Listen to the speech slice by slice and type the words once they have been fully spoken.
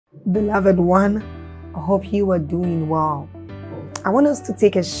Beloved one, I hope you are doing well. I want us to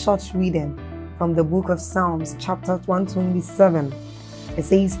take a short reading from the book of Psalms, chapter 127. It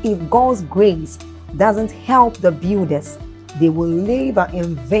says, if God's grace doesn't help the builders, they will labor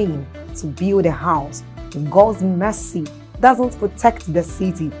in vain to build a house. If God's mercy doesn't protect the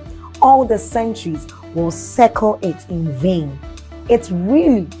city, all the centuries will circle it in vain. It's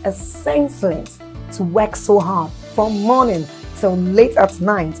really senseless to work so hard from morning till late at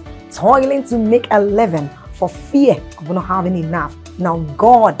night, toiling to make a living for fear of not having enough. Now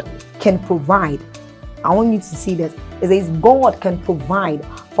God can provide. I want you to see this. It says God can provide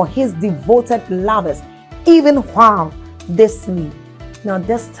for his devoted lovers even while they sleep. Now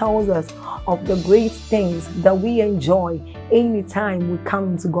this tells us of the great things that we enjoy anytime we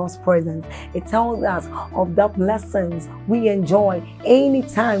come into God's presence. It tells us of the blessings we enjoy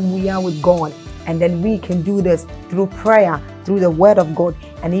anytime we are with God. And then we can do this through prayer, through the word of God,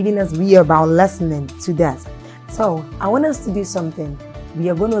 and even as we are about listening to that. So I want us to do something. We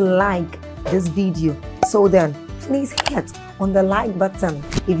are going to like this video. So then please hit on the like button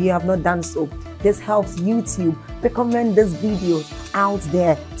if you have not done so. This helps YouTube recommend these videos out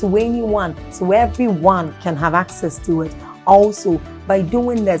there to anyone, so everyone can have access to it. Also, by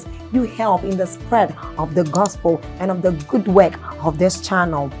doing this, you help in the spread of the gospel and of the good work of this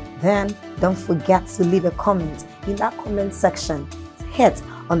channel. Then don't forget to leave a comment in that comment section. Hit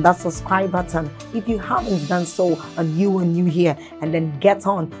on that subscribe button if you haven't done so and you are new here, and then get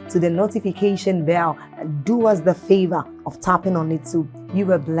on to the notification bell and do us the favor of tapping on it too.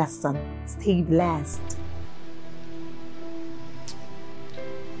 You are blessed. Stay blessed.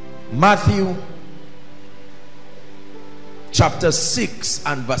 Matthew chapter 6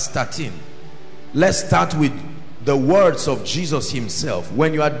 and verse 13. Let's start with the words of Jesus himself.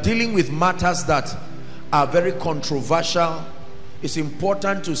 When you are dealing with matters that are very controversial, it's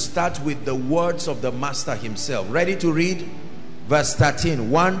important to start with the words of the master himself. Ready to read? Verse 13.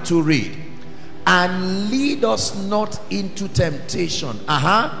 1, 2, read. And lead us not into temptation,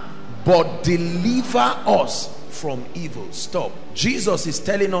 but deliver us from evil. Stop. Jesus is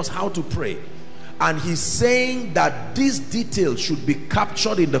telling us how to pray, and he's saying that these details should be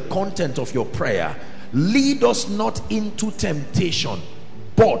captured in the content of your prayer. Lead us not into temptation,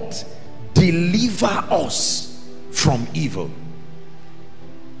 but deliver us from evil.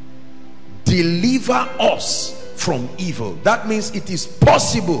 Deliver us from evil. That means it is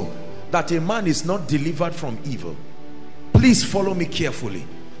possible that a man is not delivered from evil. Please follow me carefully.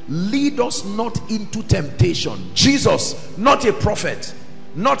 Lead us not into temptation. Jesus, not a prophet,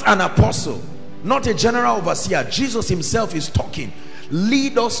 not an apostle, not a general overseer. Jesus himself is talking.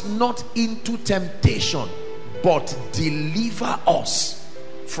 Lead us not into temptation, but deliver us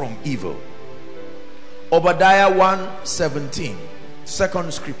from evil. Obadiah 1:17,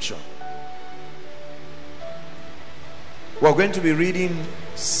 second scripture. We're going to be reading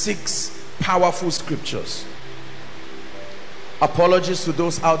 6 powerful scriptures. Apologies to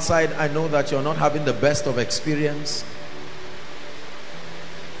those outside. I know that you're not having the best of experience.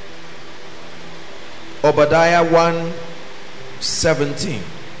 Obadiah 1:17.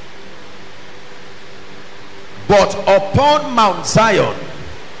 But upon Mount Zion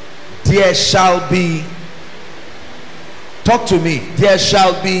there shall be, talk to me, there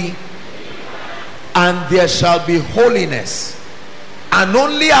shall be, and there shall be holiness, and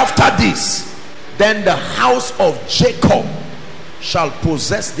only after this then the house of Jacob shall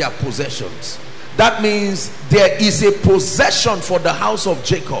possess their possessions. That means there is a possession for the house of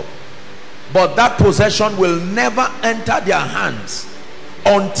Jacob, but that possession will never enter their hands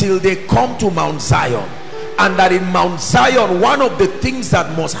until they come to Mount Zion. And that in Mount Zion, one of the things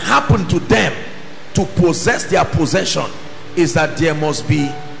that must happen to them to possess their possession is that there must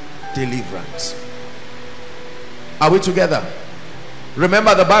be deliverance. Are we together?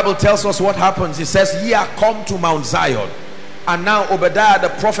 Remember, the Bible tells us what happens. It says, ye are come to Mount Zion. And now Obadiah the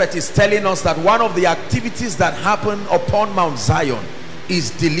prophet is telling us that one of the activities that happen upon Mount Zion is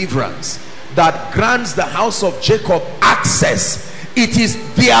deliverance, that grants the house of Jacob access. It is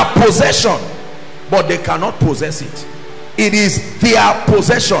their possession, but they cannot possess it. It is their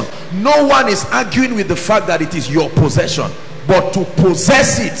possession. No one is arguing with the fact that it is your possession, but to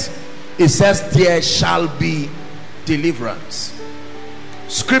possess it, it says there shall be deliverance.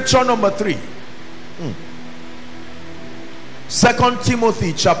 Scripture number 3, 2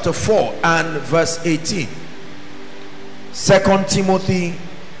 Timothy chapter 4 and verse 18. 2 Timothy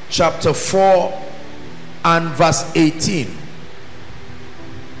chapter 4 and verse 18.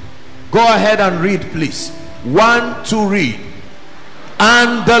 Go ahead and read, please. 1, 2, read.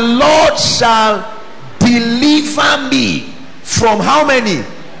 And the Lord shall deliver me from how many?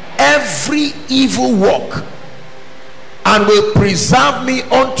 every evil work, and will preserve me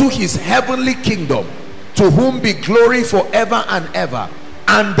unto his heavenly kingdom, to whom be glory forever and ever.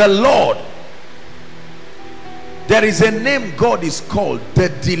 And the Lord, there is a name God is called the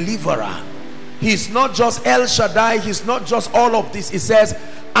deliverer. He's not just El Shaddai, he's not just all of this. He says,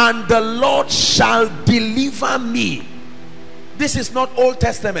 and the Lord shall deliver me. This is not Old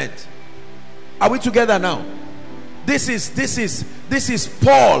Testament. Are we together now? This is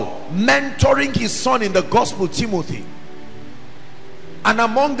Paul mentoring his son in the gospel, Timothy. And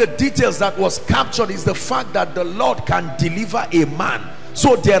among the details that was captured is the fact that the Lord can deliver a man.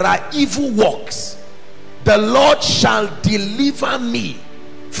 So there are evil works. The Lord shall deliver me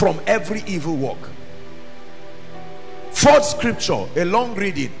from every evil work. Fourth scripture, a long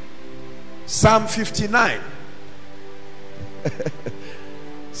reading, Psalm 59.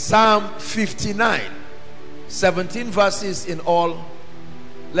 Psalm 59, 17 verses in all.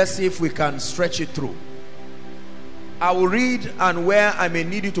 Let's see if we can stretch it through. I will read, and where I may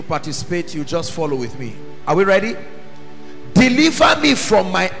need you to participate, you just follow with me. Are we ready? Deliver me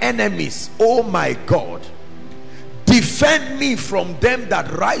from my enemies, O my God. Defend me from them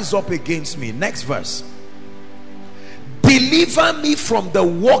that rise up against me. Next verse. Deliver me from the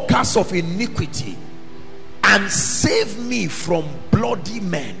workers of iniquity, and save me from bloody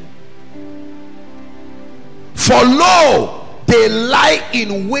men. For lo, they lie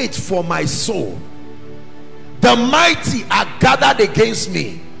in wait for my soul. The mighty are gathered against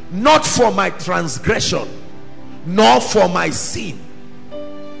me, not for my transgression, nor for my sin.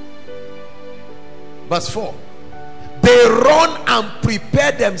 Verse 4. They run and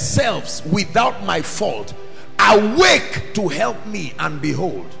prepare themselves without my fault. Awake to help me, and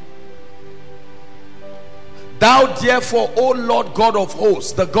behold. Thou therefore, O Lord God of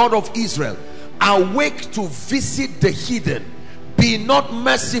hosts, the God of Israel, awake to visit the heathen. Be not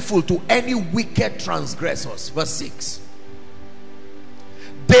merciful to any wicked transgressors. Verse 6.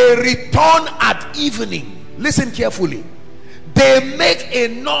 They return at evening. Listen carefully. They make a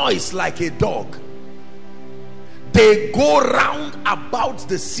noise like a dog. They go round about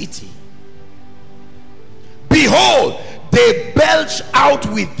the city. Behold, they belch out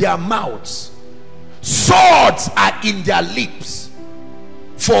with their mouths. Swords are in their lips.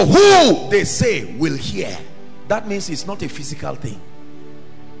 For who, they say, will hear? That means it's not a physical thing.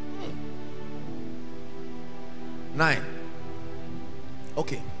 9.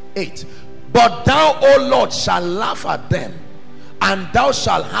 Okay. 8. But thou, O Lord, shalt laugh at them, and thou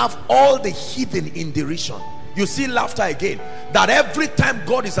shalt have all the heathen in derision. You see laughter again. That every time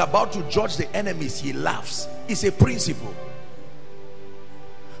God is about to judge the enemies, he laughs. It's a principle.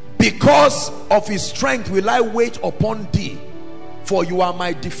 Because of his strength will I wait upon thee, for you are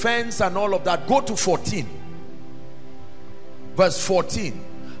my defense, and all of that. Go to 14. Verse 14.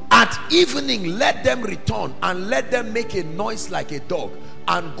 At evening let them return, and let them make a noise like a dog,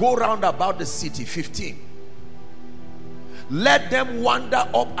 and go round about the city. 15. Let them wander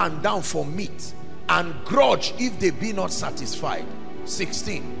up and down for meat, and grudge if they be not satisfied.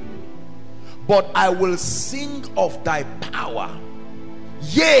 16. But I will sing of thy power,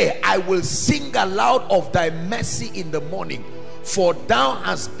 yea, I will sing aloud of thy mercy in the morning. For thou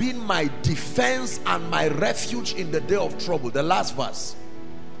hast been my defense and my refuge in the day of trouble. The last verse.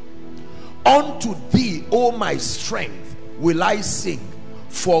 Unto thee, O my strength, will I sing,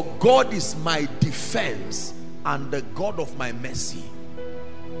 for God is my defense and the God of my mercy.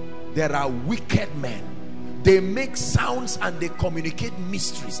 There are wicked men. They make sounds and they communicate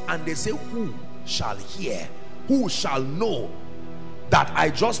mysteries, and they say, who shall hear? Who shall know that I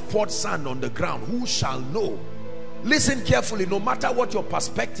just poured sand on the ground? Who shall know? Listen carefully. No matter what your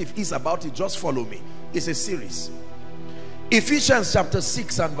perspective is about it, just follow me. It's a series. Ephesians chapter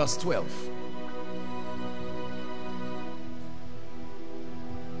 6 and verse 12.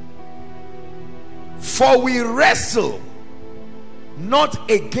 For we wrestle not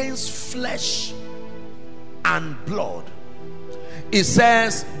against flesh and blood, it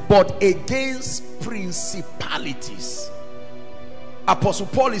says, but against principalities. Apostle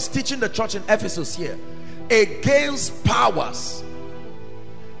Paul is teaching the church in Ephesus here. Against powers,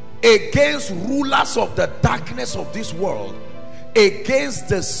 against rulers of the darkness of this world, against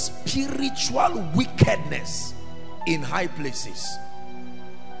the spiritual wickedness in high places.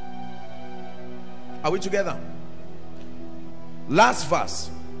 Are we together? Last verse,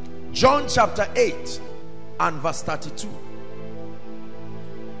 John chapter 8 and verse 32.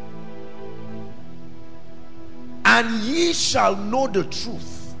 And ye shall know the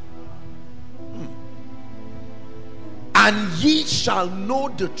truth, and ye shall know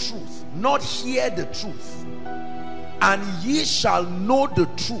the truth, not hear the truth. And ye shall know the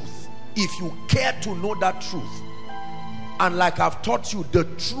truth, if you care to know that truth. And like I've taught you, the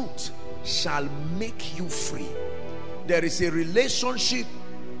truth shall make you free. There is a relationship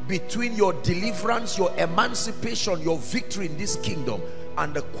between your deliverance, your emancipation, your victory in this kingdom,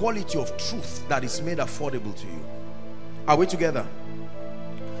 and the quality of truth that is made affordable to you. Are we together?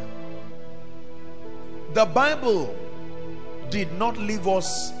 The Bible did not leave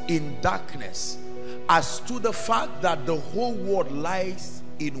us in darkness as to the fact that the whole world lies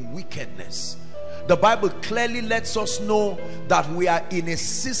in wickedness. The Bible clearly lets us know that we are in a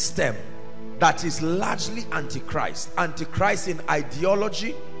system that is largely antichrist. Antichrist in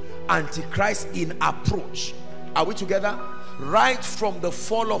ideology, antichrist in approach. Are we together? Right from the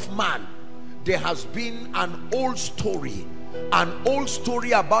fall of man, there has been an old story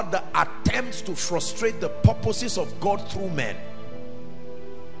about the attempts to frustrate the purposes of God through men.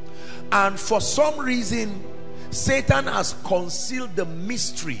 And for some reason, Satan has concealed the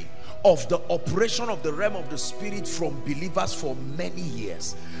mystery of the operation of the realm of the spirit from believers for many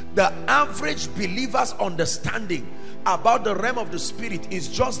years. The average believer's understanding about the realm of the spirit is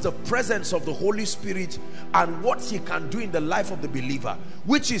just the presence of the Holy Spirit and what he can do in the life of the believer,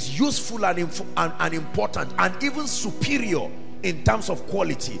 which is useful and important and even superior in terms of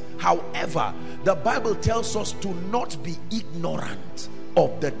quality. However, the Bible tells us to not be ignorant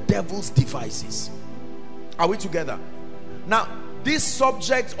of the devil's devices. Are we together? Now, this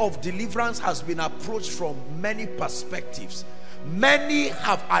subject of deliverance has been approached from many perspectives. Many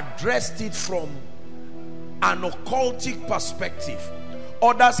have addressed it from an occultic perspective.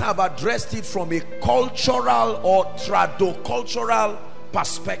 Others have addressed it from a cultural or trado-cultural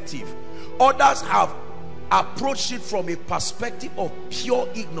perspective. Others have approached it from a perspective of pure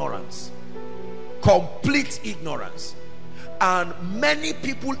ignorance, complete ignorance. And many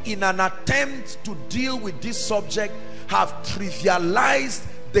people, in an attempt to deal with this subject, have trivialized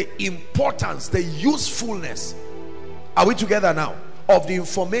the importance, the usefulness, are we together now, of the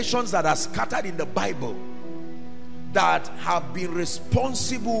informations that are scattered in the Bible that have been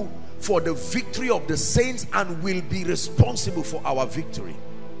responsible for the victory of the saints and will be responsible for our victory.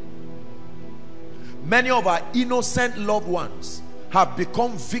 Many of our innocent loved ones have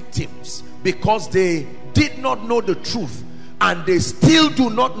become victims because they did not know the truth, and they still do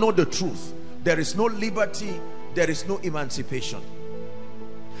not know the truth. There is no liberty, there is no emancipation.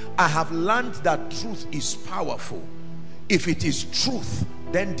 I have learned that truth is powerful. If it is truth,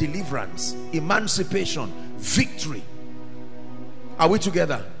 then deliverance, emancipation, victory, are we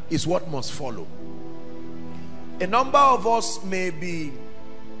together, is what must follow. A number of us may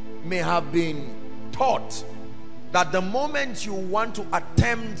have been taught that the moment you want to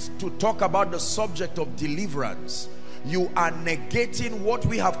attempt to talk about the subject of deliverance, you are negating what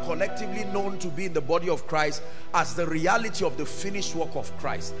we have collectively known to be in the body of Christ as the reality of the finished work of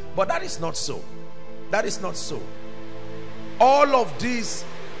Christ. But that is not so. That is not so. All of this,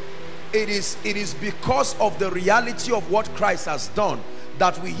 it is because of the reality of what Christ has done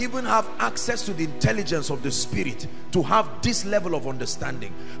that we even have access to the intelligence of the Spirit to have this level of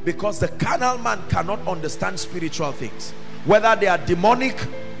understanding, because the carnal man cannot understand spiritual things, whether they are demonic,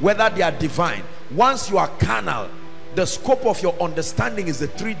 whether they are divine. Once you are carnal, the scope of your understanding is the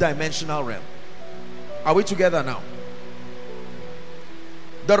three-dimensional realm. Are we together now?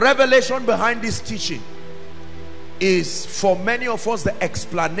 The revelation behind this teaching is, for many of us, the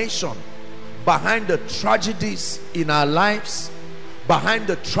explanation behind the tragedies in our lives, behind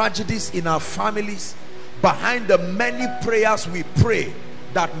the tragedies in our families, behind the many prayers we pray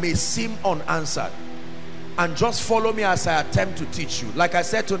that may seem unanswered. And just follow me as I attempt to teach you. Like I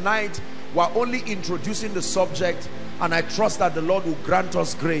said, tonight we're only introducing the subject, and I trust that the Lord will grant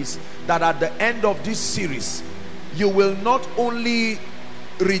us grace that at the end of this series you will not only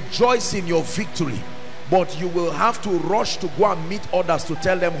rejoice in your victory, but you will have to rush to go and meet others to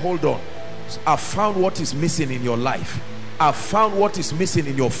tell them, hold on, I found what is missing in your life. I found what is missing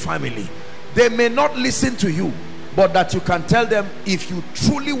in your family. They may not listen to you, but that you can tell them, if you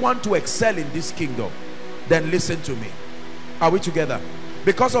truly want to excel in this kingdom, then listen to me. Are we together?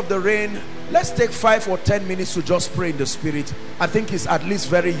 Because of the rain, let's take 5 or 10 minutes to just pray in the Spirit. I think it's at least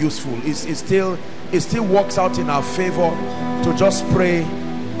very useful. It still works out in our favor to just pray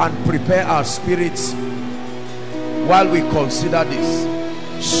and prepare our spirits while we consider this.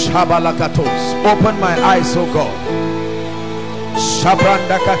 Shabalakatos, open my eyes, oh God.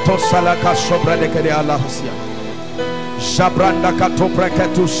 Shabrandakatos salaka shobradekede alahasia. Shabrandakato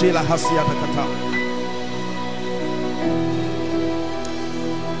brakatushila hasia takata.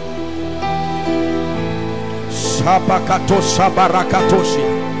 Shabakato shabarakatoshia.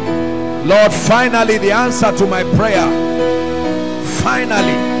 Lord, finally the answer to my prayer.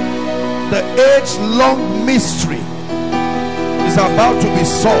 Finally, the age-long mystery is about to be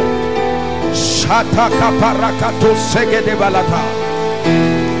solved. Shataka parakato segede balata.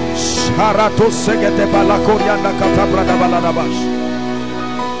 Sharato segede balakorianda katabrada baladabash.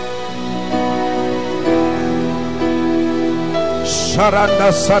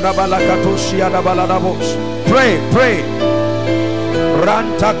 Sharanda sadabalakato shiada baladabosh. Pray, pray.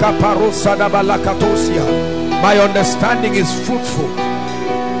 Rantaka parosa dabalakatosia. My understanding is fruitful.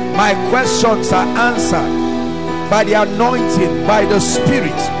 My questions are answered by the anointing, by the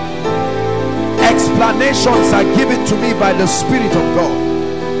Spirit. Explanations are given to me by the Spirit of God.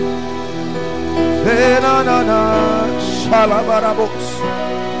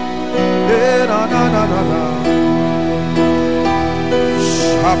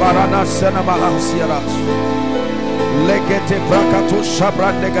 Legete brakato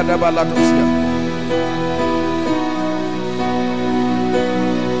shabrande gadabaladosia.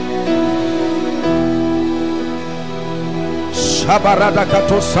 Shabarada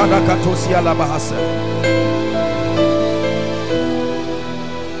kato sada katosia la bahasa.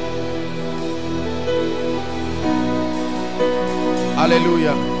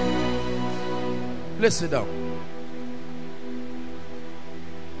 Hallelujah. Please sit down.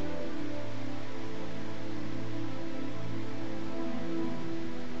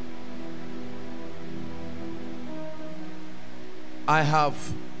 I have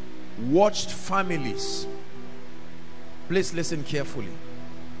watched families, please listen carefully,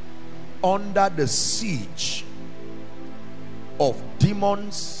 under the siege of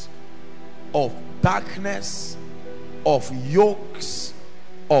demons, of darkness, of yokes,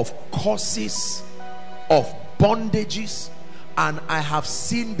 of curses, of bondages, and I have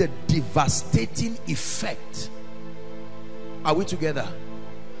seen the devastating effect. Are we together?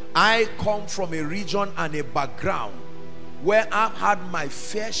 I come from a region and a background where I've had my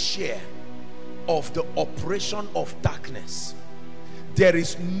fair share of the operation of darkness. There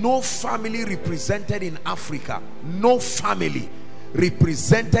is no family represented in Africa, no family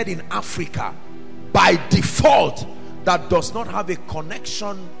represented in Africa by default that does not have a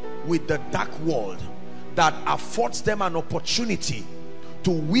connection with the dark world, that affords them an opportunity to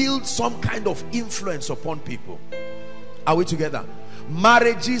wield some kind of influence upon people. Are we together?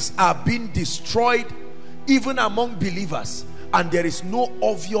 Marriages are being destroyed even among believers, and there is no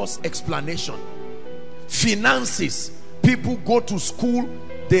obvious explanation. Finances, people go to school,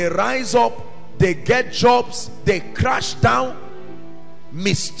 they rise up, they get jobs, they crash down.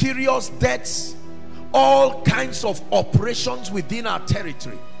 Mysterious deaths, all kinds of operations within our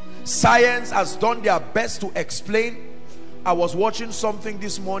territory. Science has done their best to explain. I was watching something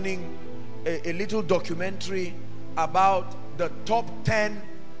this morning, a little documentary about the top 10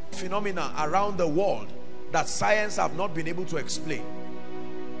 phenomena around the world that science have not been able to explain.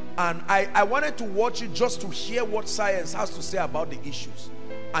 And I wanted to watch it just to hear what science has to say about the issues.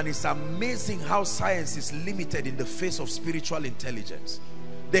 And it's amazing how science is limited in the face of spiritual intelligence.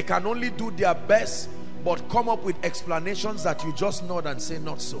 They can only do their best, but come up with explanations that you just nod and say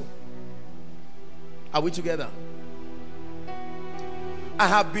not so. Are we together? I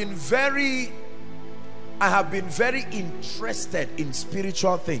have been very interested in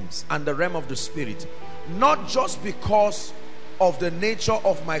spiritual things and the realm of the spirit. Not just because of the nature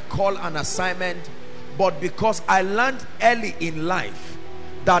of my call and assignment, but because I learned early in life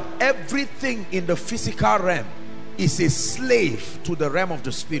that everything in the physical realm is a slave to the realm of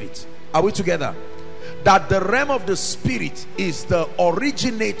the spirit. Are we together? That the realm of the spirit is the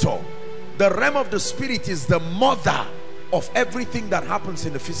originator. The realm of the spirit is the mother of everything that happens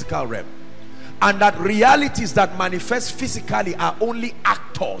in the physical realm. And that realities that manifest physically are only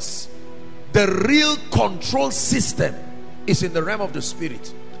actors. The real control system is in the realm of the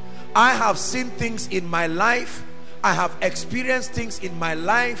spirit. I have seen things in my life, I have experienced things in my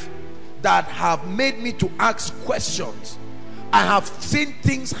life that have made me to ask questions. I have seen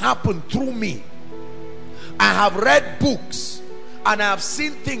things happen through me. I have read books and I have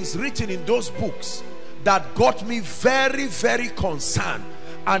seen things written in those books that got me very, very concerned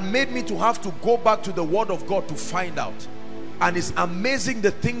and made me to have to go back to the Word of God to find out. And it's amazing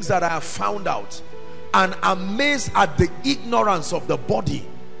the things that I have found out, and amazed at the ignorance of the body,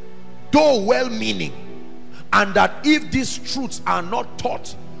 though well-meaning, and that if these truths are not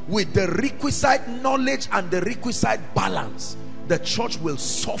taught with the requisite knowledge and the requisite balance, the church will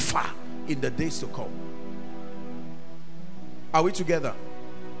suffer in the days to come. Are we together?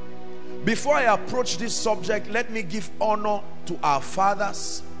 Before I approach this subject, let me give honor to our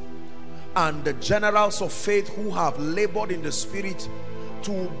fathers and the generals of faith who have labored in the spirit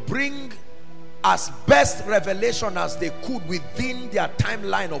to bring as best revelation as they could within their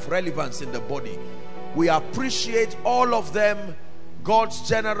timeline of relevance in the body. We appreciate all of them, God's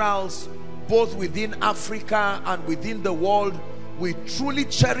generals, both within Africa and within the world. We truly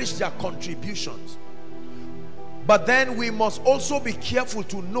cherish their contributions. But then we must also be careful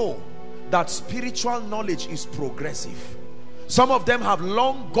to know that spiritual knowledge is progressive. Some of them have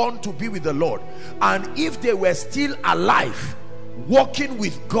long gone to be with the Lord, and if they were still alive, walking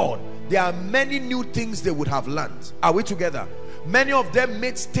with God, there are many new things they would have learned. Are we together? Many of them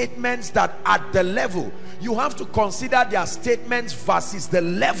made statements that at the level, you have to consider their statements versus the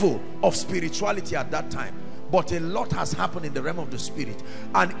level of spirituality at that time. But a lot has happened in the realm of the spirit,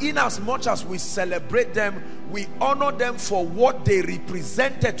 and in as much as we celebrate them, we honor them for what they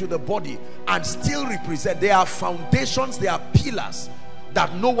represented to the body and still represent. They are foundations, they are pillars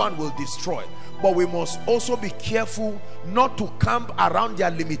that no one will destroy. But we must also be careful not to camp around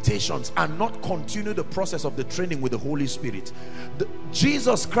their limitations and not continue the process of the training with the Holy Spirit.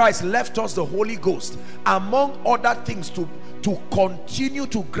 Jesus Christ left us the Holy Ghost, among other things, to continue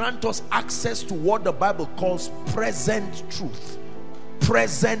to grant us access to what the Bible calls present truth.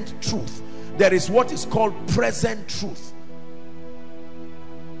 Present truth. There is what is called present truth.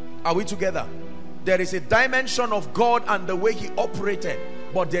 Are we together? There is a dimension of God and the way he operated,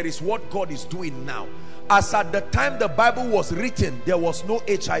 but there is what God is doing now. As at the time the Bible was written, there was no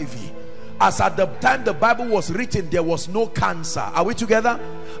HIV. As at the time the Bible was written, there was no cancer. Are we together?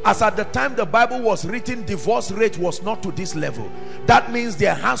 As at the time the Bible was written, divorce rate was not to this level. That means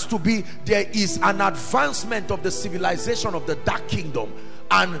there is an advancement of the civilization of the dark kingdom,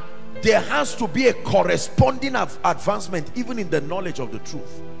 and there has to be a corresponding advancement even in the knowledge of the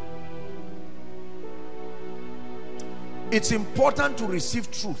truth. It's important to receive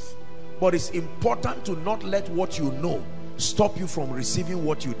truth, but it's important to not let what you know stop you from receiving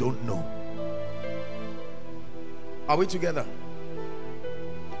what you don't know. Are we together?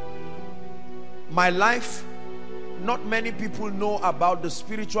 My life, not many people know about the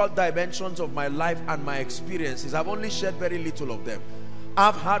spiritual dimensions of my life and my experiences. I've only shared very little of them.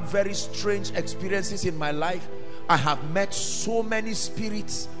 I've had very strange experiences in my life. I have met so many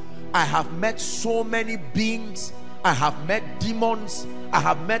spirits. I have met so many beings. I have met demons. I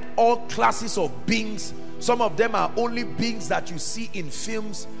have met all classes of beings. Some of them are only beings that you see in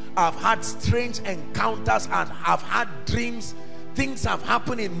films. I've had strange encounters and I've had dreams. Things have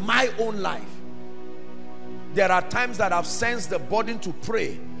happened in my own life. There are times that I've sensed the burden to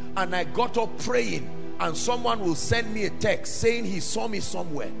pray, and I got up praying, and someone will send me a text saying he saw me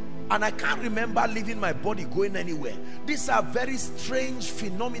somewhere, and I can't remember leaving my body going anywhere. These are very strange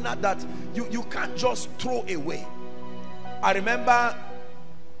phenomena that you can't just throw away. I remember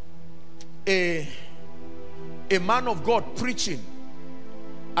a man of God preaching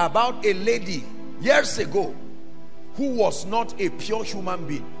about a lady years ago who was not a pure human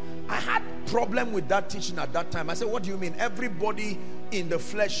being. I had problem with that teaching at that time. I said, what do you mean? Everybody in the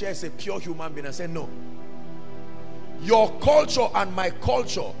flesh here is a pure human being. I said, no. Your culture and my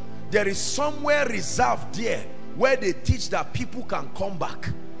culture, there is somewhere reserved there where they teach that people can come back.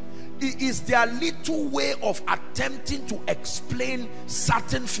 It is their little way of attempting to explain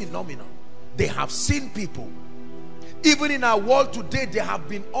certain phenomena. They have seen people. Even in our world today, there have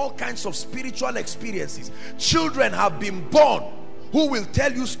been all kinds of spiritual experiences. Children have been born who will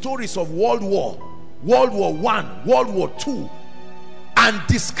tell you stories of World War I, World War II, and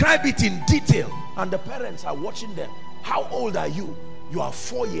describe it in detail. And the parents are watching them. How old are you? You are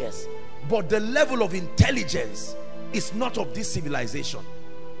 4 years. But the level of intelligence is not of this civilization.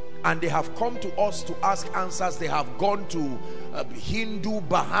 And they have come to us to ask answers. They have gone to Hindu,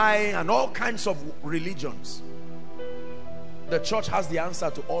 Baha'i, and all kinds of religions. The church has the answer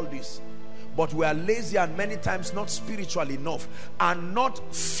to all this. But we are lazy and many times not spiritual enough and not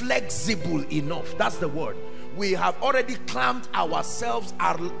flexible enough. That's the word. We have already clamped ourselves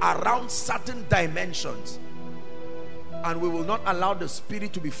around certain dimensions, and we will not allow the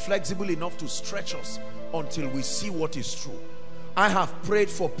spirit to be flexible enough to stretch us until we see what is true. I have prayed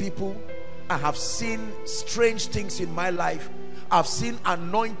for people. I have seen strange things in my life. I've seen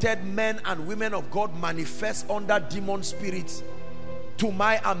anointed men and women of God manifest under demon spirits, to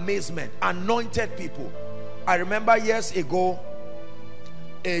my amazement. Anointed people. I remember years ago,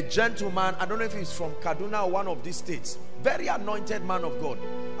 a gentleman, I don't know if he's from Kaduna or one of these states, very anointed man of God.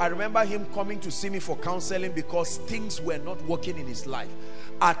 I remember him coming to see me for counseling because things were not working in his life.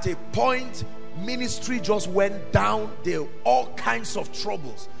 At a point, ministry just went down. There were all kinds of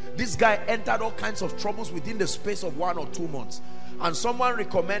troubles. This guy entered all kinds of troubles within the space of 1 or 2 months. And someone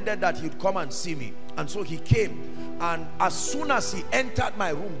recommended that he'd come and see me. And so he came. And as soon as he entered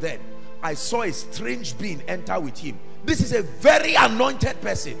my room, then I saw a strange being enter with him. This is a very anointed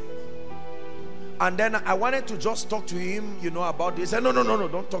person. And then I wanted to just talk to him, you know, about this. He said, no,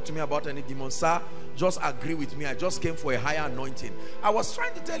 don't talk to me about any demon, sir. Just agree with me. I just came for a higher anointing. I was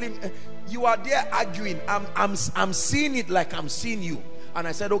trying to tell him, you are there arguing. I'm seeing it like I'm seeing you. And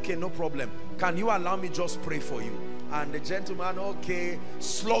I said, okay, no problem. Can you allow me just pray for you? And the gentleman, okay,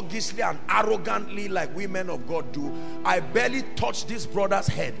 sluggishly and arrogantly, like we men of God do, I barely touched this brother's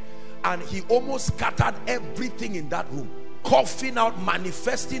head, and he almost scattered everything in that room, coughing out,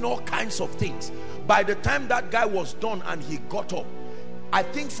 manifesting all kinds of things. By the time that guy was done and he got up, I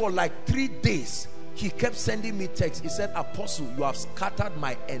think for like 3 days, he kept sending me texts. He said, Apostle, you have scattered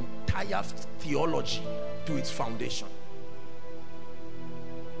my entire theology to its foundation.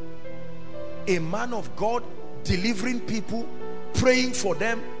 A man of God, delivering people, praying for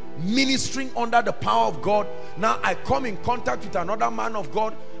them, ministering under the power of God. Now I come in contact with another man of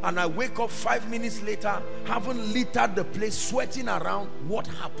God, and I wake up 5 minutes later, haven't littered the place, sweating around. What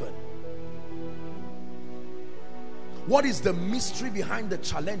happened? What is the mystery behind the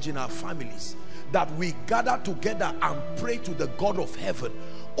challenge in our families? That we gather together and pray to the God of heaven,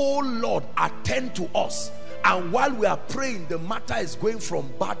 oh Lord, attend to us. And while we are praying, the matter is going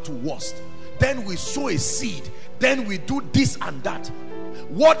from bad to worst. Then we sow a seed, then we do this and that.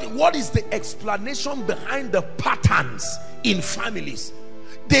 What is the explanation behind the patterns in families?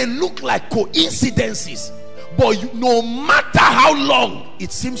 They look like coincidences, but no matter how long,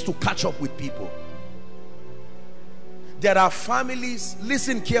 it seems to catch up with people. There are families,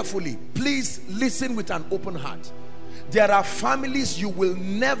 listen carefully, please listen with an open heart. There are families you will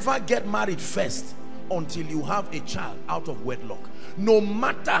never get married first until you have a child out of wedlock. No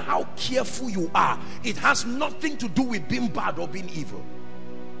matter how careful you are, it has nothing to do with being bad or being evil.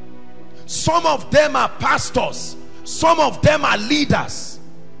 Some of them are pastors, some of them are leaders.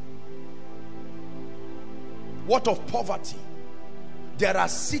 What of poverty? There are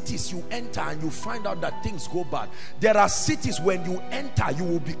cities you enter and you find out that things go bad. There are cities when you enter, you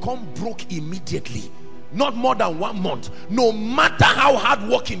will become broke immediately. Not more than 1 month. No matter how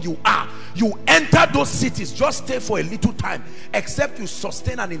hardworking you are, you enter those cities, just stay for a little time. Except you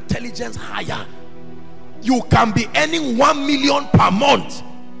sustain an intelligence higher, you can be earning 1 million per month.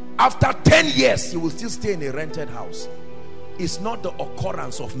 After 10 years, you will still stay in a rented house. It's not the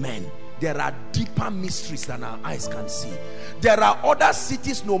occurrence of men. There are deeper mysteries than our eyes can see. There are other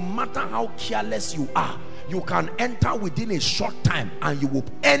cities, no matter how careless you are, you can enter within a short time and you will,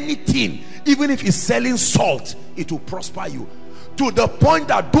 anything, even if it's selling salt, it will prosper you. To the point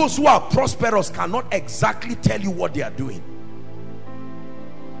that those who are prosperous cannot exactly tell you what they are doing.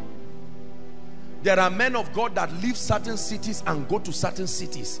 There are men of God that leave certain cities and go to certain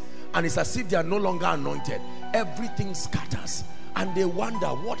cities, and it's as if they are no longer anointed. Everything scatters and they wonder,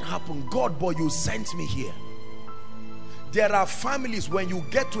 what happened? God, but you sent me here. There are families, when you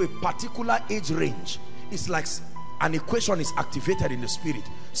get to a particular age range, it's like an equation is activated in the spirit.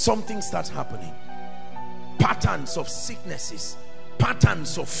 Something starts happening. Patterns of sicknesses,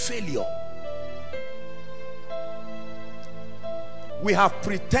 patterns of failure. We have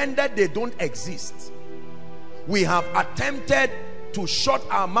pretended they don't exist. We have attempted to shut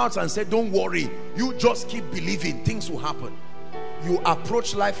our mouths and say, don't worry, you just keep believing, things will happen. You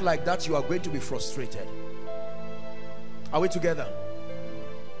approach life like that, you are going to be frustrated. Are we together?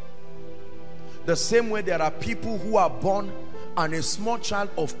 The same way there are people who are born and a small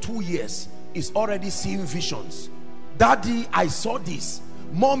child of 2 years is already seeing visions. Daddy, I saw this.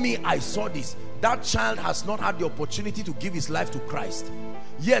 Mommy, I saw this. That child has not had the opportunity to give his life to Christ.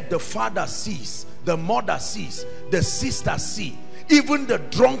 Yet the father sees, the mother sees, the sister sees. Even the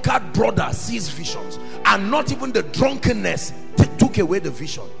drunkard brother sees visions. And not even the drunkenness took away the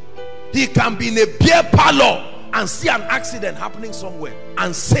vision. He can be in a beer parlor and see an accident happening somewhere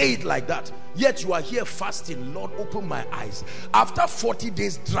and say it like that. Yet you are here fasting. Lord, open my eyes. After 40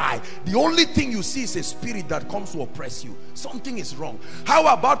 days dry, the only thing you see is a spirit that comes to oppress you. Something is wrong.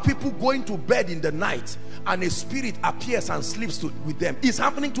 How about people going to bed in the night and a spirit appears and sleeps with them? It's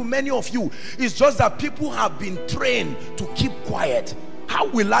happening to many of you. It's just that people have been trained to keep quiet. How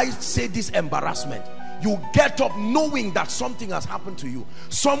will I say this embarrassment? You get up knowing that something has happened to you.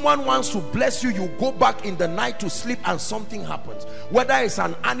 Someone wants to bless you, you go back in the night to sleep and something happens. Whether it's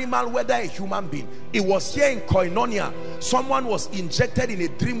an animal, whether a human being. It was here in Koinonia. Someone was injected in a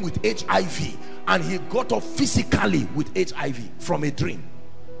dream with HIV and he got up physically with HIV from a dream.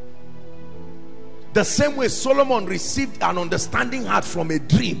 The same way Solomon received an understanding heart from a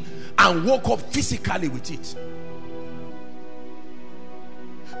dream and woke up physically with it.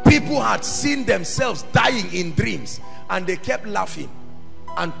 People had seen themselves dying in dreams and they kept laughing,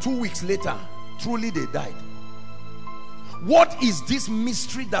 and 2 weeks later truly they died. What is this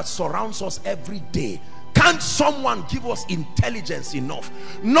mystery that surrounds us every day? Can't someone give us intelligence enough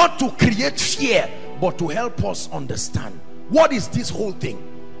not to create fear, but to help us understand what is this whole thing?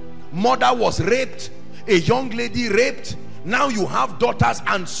 Mother was raped, a young lady raped, now you have daughters,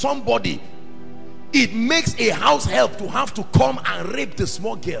 and somebody, it makes a house help to have to come and rape the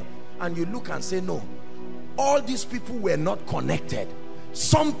small girl, and you look and say, no, all these people were not connected.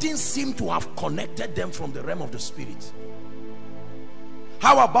 Something seemed to have connected them from the realm of the spirit.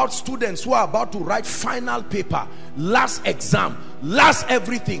 How about students who are about to write final paper, last exam, last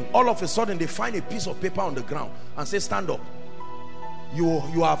everything? All of a sudden they find a piece of paper on the ground and say, stand up.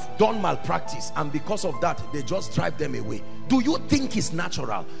 You have done malpractice, and because of that they just drive them away. Do you think it's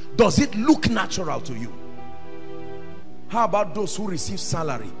natural? Does it look natural to you? How about those who receive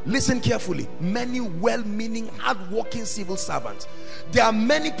salary? Listen carefully. Many well-meaning, hard-working civil servants. There are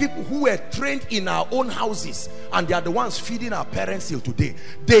many people who were trained in our own houses, and they are the ones feeding our parents till today.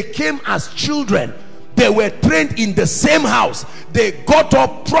 They came as children. They were trained in the same house. They got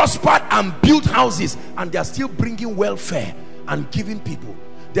up, prospered, and built houses, and they are still bringing welfare and giving people.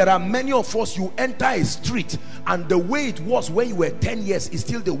 There are many of us, you enter a street and the way it was when you were 10 years is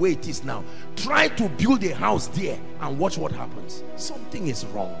still the way it is now. Try to build a house there and watch what happens. Something is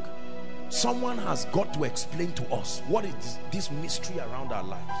wrong. Someone has got to explain to us what is this mystery around our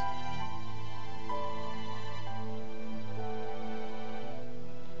lives.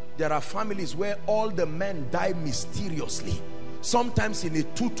 There are families where all the men die mysteriously, sometimes in a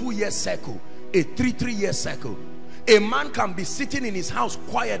 2-2-year cycle, a 3-3-year cycle. A man can be sitting in his house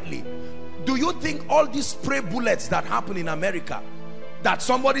quietly. Do you think all these spray bullets that happen in America, that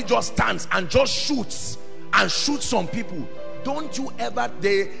somebody just stands and just shoots some people? Don't you ever,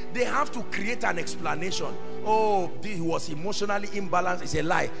 they have to create an explanation. Oh, he was emotionally imbalanced. It's a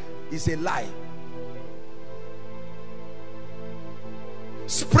lie. It's a lie.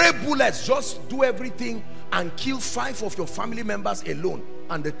 Spray bullets just do everything and kill 5 of your family members alone,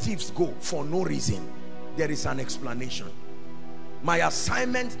 and the thieves go for no reason. There is an explanation. My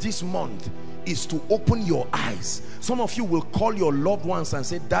assignment this month is to open your eyes. Some of you will call your loved ones and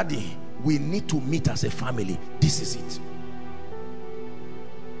say, Daddy, we need to meet as a family. This is it.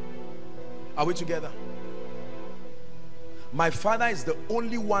 Are we together? My father is the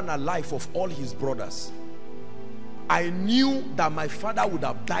only one alive of all his brothers. I knew that my father would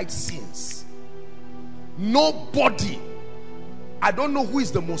have died since. Nobody, I don't know who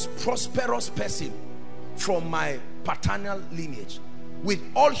is the most prosperous person from my paternal lineage. With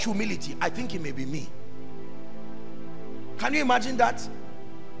all humility, I think it may be me. Can you imagine that?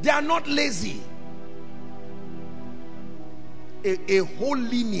 They are not lazy. A whole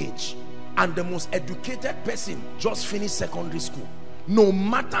lineage, and the most educated person just finished secondary school, no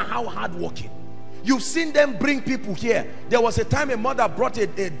matter how hardworking. You've seen them bring people here. There was a time a mother brought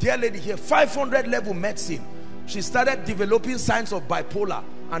a dear lady here, 500 level medicine. She started developing signs of bipolar,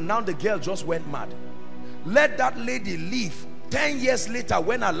 and now the girl just went mad. Let that lady leave. 10 years later,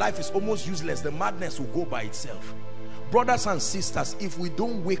 when her life is almost useless, the madness will go by itself. Brothers and sisters, if we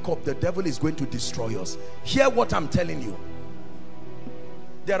don't wake up, the devil is going to destroy us. Hear what I'm telling you.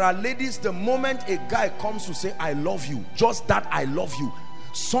 There are ladies, the moment a guy comes to say, I love you, just that I love you,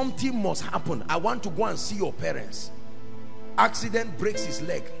 something must happen. I want to go and see your parents. Accident, breaks his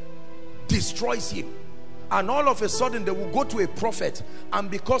leg, destroys him. And all of a sudden they will go to a prophet, and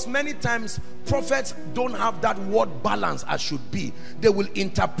because many times prophets don't have that word balance as should be, they will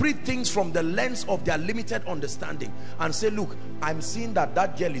interpret things from the lens of their limited understanding and say, look, I'm seeing that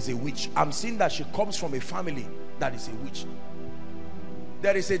that girl is a witch. I'm seeing that she comes from a family that is a witch.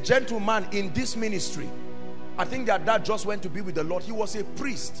 There is a gentleman in this ministry, I think that dad just went to be with the Lord. He was a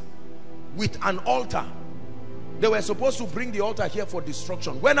priest with an altar. They were supposed to bring the altar here for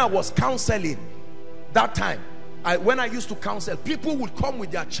destruction. When I was counseling that time, when I used to counsel, people would come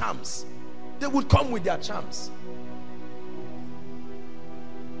with their charms. They would come with their charms.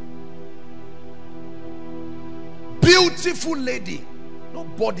 Beautiful lady.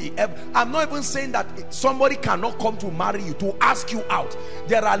 Nobody ever, I'm not even saying that somebody cannot come to marry you, to ask you out.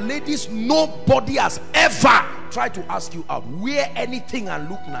 There are ladies nobody has ever tried to ask you out. Wear anything and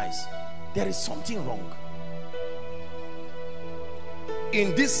look nice. There is something wrong.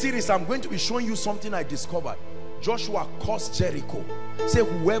 In this series, I'm going to be showing you something I discovered. Joshua cursed Jericho. Say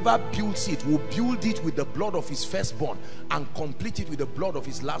whoever builds it will build it with the blood of his firstborn and complete it with the blood of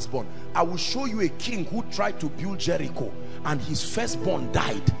his lastborn. I will show you a king who tried to build Jericho and his firstborn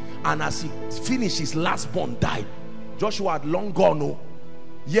died, and as he finished, his lastborn died. Joshua had long gone. Oh,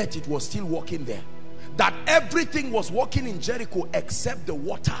 yet it was still working there. That everything was working in Jericho except the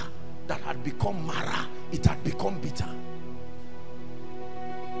water that had become Mara. It had become bitter.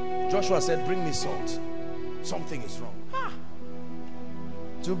 Joshua said, bring me salt. Something is wrong.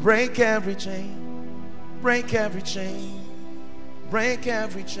 To break every chain, break every chain, break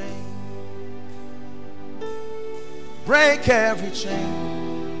every chain, break every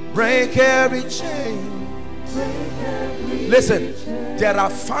chain, break every chain. Listen, there are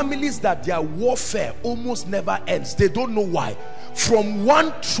families that their warfare almost never ends. They don't know why. From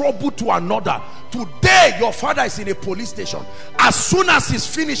one trouble to another. Today your father is in a police station. As soon as he's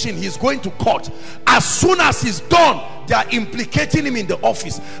finishing, he's going to court. As soon as he's done, they are implicating him in the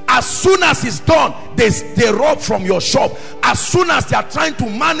office. As soon as he's done, they rob from your shop. As soon as they are trying to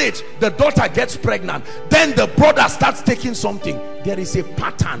manage, the daughter gets pregnant. Then the brother starts taking something. There is a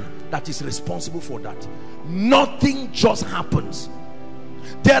pattern that is responsible for that. Nothing just happens.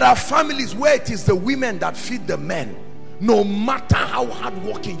 There are families where it is the women that feed the men. No matter how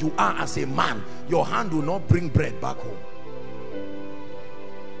hardworking you are as a man, your hand will not bring bread back home.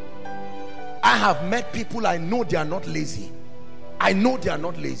 I have met people, I know they are not lazy. I know they are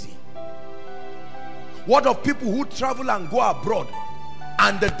not lazy. What of people who travel and go abroad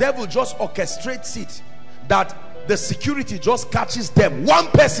and the devil just orchestrates it, that the security just catches them, one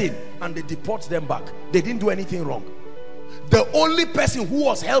person, and they deport them back. They didn't do anything wrong. The only person who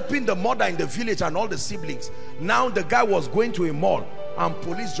was helping the mother in the village and all the siblings, now the guy was going to a mall and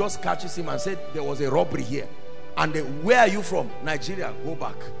police just catches him and said there was a robbery here. And they, where are you from? Nigeria. Go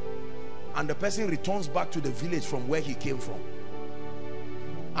back. And the person returns back to the village from where he came from.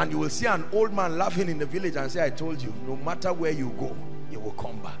 And you will see an old man laughing in the village and say, I told you, no matter where you go, you will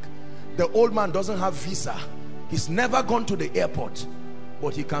come back. The old man doesn't have visa. He's never gone to the airport,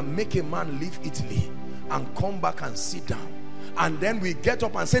 but he can make a man leave Italy and come back and sit down. And then we get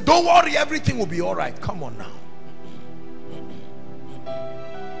up and say, don't worry, everything will be all right. Come on now.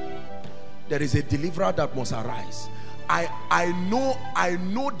 There is a deliverer that must arise. I know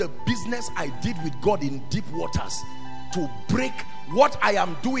the business I did with God in deep waters to break what I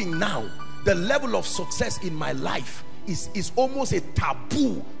am doing now. The level of success in my life is almost a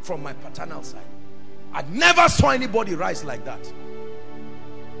taboo from my paternal side. I never saw anybody rise like that.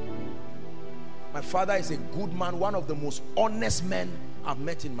 My father is a good man, one of the most honest men I've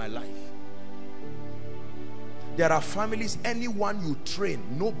met in my life. There are families, anyone you train,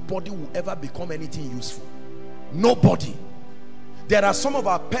 nobody will ever become anything useful. Nobody. There are some of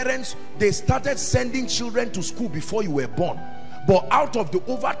our parents, they started sending children to school before you were born. But out of the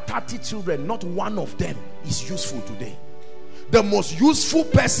over 30 children, not one of them is useful today. The most useful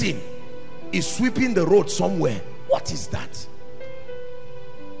person is sweeping the road somewhere. What is that?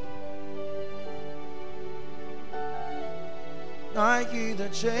 I hear the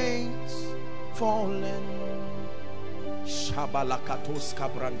chains falling.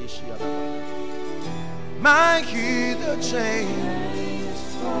 I hear the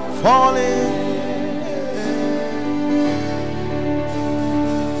chains falling.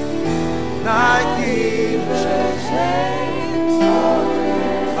 I hear the chains falling.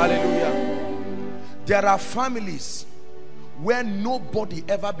 Hallelujah. There are families where nobody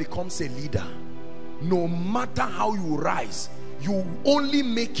ever becomes a leader. No matter how you rise, you only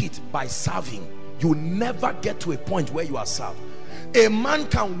make it by serving. You never get to a point where you are served. A man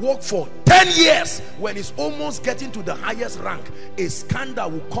can work for 10 years. When he's almost getting to the highest rank, a scandal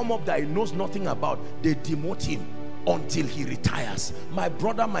will come up that he knows nothing about. They demote him until he retires. My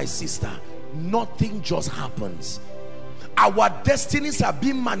brother, my sister, nothing just happens. Our destinies are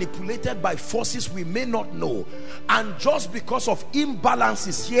being manipulated by forces we may not know. And just because of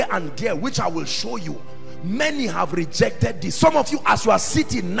imbalances here and there, which I will show you, many have rejected this. Some of you, as you are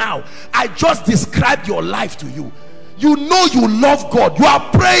sitting now, I just described your life to you. You know you love God, you are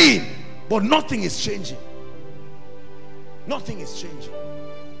praying, but nothing is changing. Nothing is changing.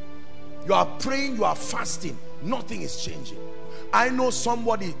 You are praying, you are fasting, nothing is changing. I know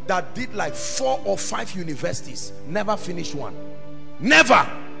somebody that did like 4 or 5 universities, never finished one. Never.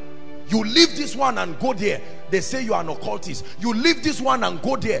 You leave this one and go there, they say you are an occultist. You leave this one and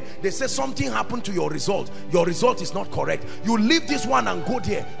go there, they say something happened to your result. Your result is not correct. You leave this one and go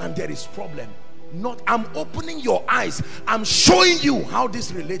there, and there is problem. Not, I'm opening your eyes. I'm showing you how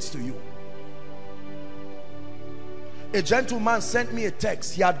this relates to you. A gentleman sent me a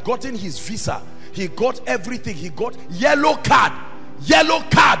text. He had gotten his visa. He got everything. He got yellow card. Yellow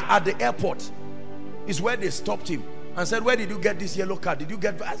card at the airport. Is where they stopped him and said, where did you get this yellow card? Did you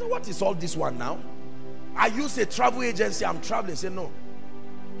get? I said, what is all this one now? I use a travel agency. I'm traveling. He said, no.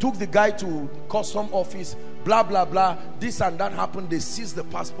 Took the guy to custom office, blah blah blah, this and that happened. They seized the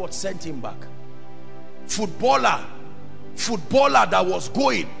passport, sent him back. Footballer that was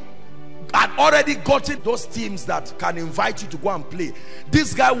going, had already gotten those teams that can invite you to go and play.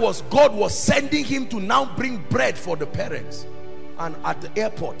 This guy was, God was sending him to now bring bread for the parents. And at the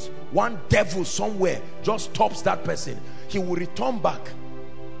airport, one devil somewhere just stops that person. He will return back.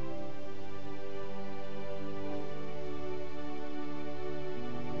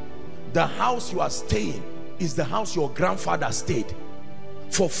 The house you are staying is the house your grandfather stayed.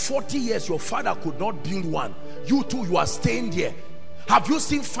 For 40 years, your father could not build one. You too, you are staying there. Have you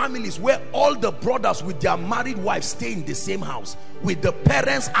seen families where all the brothers with their married wives stay in the same house with the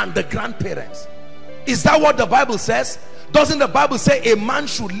parents and the grandparents? Is that what the Bible says? Doesn't the Bible say a man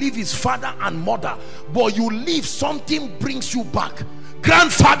should leave his father and mother, but you leave, something brings you back?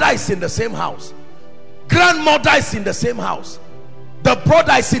 Grandfather is in the same house, grandmother is in the same house, the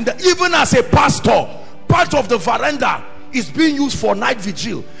brother is in the, even as a pastor, part of the veranda is being used for night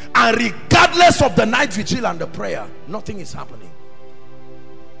vigil, and regardless of the night vigil and the prayer, nothing is happening.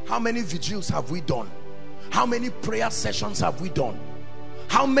 How many vigils have we done? How many prayer sessions have we done?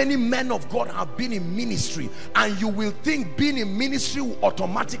 How many men of God have been in ministry, and you will think being in ministry will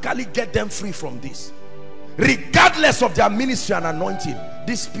automatically get them free from this? Regardless of their ministry and anointing,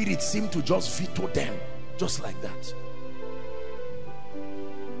 these spirits seem to just veto them, just like that.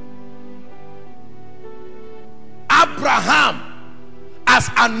 Abraham, as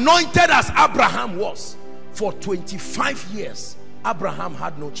anointed as Abraham was, for 25 years Abraham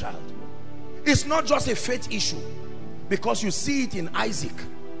had no child. It's not just a faith issue, because you see it in Isaac.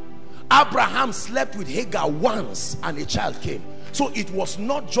 Abraham slept with Hagar once and a child came. So it was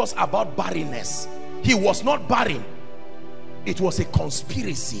not just about barrenness. He was not barren. It was a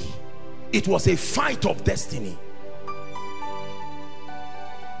conspiracy. It was a fight of destiny.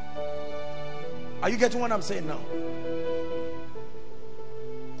 Are you getting what I'm saying now?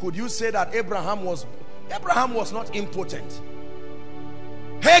 Could you say that Abraham was not impotent?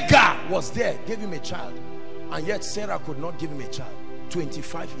 Hagar was there, gave him a child, and yet Sarah could not give him a child.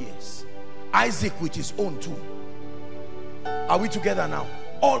 25 years. Isaac with his own too. Are we together now?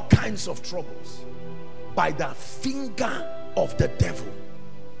 All kinds of troubles by the finger of the devil.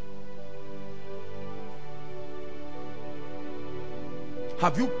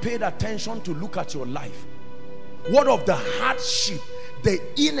 Have you paid attention to look at your life? What of the hardship, the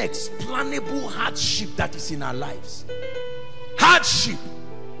inexplainable hardship that is in our lives? Hardship.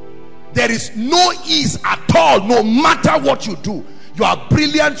 There is no ease at all, no matter what you do. You are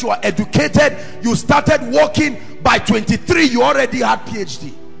brilliant, you are educated, you started working, by 23 you already had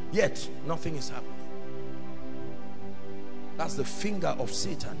PhD, yet nothing is happening. That's the finger of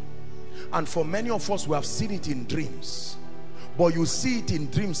Satan. And for many of us, we have seen it in dreams. But you see it in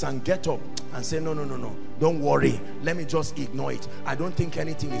dreams and get up and say, no, don't worry, let me just ignore it. I don't think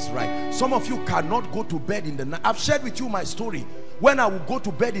anything is right. Some of you cannot go to bed in the night. I've shared with you my story. When I would go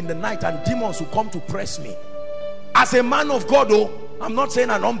to bed in the night and demons would come to press me. As a man of God, oh, I'm not saying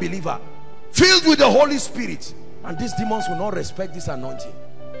an unbeliever, filled with the Holy Spirit, and these demons will not respect this anointing.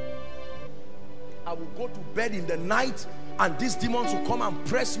 I will go to bed in the night and these demons will come and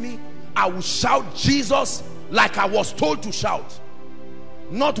press me. I will shout Jesus like I was told to shout.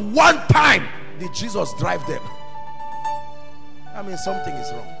 Not one time did Jesus drive them. I mean, something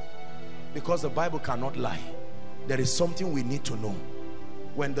is wrong, because the Bible cannot lie. There is something we need to know.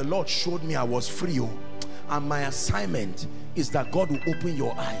 When the Lord showed me I was free, and my assignment is that God will open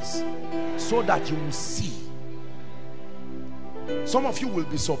your eyes so that you will see. Some of you will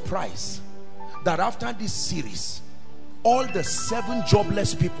be surprised that after this series, all the 7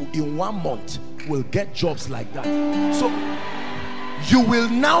 jobless people in 1 month will get jobs like that. So you will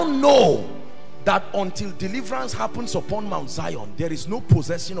now know that until deliverance happens upon Mount Zion, there is no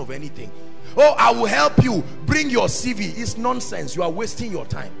possession of anything. Oh, I will help you, bring your CV. It's nonsense. You are wasting your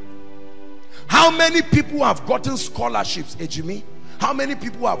time. How many people have gotten scholarships, Ejimi? How many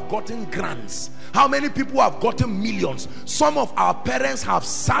people have gotten grants? How many people have gotten millions? Some of our parents have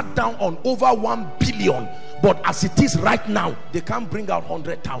sat down on over 1 billion, but as it is right now, they can't bring out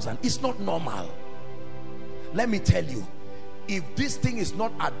 100,000. It's not normal. Let me tell you, if this thing is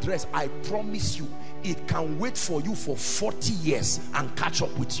not addressed, I promise you, it can wait for you for 40 years and catch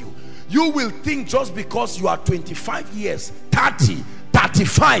up with you. You will think just because you are 25 years, 30,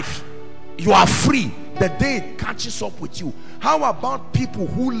 35, you are free. The day it catches up with you. How about people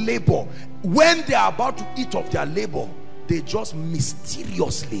who labor? When they are about to eat of their labor, they just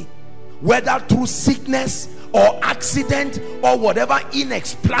mysteriously, whether through sickness or accident or whatever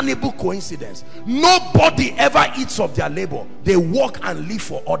inexplainable coincidence, nobody ever eats of their labor. They work and live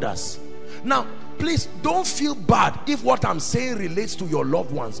for others. Now, please don't feel bad if what I'm saying relates to your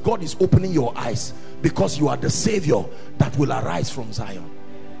loved ones. God is opening your eyes because you are the Savior that will arise from Zion.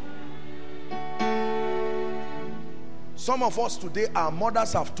 Some of us today, our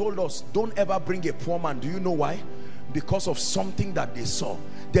mothers have told us, don't ever bring a poor man. Do you know why? Because of something that they saw.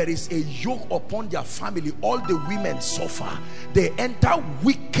 There is a yoke upon their family. All the women suffer. They enter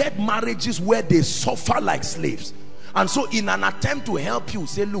wicked marriages where they suffer like slaves. And so in an attempt to help you,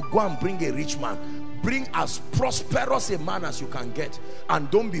 say, look, go and bring a rich man. Bring as prosperous a man as you can get.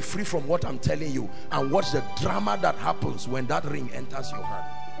 And don't be free from what I'm telling you. And watch the drama that happens when that ring enters your hand.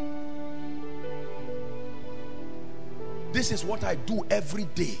 This is what I do every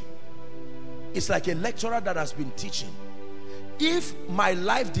day. It's like a lecturer that has been teaching. If my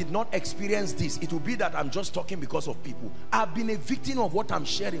life did not experience this, it would be that I'm just talking because of people. I've been a victim of what I'm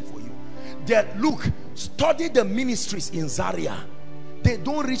sharing for you. Look, study the ministries in Zaria. They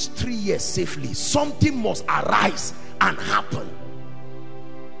don't reach 3 years safely. Something must arise and happen.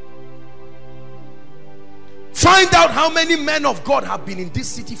 Find out how many men of God have been in this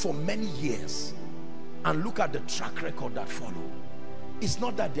city for many years. And look at the track record that follow. It's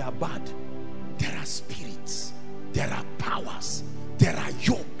not that they are bad. There are spirits, there are powers, there are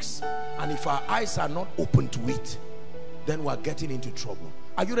yokes, and if our eyes are not open to it, then we're getting into trouble.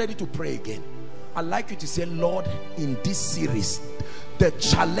 Are you ready to pray again? I'd like you to say, Lord, in this series, the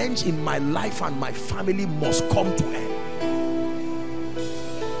challenge in my life and my family must come to end.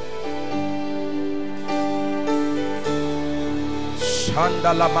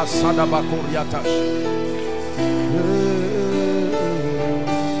 Shandala Masada Bakuriatash.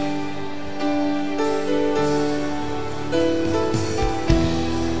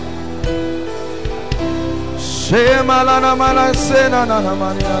 Shemalana mana sena na na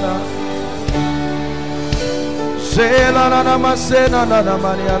maniana. Shelana na masena na na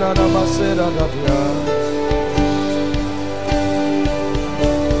maniana na masena na dia.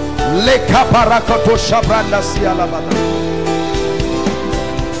 Leka parakoto shabranda siala bala.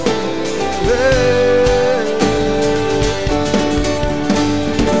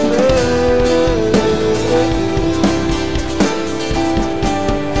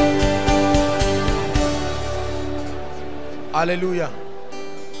 Hallelujah.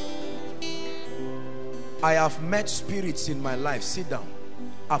 I have met spirits in my life. Sit down.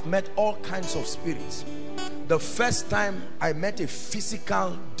 I've met all kinds of spirits. The first time I met a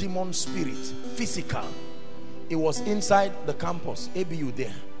physical demon spirit, physical, it was inside the campus, ABU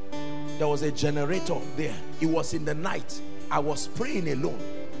there. There was a generator there. It was in the night. I was praying alone.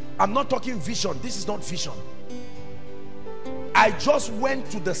 I'm not talking vision. This is not vision. I just went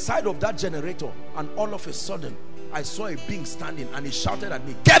to the side of that generator, and all of a sudden I saw a being standing, and he shouted at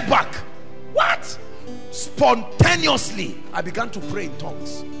me, "Get back!" What? Spontaneously I began to pray in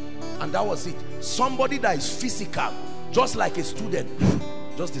tongues, and that was it. Somebody that is physical, just like a student,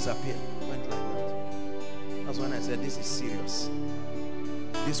 just disappeared, went like that. That's when I said, this is serious.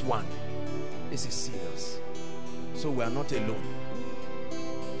 This is serious. So we are not alone.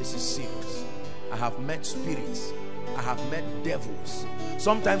 This is serious. I have met spirits. I have met devils.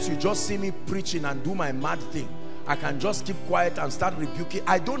 Sometimes you just see me preaching and do my mad thing. I can just keep quiet and start rebuking.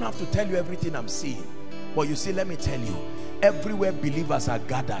 I don't have to tell you everything I'm seeing. But you see, let me tell you, everywhere believers are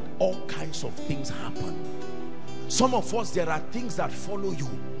gathered, all kinds of things happen. Some of us, there are things that follow you.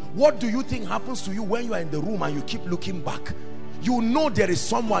 What do you think happens to you when you are in the room and you keep looking back? You know there is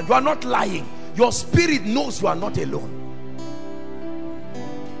someone. You are not lying. Your spirit knows you are not alone.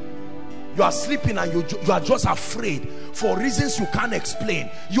 You are sleeping and you are just afraid for reasons you can't explain.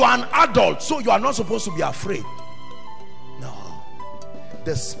 You are an adult, so you are not supposed to be afraid. No.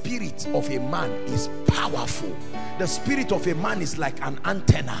 The spirit of a man is powerful. The spirit of a man is like an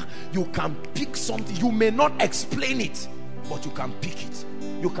antenna. You can pick something. You may not explain it, but you can pick it.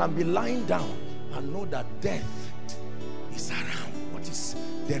 You can be lying down and know that death is around.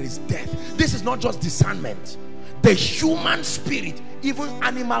 There is death. This is not just discernment. The human spirit, even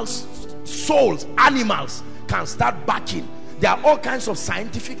animals, souls, animals can start backing. There are all kinds of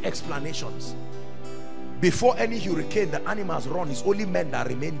scientific explanations. Before any hurricane, the animals run. It's only men that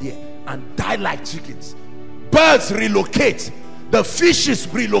remain there and die like chickens. Birds relocate. The fishes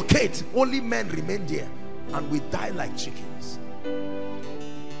relocate. Only men remain there and we die like chickens.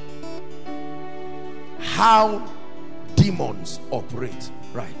 How demons operate,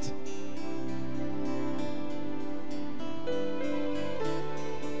 right?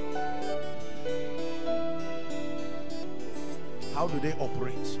 How do they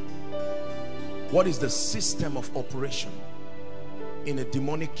operate? What is the system of operation in a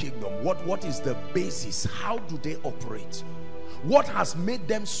demonic kingdom? What is the basis? How do they operate? What has made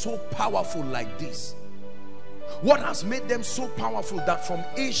them so powerful like this? What has made them so powerful that from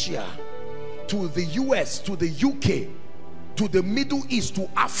Asia to the US, to the UK, to the Middle East, to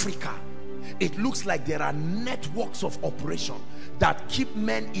Africa, it looks like there are networks of operation that keep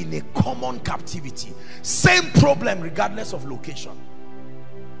men in a common captivity. Same problem regardless of location.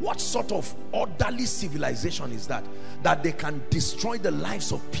 What sort of orderly civilization is that? That they can destroy the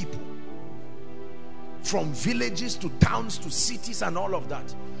lives of people, from villages to towns to cities and all of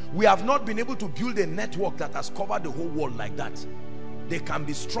that. We have not been able to build a network that has covered the whole world like that. They can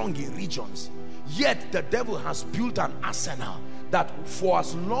be strong in regions. Yet the devil has built an arsenal that for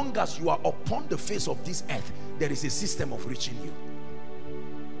as long as you are upon the face of this earth, there is a system of reaching you.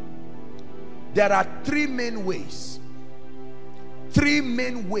 There are three main ways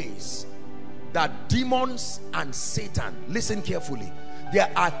that demons and Satan, listen carefully, there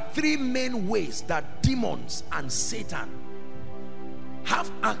are three main ways that demons and Satan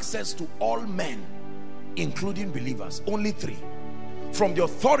have access to all men, including believers. Only three. From the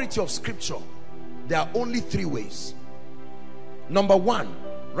authority of scripture, there are only three ways. Number one,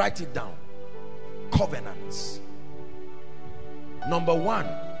 write it down: covenants. Number one,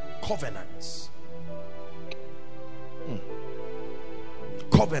 covenants.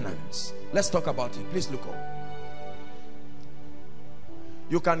 Covenants. Let's talk about it. Please look up.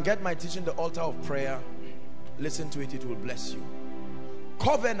 You can get my teaching, The Altar of Prayer. Listen to it, it will bless you.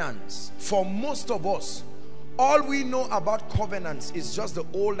 Covenants, for most of us, all we know about covenants is just the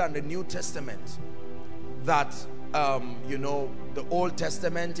Old and the New Testament. That you know, the Old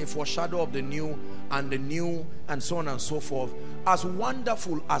Testament, a foreshadow of the New, and the New, and so on and so forth. As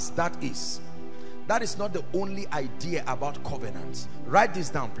wonderful as that is not the only idea about covenants. Write this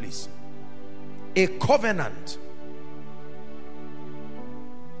down, please. A covenant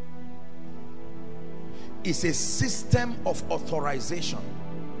is a system of authorization.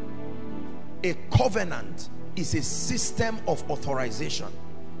 A covenant is a system of authorization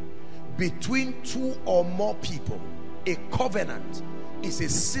between two or more people. A covenant is a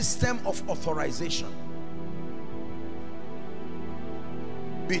system of authorization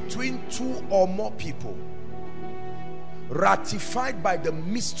between two or more people, ratified by the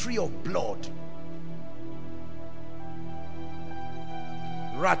mystery of blood.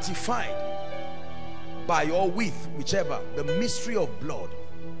 Ratified by or with, whichever, the mystery of blood,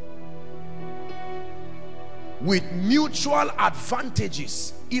 with mutual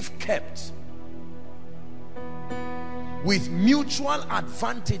advantages if kept. With mutual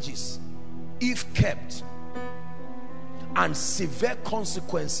advantages if kept, and severe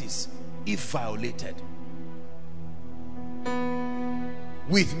consequences if violated.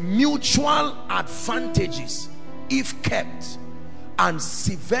 With mutual advantages if kept, and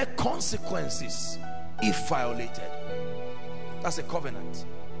severe consequences if violated. That's a covenant.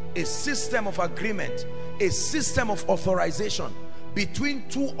 A system of agreement, a system of authorization between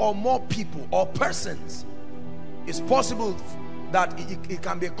two or more people or persons. It's possible that it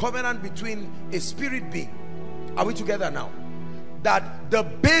can be a covenant between a spirit being. Are we together now? That the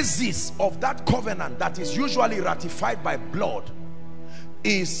basis of that covenant, that is usually ratified by blood,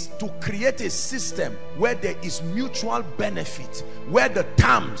 is to create a system where there is mutual benefit, where the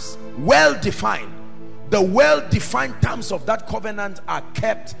terms well defined, the well-defined terms of that covenant are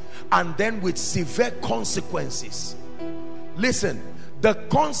kept, and then with severe consequences. Listen, the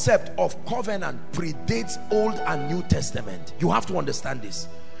concept of covenant predates Old and New Testament. You have to understand this.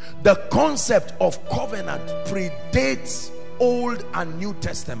 The concept of covenant predates Old and New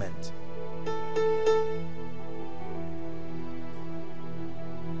Testament.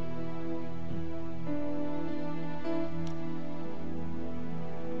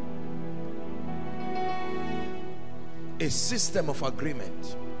 A system of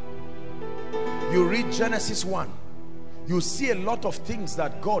agreement. You read Genesis 1, you see a lot of things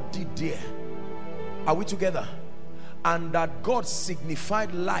that God did there. Are we together? And that God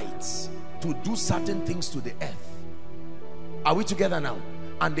signified lights to do certain things to the earth. Are we together now?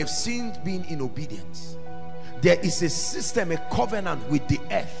 And they've seen being in obedience. There is a system, a covenant with the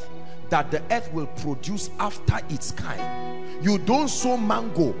earth, that the earth will produce after its kind. You don't sow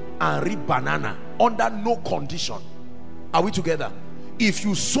mango and reap banana under no condition. Are we together? If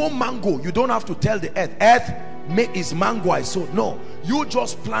you sow mango, you don't have to tell the earth, earth, is mango I sowed. No, you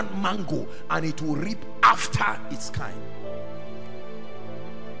just plant mango and it will reap after its kind.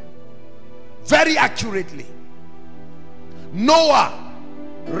 Very accurately. Noah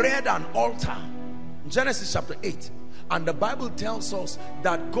reared an altar, Genesis chapter 8, and the Bible tells us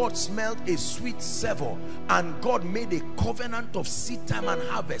that God smelled a sweet savour, and God made a covenant of seed time and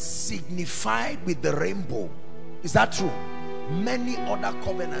harvest signified with the rainbow. Is that true? many other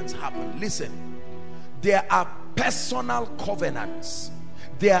covenants happen. Listen, there are personal covenants,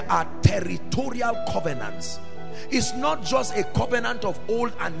 there are territorial covenants. It's not just a covenant of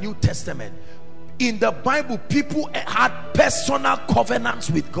Old and New Testament. In the Bible, people had personal covenants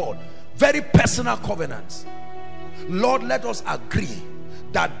with God, very personal covenants. Lord, let us agree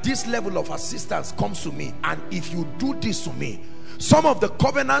that this level of assistance comes to me, and if you do this to me. Some of the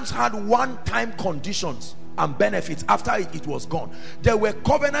covenants had one-time conditions and benefits. After it was gone. There were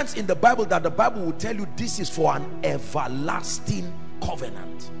covenants in the Bible that the Bible will tell you this is for an everlasting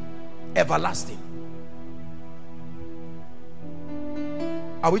covenant. Everlasting.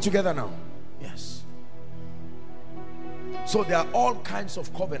 Are we together now? Yes. So there are all kinds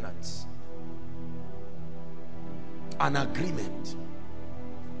of covenants. An agreement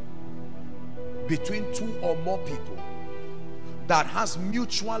between two or more people that has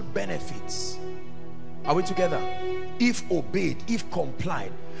mutual benefits. Are we together? If obeyed, if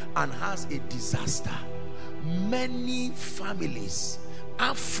complied, and has a disaster. Many families,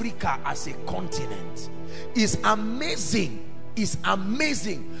 Africa as a continent, is amazing. It's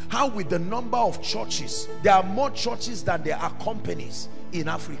amazing how with the number of churches, there are more churches than there are companies in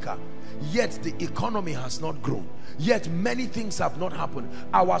Africa, yet the economy has not grown, yet many things have not happened.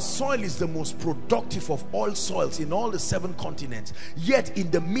 Our soil is the most productive of all soils in all the 7 continents, yet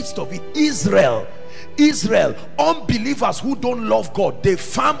in the midst of it, Israel, unbelievers who don't love God, they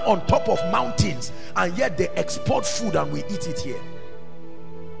farm on top of mountains, and yet they export food and we eat it here.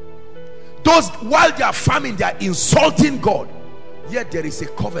 Those, while they are farming, they are insulting God, yet there is a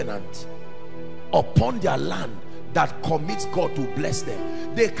covenant upon their land that commits God to bless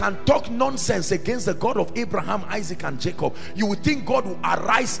them. They can talk nonsense against the God of Abraham, Isaac, and Jacob. You would think God will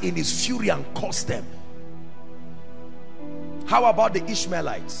arise in his fury and curse them. How about the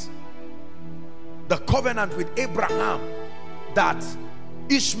Ishmaelites? The covenant with Abraham that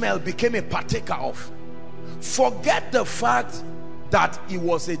Ishmael became a partaker of. Forget the fact that he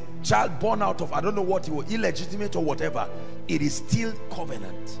was a child born out of, I don't know what he was, illegitimate or whatever. It is still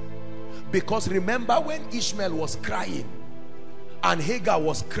covenant. Because remember when Ishmael was crying and Hagar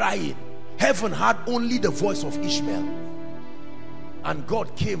was crying, heaven had only the voice of Ishmael, and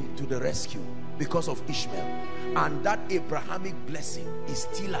God came to the rescue because of Ishmael. And that Abrahamic blessing is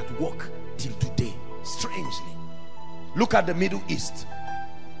still at work till today. Strangely, look at the Middle East,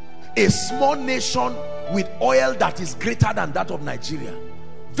 a small nation with oil that is greater than that of Nigeria,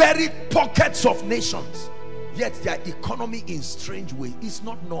 very pockets of nations, yet their economy in strange way is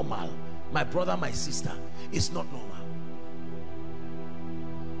not normal. My brother, my sister, it's not normal.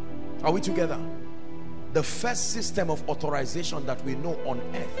 Are we together? The first system of authorization that we know on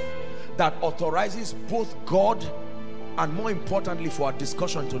earth that authorizes both God and, more importantly for our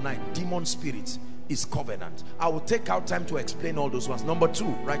discussion tonight, demon spirits, is covenant. I will take out time to explain all those ones. Number 2,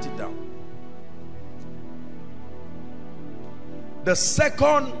 write it down. The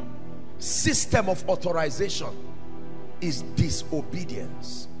second system of authorization is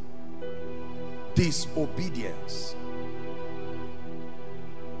disobedience. Disobedience.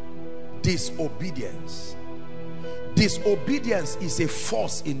 Disobedience. Disobedience is a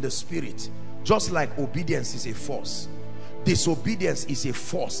force in the spirit, just like obedience is a force. Disobedience is a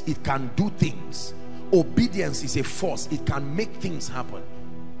force. It can do things. Obedience is a force. It can make things happen.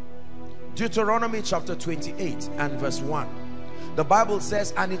 Deuteronomy chapter 28 and verse 1. The Bible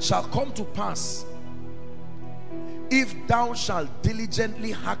says, and it shall come to pass, if thou shalt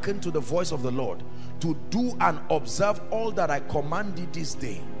diligently hearken to the voice of the Lord, to do and observe all that I command thee this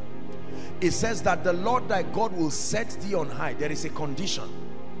day. It says that the Lord thy God will set thee on high. There is a condition.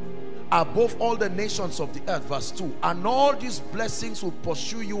 Above all the nations of the earth, verse 2. And all these blessings will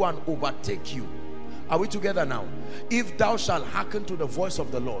pursue you and overtake you. Are we together now? If thou shalt hearken to the voice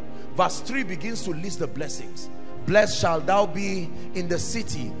of the Lord. Verse 3 begins to list the blessings. Blessed shalt thou be in the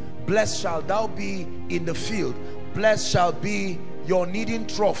city. Blessed shalt thou be in the field. Blessed shall be your kneading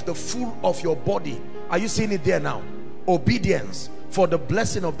trough, the full of your body. Are you seeing it there now? Obedience for the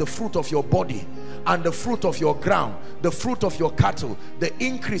blessing of the fruit of your body and the fruit of your ground, the fruit of your cattle, the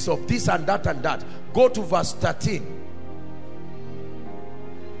increase of this and that and that. Go to verse 13.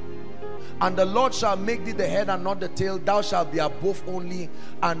 And the Lord shall make thee the head and not the tail. Thou shalt be above only,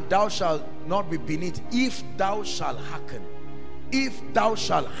 and thou shalt not be beneath. If thou shalt hearken, if thou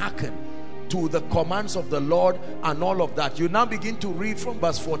shalt hearken to the commands of the Lord and all of that. You now begin to read from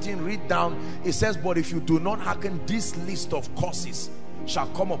verse 14, read down. It says, but if you do not hearken, this list of curses shall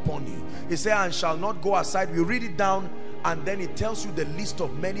come upon you. It says, and shall not go aside. We read it down, and then it tells you the list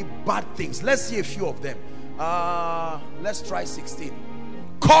of many bad things. Let's see a few of them. Let's try 16.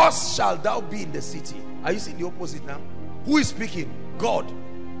 Cursed shall thou be in the city. Are you seeing the opposite now? Who is speaking? God.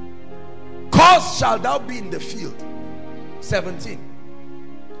 Cursed shall thou be in the field. 17.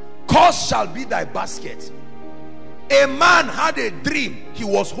 Cursed shall be thy basket. A man had a dream. He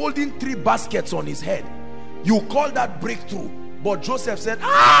was holding 3 baskets on his head. You call that breakthrough. But Joseph said,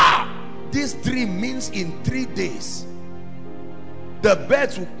 this dream means in 3 days the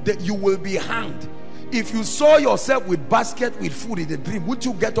beds you will be hanged. If you saw yourself with basket with food in the dream, would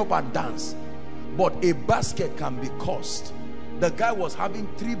you get up and dance? But a basket can be cursed. The guy was having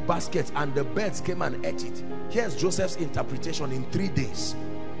 3 baskets and the birds came and ate it. Here's Joseph's interpretation: in 3 days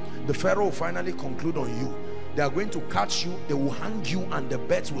the Pharaoh will finally conclude on you. They are going to catch you, they will hang you, and the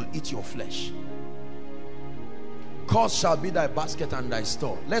birds will eat your flesh. Cursed shall be thy basket and thy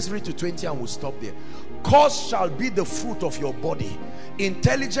store. Let's read to 20 and we'll stop there. Cursed shall be the fruit of your body.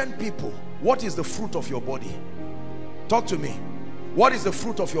 Intelligent people, what is the fruit of your body? Talk to me. What is the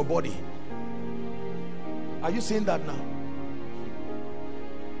fruit of your body? Are you seeing that now?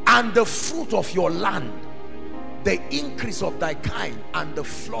 And the fruit of your land, the increase of thy kind, and the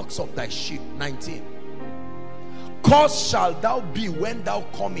flocks of thy sheep. 19. Cursed shall thou be when thou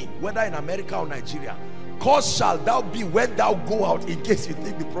come in, whether in America or Nigeria. Cursed shall thou be when thou go out, in case you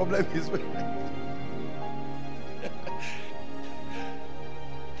think the problem is with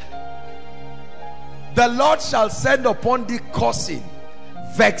the Lord shall send upon thee cursing,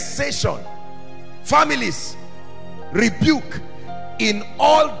 vexation, families, rebuke, in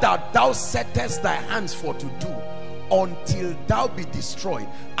all that thou settest thy hands for to do, until thou be destroyed,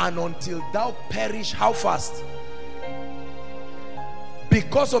 and until thou perish. How fast?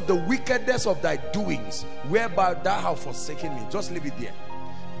 Because of the wickedness of thy doings, whereby thou hast forsaken me. Just leave it there.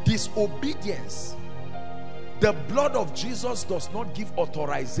 Disobedience. The blood of Jesus does not give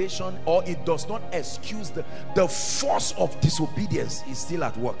authorization, or it does not excuse the force of disobedience is still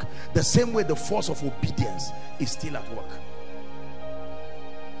at work. The same way the force of obedience is still at work.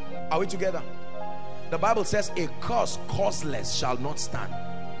 Are we together? The Bible says a curse causeless shall not stand,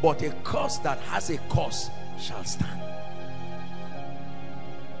 but a curse that has a cause shall stand.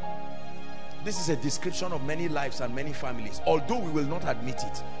 This is a description of many lives and many families, although we will not admit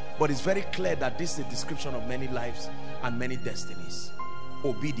it. But it's very clear that this is a description of many lives and many destinies.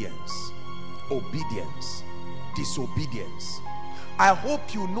 Obedience, obedience, disobedience. I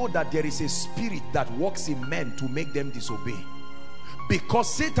hope you know that there is a spirit that works in men to make them disobey.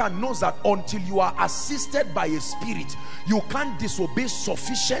 Because Satan knows that until you are assisted by a spirit, you can't disobey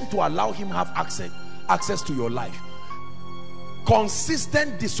sufficient to allow him have access to your life.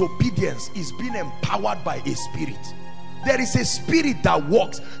 Consistent disobedience is being empowered by a spirit. There is a spirit that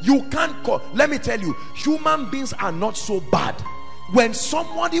works. You can't let me tell you, human beings are not so bad. When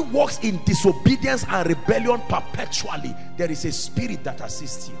somebody walks in disobedience and rebellion perpetually, there is a spirit that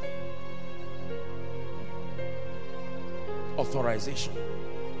assists you. Authorization.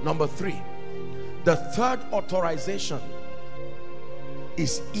 Number 3, the third authorization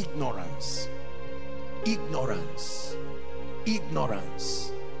is ignorance. Ignorance.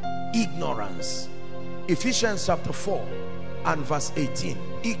 Ignorance. Ignorance. Ephesians chapter 4 and verse 18.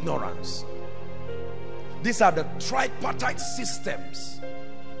 Ignorance. These are the tripartite systems,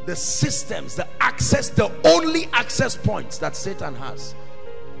 the systems, the access, the only access points that Satan has.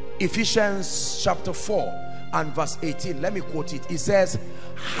 Ephesians chapter 4 and verse 18. Let me quote it. It says,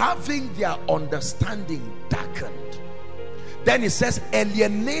 having their understanding darkened. Then it says,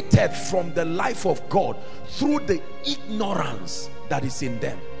 alienated from the life of God through the ignorance that is in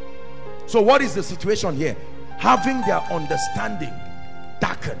them. So what is the situation here? Having their understanding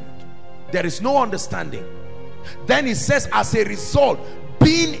darkened. There is no understanding. Then it says, as a result,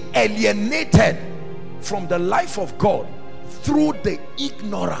 being alienated from the life of God through the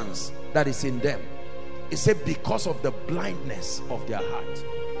ignorance that is in them. It said, because of the blindness of their heart.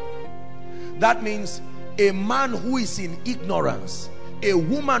 That means a man who is in ignorance, a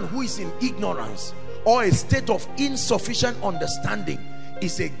woman who is in ignorance, or a state of insufficient understanding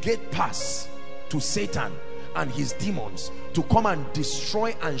is a gate pass to Satan and his demons to come and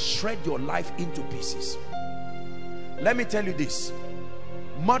destroy and shred your life into pieces. Let me tell you this,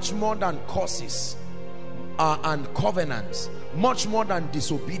 much more than curses and covenants, much more than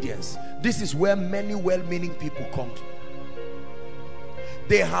disobedience, this is where many well-meaning people come to.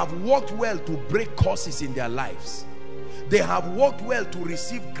 They have worked well to break curses in their lives. They have worked well to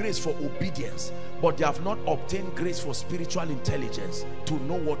receive grace for obedience, but they have not obtained grace for spiritual intelligence to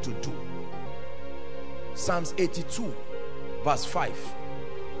know what to do. Psalms 82 verse 5.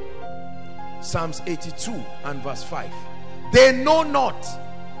 Psalms 82 and verse 5. They know not,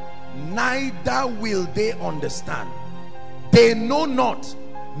 neither will they understand. They know not,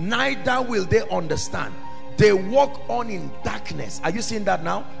 neither will they understand. They walk on in darkness. Are you seeing that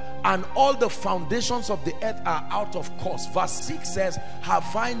now? And all the foundations of the earth are out of course. Verse 6 says,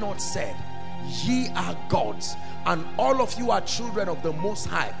 have I not said, ye are gods, and all of you are children of the Most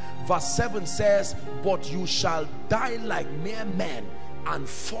High. Verse 7 says, but you shall die like mere men and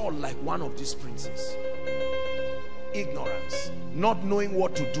fall like one of these princes. Ignorance, not knowing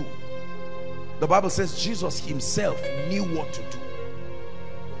what to do. The Bible says Jesus himself knew what to do.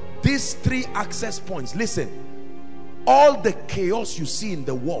 These three access points, listen, all the chaos you see in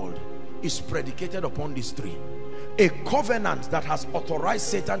the world is predicated upon these three. A covenant that has authorized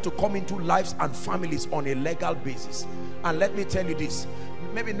Satan to come into lives and families on a legal basis. And let me tell you this,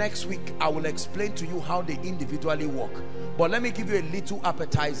 maybe next week I will explain to you how they individually work, but let me give you a little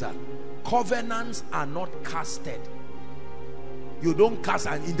appetizer. Covenants are not casted. You don't cast,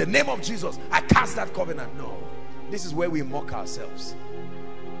 and in the name of Jesus I cast that covenant. No, this is where we mock ourselves.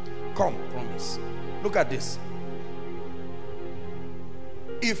 Come, promise. Look at this.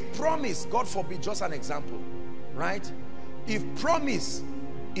 If promise, God forbid, just an example, right? If promise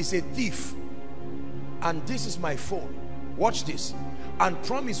is a thief and this is my phone, watch this, and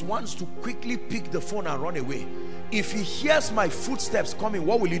promise wants to quickly pick the phone and run away, if he hears my footsteps coming,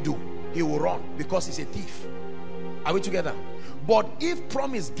 what will he do? He will run, because he's a thief. Are we together? But if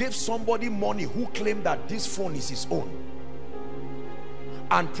promise gave somebody money who claimed that this phone is his own,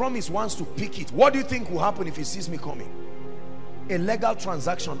 and promise wants to pick it, what do you think will happen if he sees me coming? A legal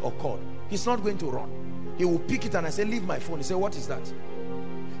transaction occurred. He's not going to run. He will pick it, and I say, leave my phone. He say, what is that?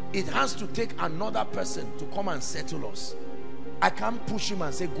 It has to take another person to come and settle us. I can't push him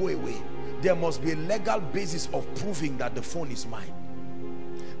and say, go away. There must be a legal basis of proving that the phone is mine.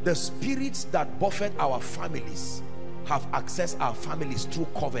 The spirits that buffet our families have accessed our families through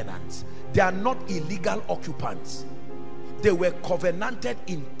covenants. They are not illegal occupants. They were covenanted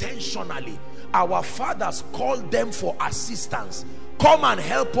intentionally. Our fathers called them for assistance. Come and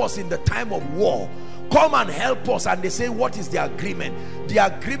help us in the time of war. Come and help us. And they say, what is the agreement? The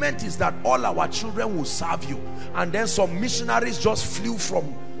agreement is that all our children will serve you. And then some missionaries just flew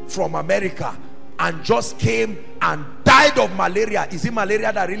from America and just came and died of malaria. Is it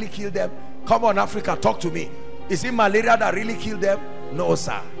malaria that really killed them? Come on, Africa, talk to me. Is it malaria that really killed them? No,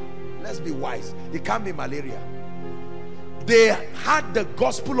 sir. Let's be wise. It can't be malaria. They had the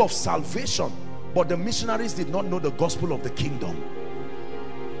gospel of salvation, but the missionaries did not know the gospel of the kingdom.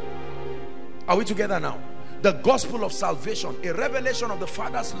 Are we together now? The gospel of salvation, a revelation of the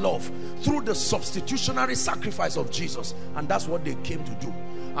Father's love through the substitutionary sacrifice of Jesus. And that's what they came to do.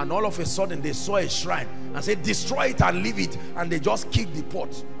 And all of a sudden they saw a shrine and said, destroy it and leave it. And they just kicked the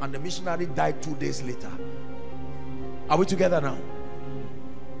pot, and the missionary died 2 days later. Are we together now?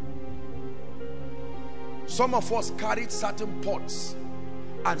 Some of us carried certain pots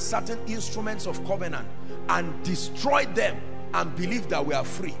and certain instruments of covenant and destroyed them and believed that we are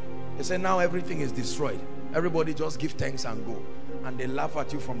free. They say now everything is destroyed. Everybody just give thanks and go. And they laugh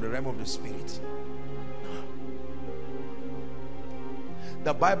at you from the realm of the spirit.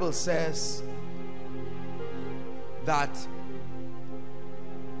 The Bible says that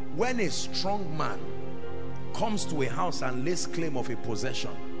when a strong man comes to a house and lays claim of a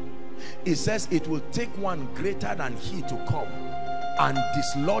possession, it says it will take one greater than he to come and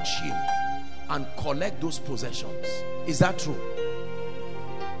dislodge him and collect those possessions. Is that true?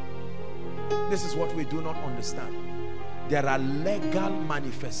 This is what we do not understand. There are legal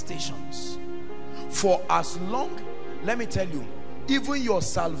manifestations. For as long, let me tell you, even your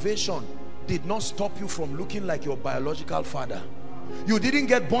salvation did not stop you from looking like your biological father. You didn't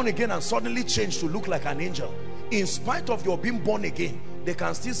get born again and suddenly change to look like an angel. In spite of your being born again, they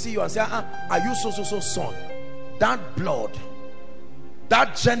can still see you and say, are you so son? That blood,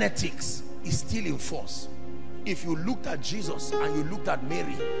 that genetics is still in force. If you looked at Jesus and you looked at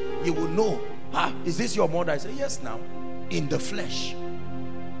Mary, you will know, is this your mother? I say, yes, now, in the flesh.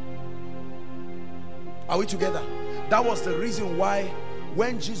 Are we together? That was the reason why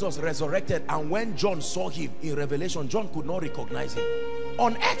when Jesus resurrected and when John saw him in Revelation, John could not recognize him.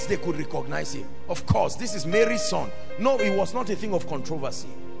 On earth they could recognize him. Of course, this is Mary's son. No, it was not a thing of controversy.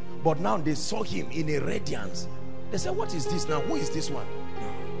 But now they saw him in a radiance. They said, what is this now? Who is this one?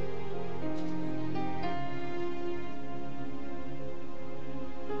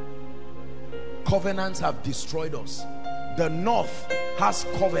 Covenants have destroyed us. The north has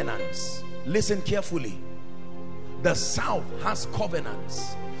covenants. Listen carefully. The south has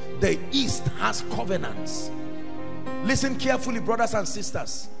covenants. The east has covenants. Listen carefully, brothers and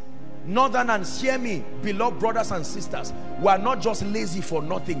sisters. Northerners, hear me, beloved brothers and sisters. We are not just lazy for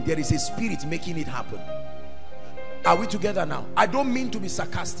nothing. There is a spirit making it happen. Are we together now? I don't mean to be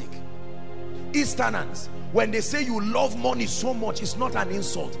sarcastic. Easterners, When they say you love money so much, it's not an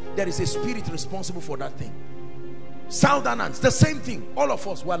insult. There is a spirit responsible for that thing. Southerners, the same thing. All of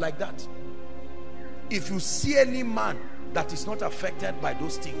us were like that. If you see any man that is not affected by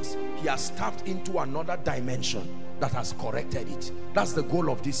those things, he has tapped into another dimension that has corrected it. That's the goal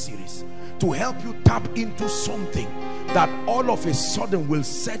of this series, to help you tap into something that all of a sudden will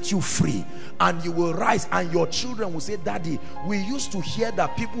set you free, and you will rise, and your children will say, Daddy, we used to hear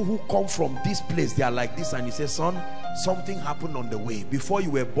that people who come from this place, they are like this. And you say, son, something happened on the way. Before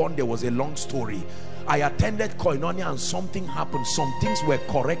you were born, there was a long story. I attended Koinonia and something happened. Some things were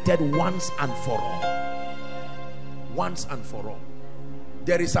corrected once and for all. Once and for all.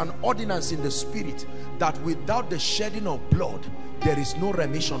 There is an ordinance in the spirit that without the shedding of blood, there is no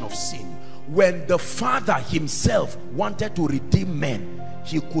remission of sin. When the Father himself wanted to redeem men,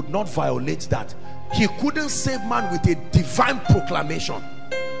 he could not violate that. He couldn't save man with a divine proclamation.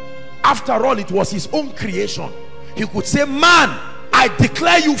 After all, it was his own creation. He could say, man, I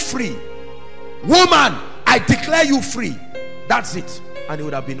declare you free. Woman, I declare you free. That's it. And it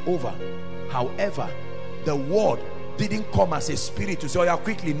would have been over. However, the word didn't come as a spirit to say, oh yeah,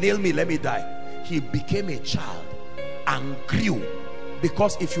 quickly nail me, let me die. He became a child and grew.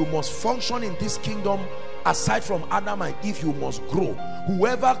 Because if you must function in this kingdom, aside from Adam and Eve, you must grow.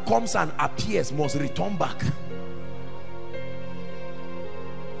 Whoever comes and appears must return back.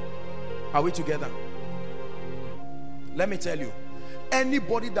 Are we together? Let me tell you,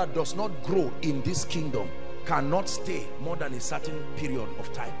 anybody that does not grow in this kingdom cannot stay more than a certain period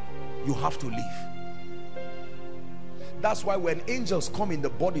of time. You have to leave. That's why when angels come in the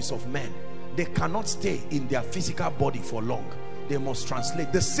bodies of men, they cannot stay in their physical body for long. They must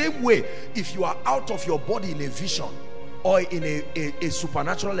translate. The same way, if you are out of your body in a vision or in a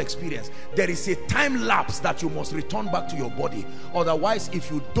supernatural experience, there is a time lapse that you must return back to your body. Otherwise, if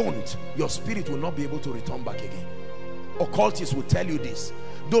you don't, your spirit will not be able to return back again. Occultists will tell you this.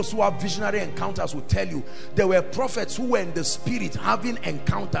 Those who have visionary encounters will tell you there were prophets who were in the spirit having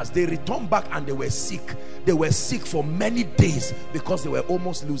encounters. They returned back and they were sick. They were sick for many days because they were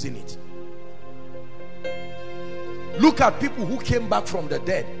almost losing it. Look at people who came back from the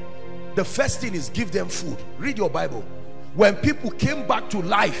dead. The first thing is give them food. Read your Bible. When people came back to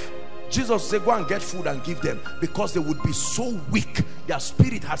life, Jesus said, go and get food and give them, because they would be so weak. Their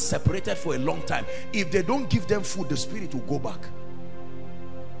spirit has separated for a long time. If they don't give them food, the spirit will go back.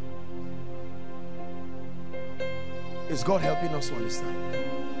 Is God helping us to understand?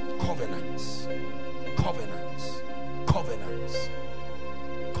 Covenants, covenants, covenants,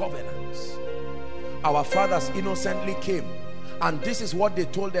 covenants. Our fathers innocently came, and this is what they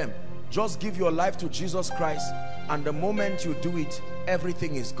told them: just give your life to Jesus Christ, and the moment you do it,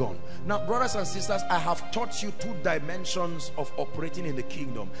 everything is gone. Now, brothers and sisters, I have taught you two dimensions of operating in the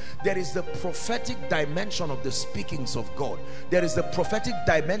kingdom. There is the prophetic dimension of the speakings of God. There is the prophetic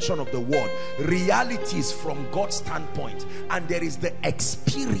dimension of the word, realities from God's standpoint, and there is the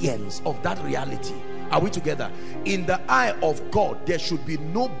experience of that reality. Are we together? In the eye of God, there should be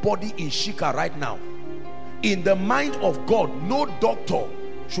nobody in Shika right now. In the mind of God, no doctor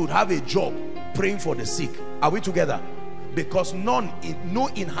should have a job praying for the sick. Are we together? Because no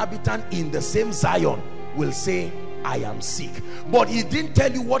inhabitant in the same Zion will say, I am sick. But he didn't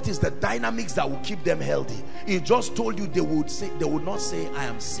tell you what is the dynamics that will keep them healthy. He just told you they would not say, I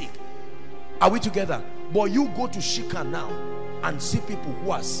am sick. Are we together? But you go to Shika now and see people who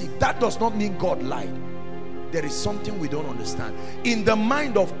are sick. That does not mean God lied. There is something we don't understand. In the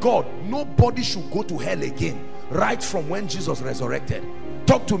mind of God, nobody should go to hell again, right from when Jesus resurrected.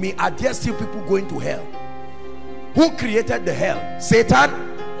 Talk to me. Are there still people going to hell? Who created the hell? Satan?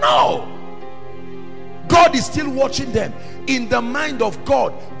 No. God is still watching them. In the mind of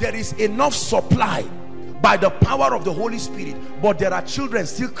God, there is enough supply by the power of the Holy Spirit, but there are children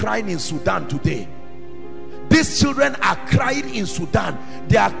still crying in Sudan today. These children are crying in Sudan.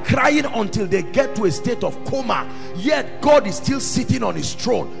 They are crying until they get to a state of coma, yet God is still sitting on his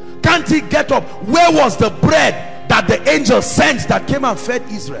throne. Can't he get up? Where was the bread that the angel sent that came and fed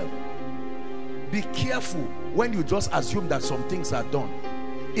Israel? Be careful when you just assume that some things are done.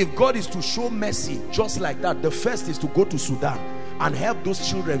 If God is to show mercy just like that, the first is to go to Sudan and help those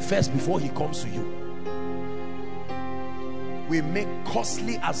children first before he comes to you. We make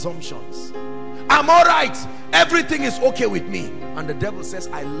costly assumptions. I'm all right, everything is okay with me, and the devil says,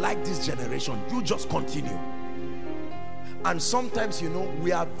 I like this generation, you just continue. And sometimes, you know,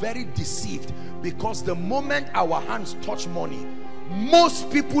 we are very deceived, because the moment our hands touch money, most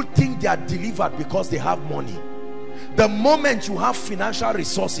people think they are delivered because they have money. The moment you have financial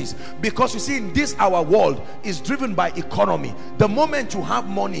resources, because you see, in this our world is driven by economy, the moment you have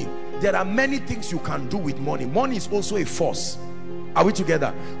money, There are many things you can do with money. Money is also a force. Are we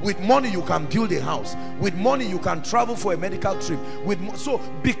together? With money you can build a house. With money you can travel for a medical trip. So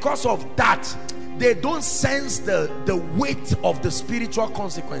because of that, they don't sense the weight of the spiritual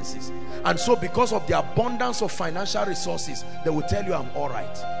consequences. And so because of the abundance of financial resources, they will tell you, I'm all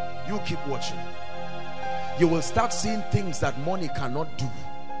right. You keep watching. You will start seeing things that money cannot do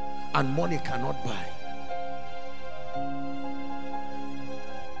and money cannot buy.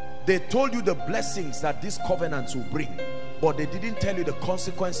 They told you the blessings that these covenants will bring, but they didn't tell you the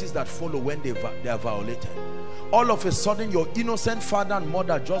consequences that follow when they are violated. All of a sudden, your innocent father and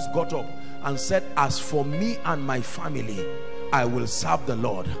mother just got up and said, as for me and my family, I will serve the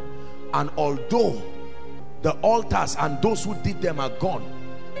Lord. And although the altars and those who did them are gone,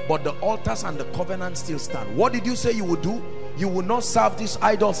 but the altars and the covenant still stand. What did you say you would do? You will not serve these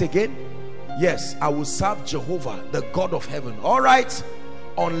idols again? Yes, I will serve Jehovah, the God of heaven. All right,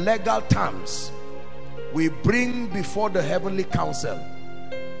 on legal terms, we bring before the heavenly council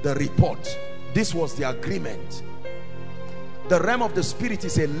the report. This was the agreement. The realm of the spirit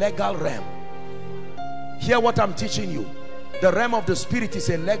is a legal realm. Hear what I'm teaching you. The realm of the spirit is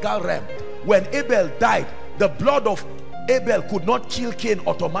a legal realm. When Abel died, the blood of Abel could not kill Cain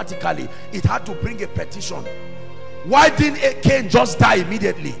automatically. It had to bring a petition. Why didn't Cain just die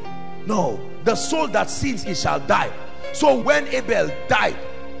immediately? No, the soul that sins, it shall die. So when Abel died,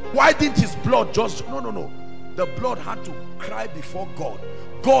 why didn't his blood just... No. The blood had to cry before God.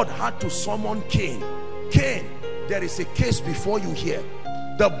 God had to summon Cain. Cain, there is a case before you here.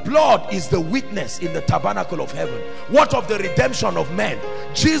 The blood is the witness in the tabernacle of heaven. What of the redemption of men?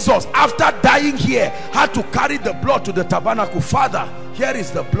 Jesus, after dying here, had to carry the blood to the tabernacle. Father, here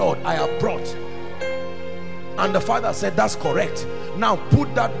is the blood I have brought. And the father said, that's correct. Now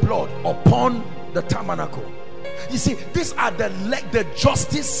put that blood upon the tabernacle. You see, these are the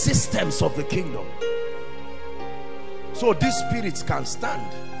justice systems of the kingdom. So these spirits can stand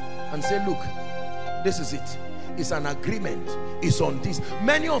and say, look, this is it. It's an agreement. It's on this.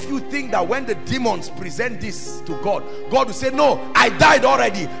 Many of you think that when the demons present this to God, God will say, no, I died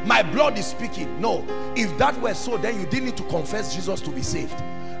already. My blood is speaking. No. If that were so, then you didn't need to confess Jesus to be saved.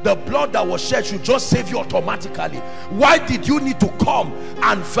 The blood that was shed should just save you automatically. Why did you need to come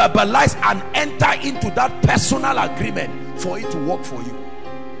and verbalize and enter into that personal agreement for it to work for you?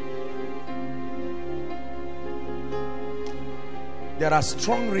 There are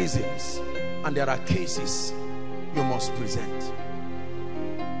strong reasons and there are cases you must present.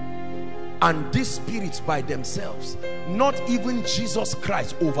 And these spirits by themselves, not even Jesus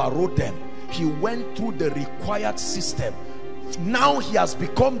Christ overrode them. He went through the required system. Now he has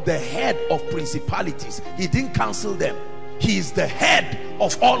become the head of principalities. He didn't cancel them. He is the head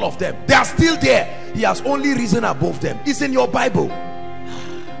of all of them. They are still there. He has only risen above them. It's in your Bible.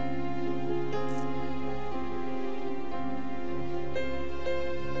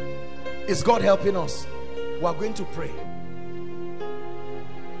 Is God helping us? We are going to pray.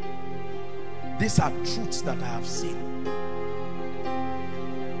 These are truths that I have seen.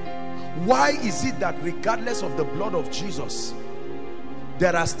 Why is it that regardless of the blood of Jesus,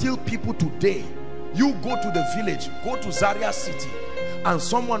 there are still people today? You go to the village, go to Zaria city, and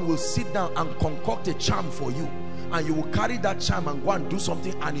someone will sit down and concoct a charm for you, and you will carry that charm and go and do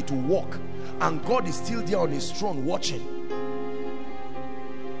something and it will work, and God is still there on his throne watching.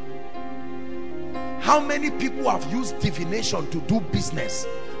 How many people have used divination to do business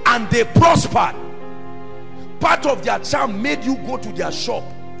and they prospered? Part of their charm made you go to their shop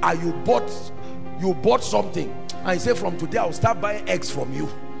and you bought something and you say, from today I will start buying eggs from you.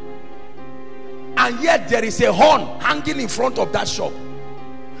 And yet there is a horn hanging in front of that shop,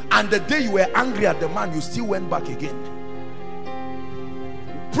 and the day you were angry at the man, you still went back again,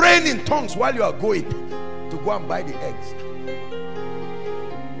 praying in tongues while you are going to go and buy the eggs.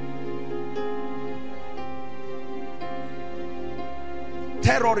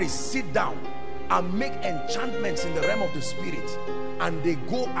 Terrorists sit down and make enchantments in the realm of the spirit, and they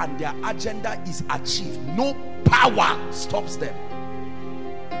go and their agenda is achieved. No power stops them.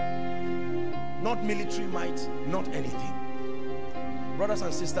 Not military might, not anything. Brothers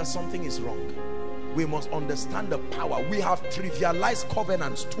and sisters, something is wrong. We must understand the power. We have trivialized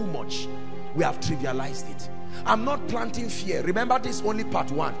covenants too much. We have trivialized it. I'm not planting fear. Remember, this is only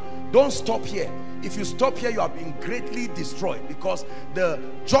part one. Don't stop here. If you stop here, you have been greatly destroyed, because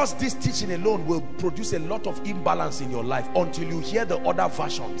just this teaching alone will produce a lot of imbalance in your life until you hear the other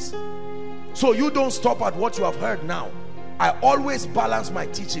versions. So you don't stop at what you have heard now. I always balance my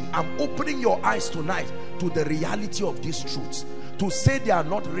teaching. I'm opening your eyes tonight to the reality of these truths. To say they are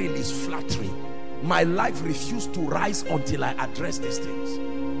not real is flattery. My life refused to rise until I address these things.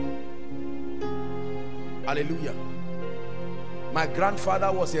 Hallelujah. My grandfather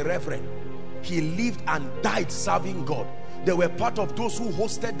was a reverend. He lived and died serving God. They were part of those who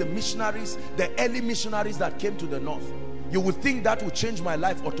hosted the missionaries, the early missionaries that came to the north. You would think that would change my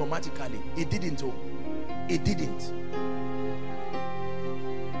life automatically. It didn't. Oh. It didn't.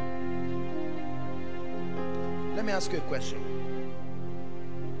 Let me ask you a question.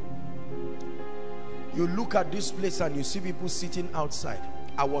 You look at this place and you see people sitting outside.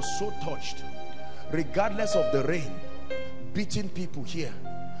 I was so touched. Regardless of the rain beating people here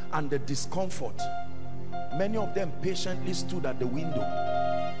and the discomfort, many of them patiently stood at the window,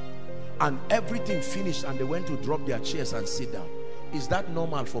 and everything finished and they went to drop their chairs and sit down. Is that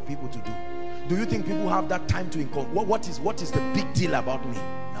normal for people to do? Do you think people have that time to encounter? What is the big deal about me?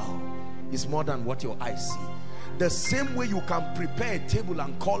 No, it's more than what your eyes see. The same way you can prepare a table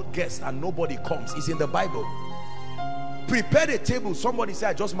and call guests and nobody comes is in the Bible. Prepare a table. Somebody say,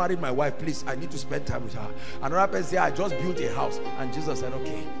 I just married my wife, please, I need to spend time with her. Another person say, I just built a house. And Jesus said,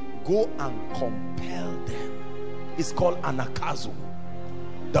 okay, go and compel them. It's called anakazo,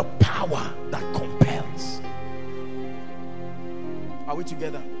 the power that compels. Are we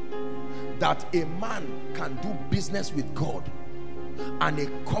together? That a man can do business with God, and a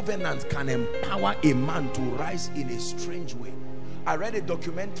covenant can empower a man to rise in a strange way. I read a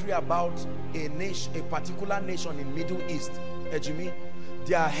documentary about a nation, a particular nation in Middle East. Ejimi,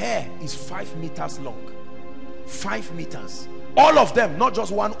 their hair is 5 meters long. 5 meters. All of them, not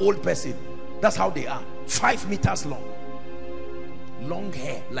just one old person. That's how they are. 5 meters long. Long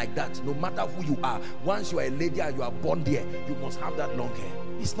hair like that. No matter who you are, once you are a lady and you are born there, you must have that long hair.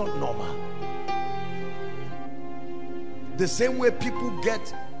 It's not normal. The same way people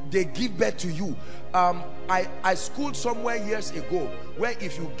they give birth to you. I schooled somewhere years ago where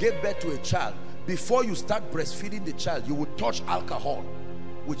if you gave birth to a child, before you start breastfeeding the child, you would touch alcohol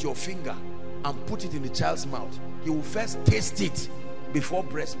with your finger and put it in the child's mouth. You will first taste it before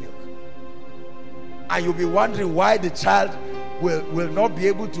breast milk. And you'll be wondering why the child will not be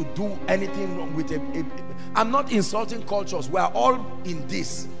able to do anything wrong with I'm not insulting cultures. We are all in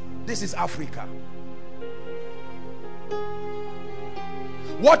this. This is Africa.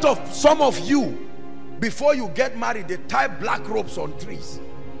 What of some of you, before you get married, they tie black ropes on trees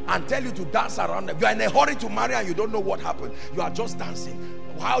and tell you to dance around them. You are in a hurry to marry and you don't know what happened. You are just dancing.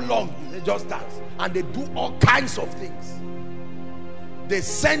 How long? They just dance. And they do all kinds of things. They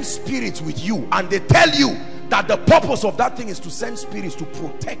send spirits with you and they tell you that the purpose of that thing is to send spirits to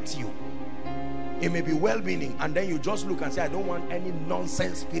protect you. It may be well-meaning, and then you just look and say, I don't want any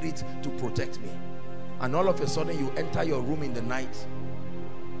nonsense spirit to protect me. And all of a sudden you enter your room in the night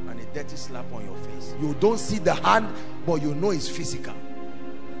and a dirty slap on your face. You don't see the hand, but you know it's physical.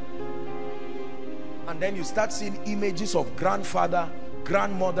 And then you start seeing images of grandfather,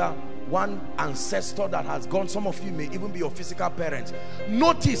 grandmother, one ancestor that has gone. Some of you may even be your physical parents.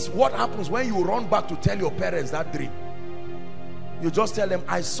 Notice what happens when you run back to tell your parents that dream. You just tell them,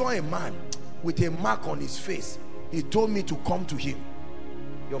 I saw a man with a mark on his face. He told me to come to him.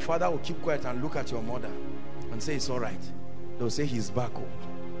 Your father will keep quiet and look at your mother and say, it's all right. They'll say, he's back. Oh,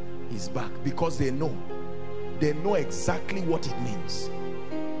 he's back. Because they know exactly what it means.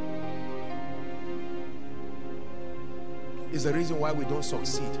 It's the reason why we don't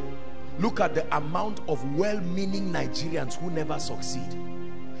succeed. Look at the amount of well-meaning Nigerians who never succeed.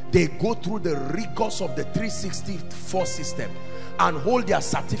 They go through the rigors of the 364 system and hold their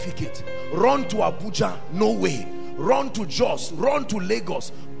certificate. Run to Abuja, no way. Run to Jos, run to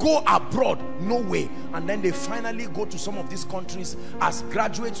Lagos, go abroad, no way. And then they finally go to some of these countries as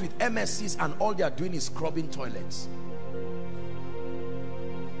graduates with MSCs, and all they are doing is scrubbing toilets.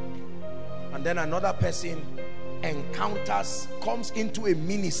 And then another person comes into a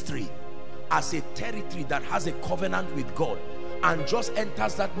ministry as a territory that has a covenant with God, and just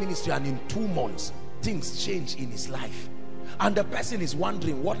enters that ministry, and in 2 months things change in his life, and the person is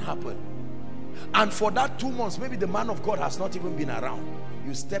wondering what happened. And for that 2 months, maybe the man of God has not even been around.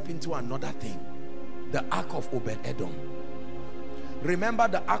 You step into another thing. The ark of Obed-Edom. Remember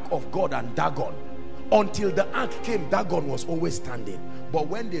the ark of God and Dagon. Until the ark came, Dagon was always standing. But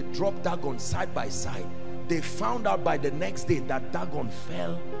when they dropped Dagon side by side, they found out by the next day that Dagon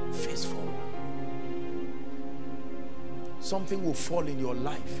fell face forward. Something will fall in your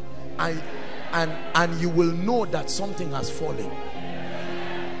life, and you will know that something has fallen.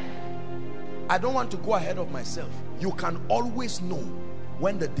 I don't want to go ahead of myself. You can always know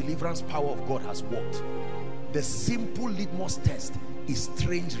when the deliverance power of God has worked. The simple litmus test is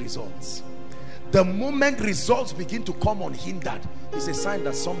strange results. The moment results begin to come unhindered, it's a sign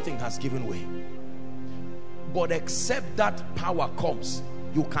that something has given way. But except that power comes,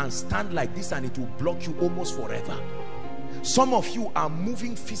 you can stand like this and it will block you almost forever. Some of you are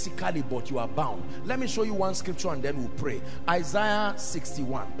moving physically, but you are bound. Let me show you one scripture and then we'll pray. Isaiah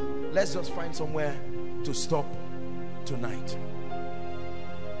 61. Let's just find somewhere to stop tonight.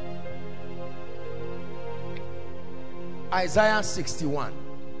 Isaiah 61.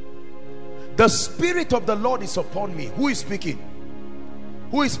 The Spirit of the Lord is upon me. Who is speaking?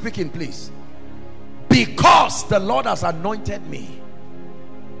 Who is speaking, please? Because the Lord has anointed me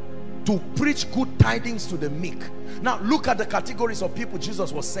to preach good tidings to the meek. Now look at the categories of people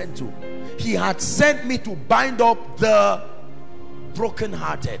Jesus was sent to. He had sent me to bind up the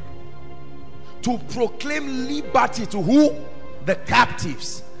brokenhearted, to proclaim liberty to who? The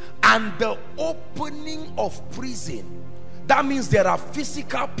captives, and the opening of prison. That means there are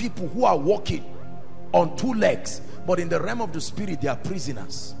physical people who are walking on two legs, but in the realm of the spirit they are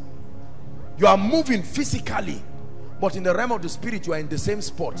prisoners. You are moving physically, but in the realm of the spirit you are in the same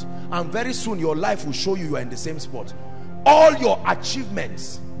spot, and very soon your life will show you you are in the same spot. All your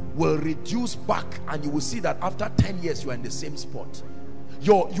achievements will reduce back, and you will see that after 10 years you are in the same spot.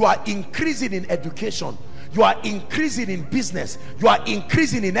 You are increasing in education, you are increasing in business, you are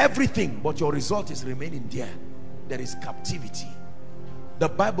increasing in everything, but your result is remaining there. There is captivity. The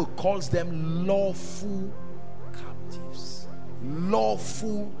Bible calls them lawful captives.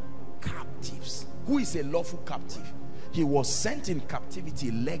 Lawful captives. Who is a lawful captive? He was sent in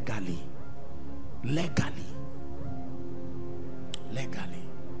captivity legally. Legally.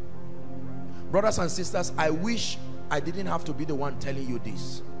 Brothers and sisters, I wish I didn't have to be the one telling you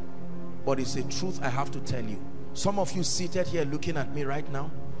this, but it's a truth I have to tell you. Some of you seated here looking at me right now,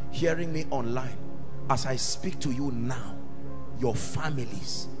 hearing me online, as I speak to you now, your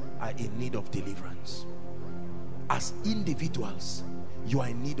families are in need of deliverance. As individuals, you are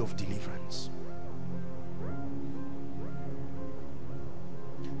in need of deliverance.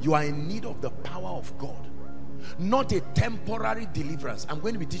 You are in need of the power of God, not a temporary deliverance. I'm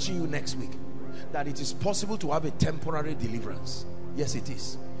going to be teaching you next week that it is possible to have a temporary deliverance. Yes, it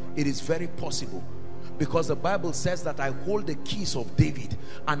is. It is very possible, because the Bible says that I hold the keys of David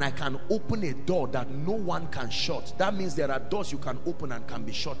and I can open a door that no one can shut. That means there are doors you can open and can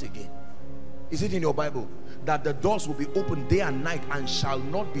be shut again. Is it in your Bible? That the doors will be open day and night and shall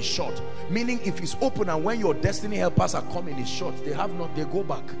not be shut. Meaning if it's open and when your destiny helpers are coming it's shut, they go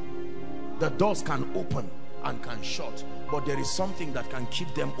back. The doors can open and can shut, but there is something that can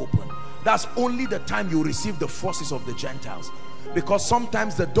keep them open. That's only the time you receive the forces of the Gentiles, because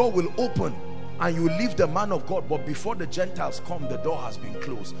sometimes the door will open and you leave the man of God, but before the Gentiles come, the door has been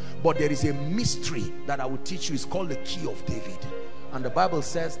closed. But there is a mystery that I will teach you. It's called the key of David. And the Bible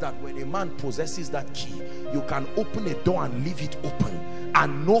says that when a man possesses that key, you can open a door and leave it open,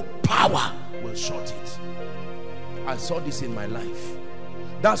 and no power will shut it. I saw this in my life.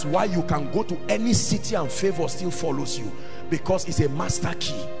 That's why you can go to any city and favor still follows you, because it's a master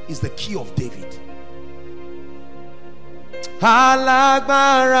key. It's the key of David.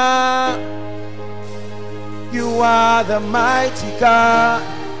 Alagbara, you are the mighty God.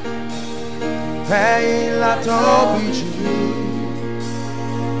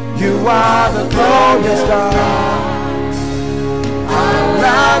 You are the glorious God.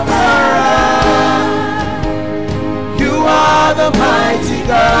 Alagbara, you are the mighty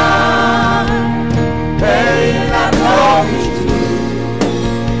God.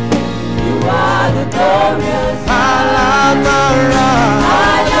 You are the glorious Alagbara,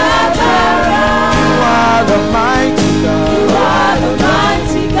 you are the mighty God. You are the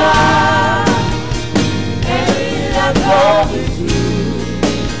mighty God.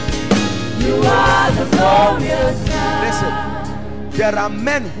 You are the glorious God. Listen, there are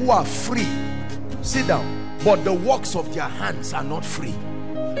men who are free. Sit down. But the works of their hands are not free.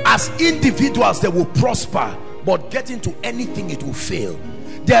 As individuals they will prosper, but get into anything it will fail.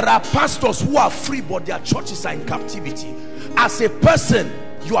 There are pastors who are free, but their churches are in captivity. As a person,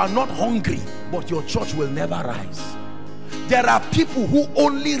 you are not hungry, but your church will never rise. There are people who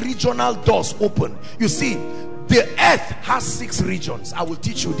only regional doors open. You see, the earth has 6 regions. I will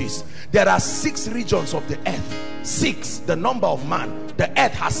teach you this. There are 6 regions of the earth. 6, the number of man. The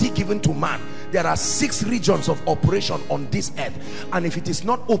earth has he given to man. There are 6 regions of operation on this earth, and if it is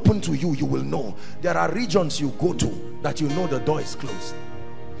not open to you, you will know. There are regions you go to that you know the door is closed.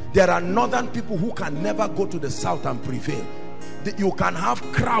 There are northern people who can never go to the south and prevail. You can have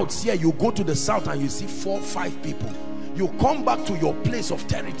crowds here, you go to the south and you see 4 or 5 people. You come back to your place of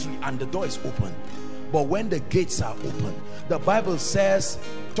territory and the door is open. But when the gates are open, the Bible says,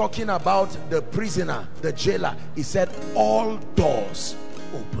 talking about the prisoner, the jailer, he said all doors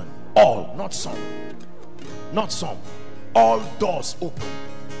open. All, not some. Not some. all doors open.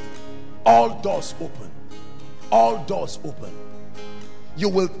 All doors open. All doors open. You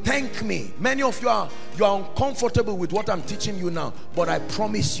will thank me. Many of you are uncomfortable with what I'm teaching you now, but I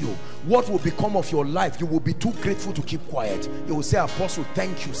promise you, what will become of your life, you will be too grateful to keep quiet. You will say, Apostle,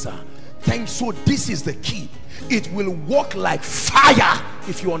 thank you, sir. Thank you. So this is the key. It will work like fire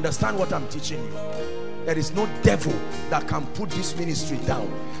if you understand what I'm teaching you. There is no devil that can put this ministry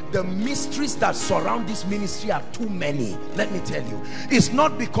down. The mysteries that surround this ministry are too many. Let me tell you, it's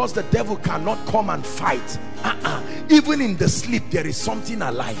not because the devil cannot come and fight. Even in the sleep, there is something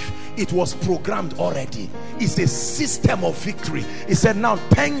alive. It was programmed already. It's a system of victory. He said, now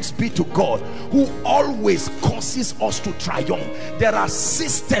thanks be to God who always causes us to triumph. There are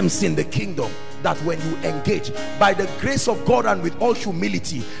systems in the kingdom that when you engage by the grace of God and with all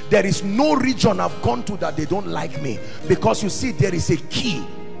humility, there is no region I've gone to that they don't like me, because you see, there is a key.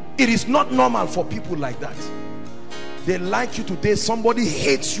 It is not normal for people like that. They like you today, somebody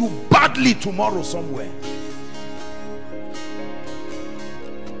hates you badly tomorrow somewhere.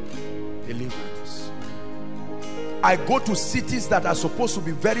 Deliverance. I go to cities that are supposed to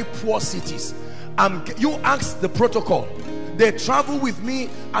be very poor cities. You ask the protocol. They travel with me,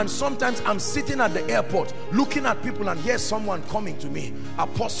 and sometimes I'm sitting at the airport looking at people, and here's someone coming to me,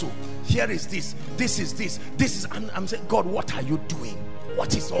 Apostle, here is this, this is this, this is, I'm saying, God, what are you doing?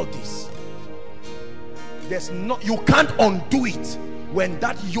 What is all this? There's no, you can't undo it. When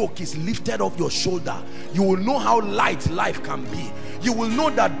that yoke is lifted off your shoulder, you will know how light life can be. You will know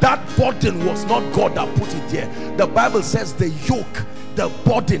that that burden was not God that put it there. The Bible says the yoke, the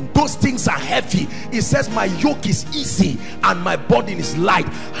burden, those things are heavy. It says my yoke is easy and my burden is light.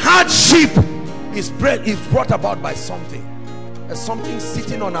 Hardship is brought about by something. There's something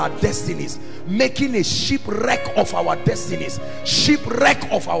sitting on our destinies, making a shipwreck of our destinies, shipwreck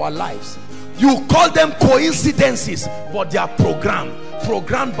of our lives. You call them coincidences, but they are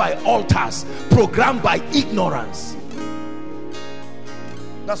programmed by altars, programmed by ignorance.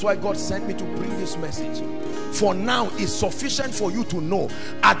 That's why God sent me to bring this message. For now, it's sufficient for you to know.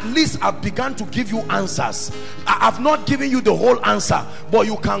 At least I've begun to give you answers. I've not given you the whole answer, but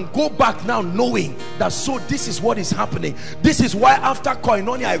you can go back now knowing that, so this is what is happening. This is why after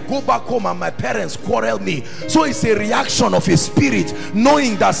Koinonia I go back home and my parents quarrel me. So it's a reaction of a spirit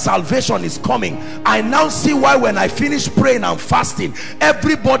knowing that salvation is coming. I now see why when I finish praying and fasting,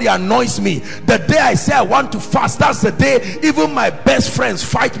 everybody annoys me. The day I say I want to fast, that's the day even my best friends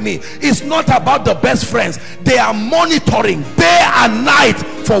fight me. It's not about the best friends. They are monitoring day and night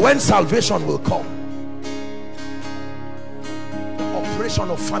for when salvation will come.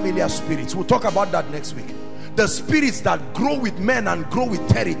 Operation of familiar spirits. We'll talk about that next week. The spirits that grow with men and grow with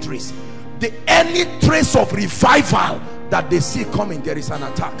territories. Any trace of revival that they see coming, there is an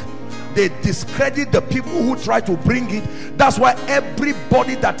attack. They discredit the people who try to bring it. That's why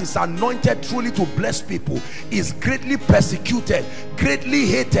everybody that is anointed truly to bless people is greatly persecuted, greatly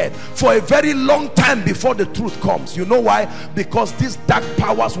hated for a very long time before the truth comes. You know why? Because these dark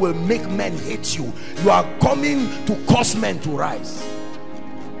powers will make men hate you. You are coming to cause men to rise.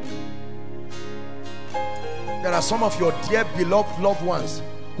 There are some of your dear beloved loved ones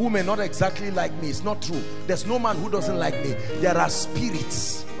who may not exactly like me. It's not true. There's no man who doesn't like me. There are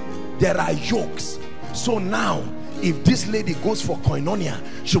spirits. There are yokes. So now, if this lady goes for koinonia,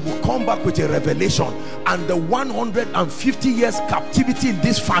 she will come back with a revelation, and the 150 years captivity in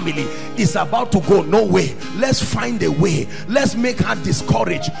this family is about to go. No way. Let's find a way. Let's make her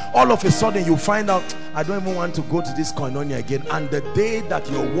discouraged. All of a sudden you find out, I don't even want to go to this koinonia again. And the day that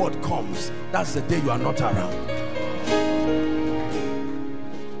your word comes, that's the day you are not around.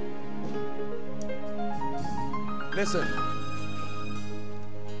 Listen,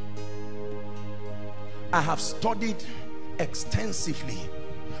 I have studied extensively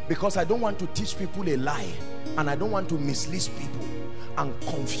because I don't want to teach people a lie, and I don't want to mislead people and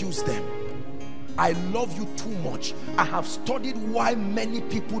confuse them. I love you too much. I have studied why many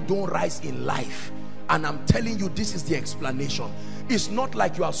people don't rise in life, and I'm telling you, this is the explanation. It's not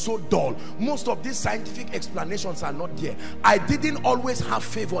like you are so dull. Most of these scientific explanations are not there. I didn't always have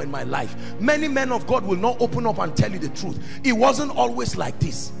favor in my life. Many men of God will not open up and tell you the truth. It wasn't always like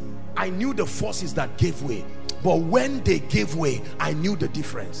this. I knew the forces that gave way, but when they gave way, I knew the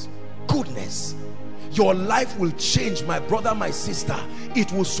difference. Goodness, your life will change, my brother, my sister.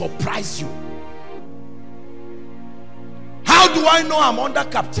 It will surprise you. How do I know I'm under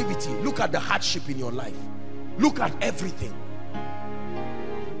captivity? Look at the hardship in your life. Look at everything.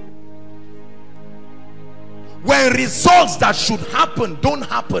 When results that should happen don't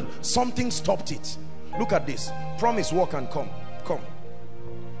happen, something stopped it. Look at this. Promise, walk and come. Come.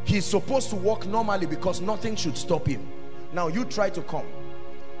 He's supposed to walk normally because nothing should stop him. Now you try to come.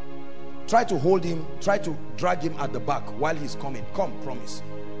 Try to hold him. Try to drag him at the back while he's coming. Come, promise.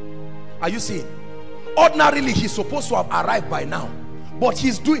 Are you seeing? Ordinarily, he's supposed to have arrived by now. But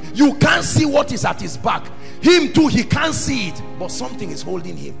he's doing, you can't see what is at his back. Him too, he can't see it. But something is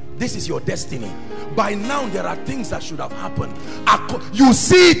holding him. This is your destiny. By now, there are things that should have happened. You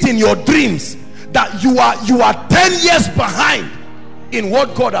see it in your dreams that you are 10 years behind in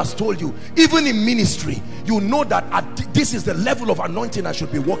what God has told you. Even in ministry, you know that this is the level of anointing I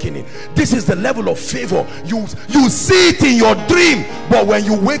should be walking in. This is the level of favor. You see it in your dream, but when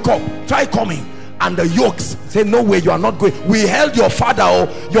you wake up, try coming, and the yokes say, no way, you are not going. We held your father,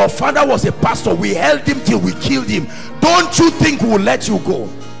 oh, your father was a pastor. We held him till we killed him. Don't you think we'll let you go?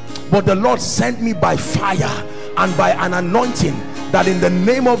 But the Lord sent me by fire and by an anointing, that in the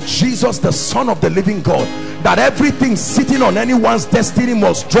name of Jesus, the Son of the living God, that everything sitting on anyone's destiny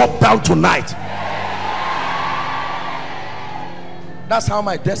must drop down tonight. That's how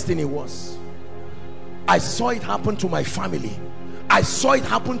my destiny was. I saw it happen to my family. I saw it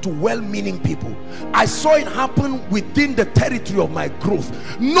happen to well-meaning people. I saw it happen within the territory of my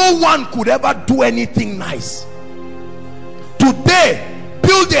growth. No one could ever do anything nice. Today,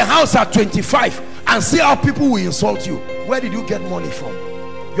 build a house at 25 and see how people will insult you. Where did you get money from?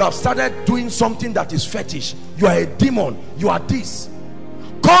 You have started doing something that is fetish. You are a demon. You are this.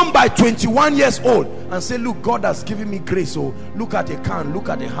 Come by 21 years old and say, look, God has given me grace. So look at a car, look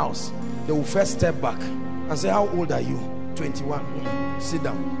at a house. They will first step back and say, how old are you? 21. Sit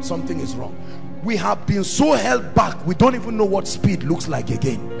down. Something is wrong. We have been so held back, we don't even know what speed looks like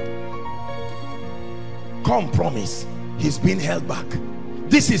again. Come, promise. He's been held back.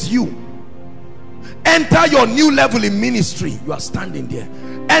 This is you. Enter your new level in ministry. You are standing there.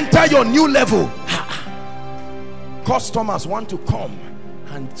 Enter your new level. Customers want to come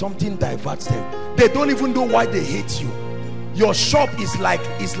and something diverts them. They don't even know why they hate you. Your shop is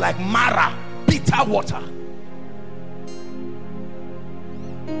like Mara, bitter water.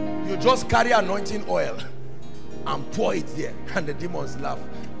 You just carry anointing oil and pour it there, and the demons laugh.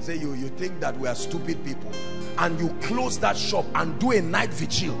 Say, you think that we are stupid people. And you close that shop and do a night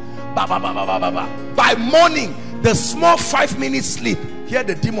vigil. By morning, the small 5-minute sleep, here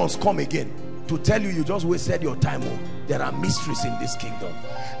the demons come again to tell you, you just wasted your time. Oh, there are mysteries in this kingdom.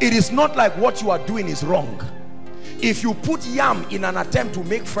 It is not like what you are doing is wrong. If you put yam in an attempt to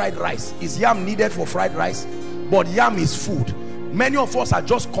make fried rice, is yam needed for fried rice? But yam is food. Many of us are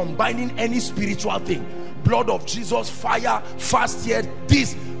just combining any spiritual thing. Blood of Jesus, fire, fast here,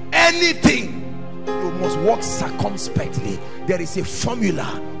 this, anything. You must walk circumspectly. There is a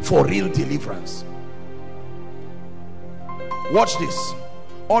formula for real deliverance. Watch this.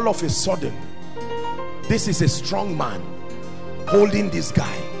 All of a sudden, this is a strong man holding this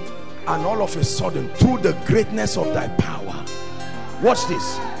guy, and all of a sudden, through the greatness of thy power, watch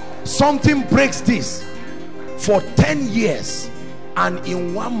this, something breaks this. For 10 years and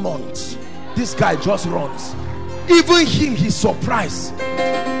in 1 month, this guy just runs. Even him, he's surprised.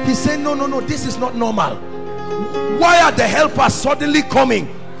 He said, no, this is not normal. Why are the helpers suddenly coming?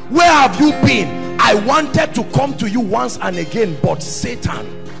 Where have you been? I wanted to come to you once and again, but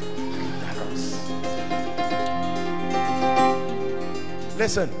Satan.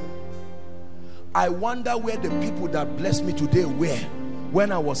 Listen, I wonder where the people that blessed me today were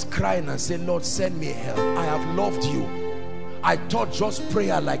when I was crying and said, Lord, send me help. I have loved you. I thought just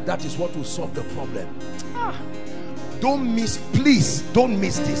prayer like that is what will solve the problem. Don't miss, please don't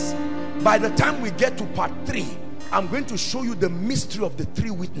miss this. By the time we get to part 3, I'm going to show you the mystery of the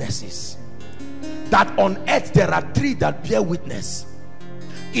 3 witnesses. That on earth there are 3 that bear witness.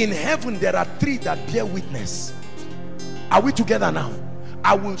 In heaven there are 3 that bear witness. Are we together now?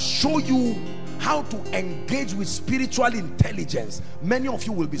 I will show you how to engage with spiritual intelligence. Many of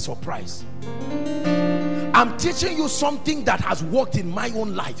you will be surprised. I'm teaching you something that has worked in my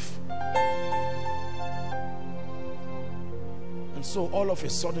own life. And so all of a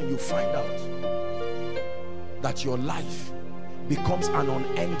sudden you find out that your life becomes an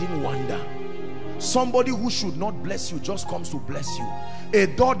unending wonder. Somebody who should not bless you just comes to bless you. A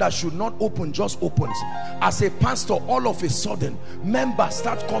door that should not open just opens. As a pastor, all of a sudden members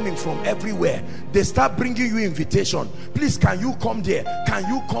start coming from everywhere. They start bringing you invitation. Please, can you come there? Can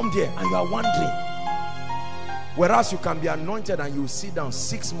you come there? And you are wondering. Whereas you can be anointed and you sit down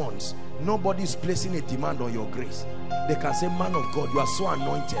 6 months, nobody is placing a demand on your grace. They can say, man of God, you are so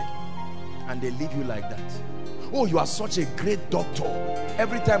anointed, and they leave you like that. Oh, you are such a great doctor.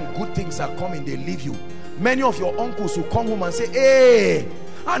 Every time good things are coming, they leave you. Many of your uncles will come home and say, hey,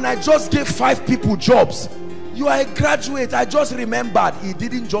 and I just gave 5 people jobs. You are a graduate. I just remembered. He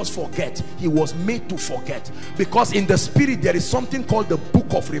didn't just forget. He was made to forget. Because in the spirit, there is something called the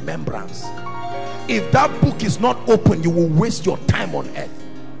book of remembrance. If that book is not open, you will waste your time on earth.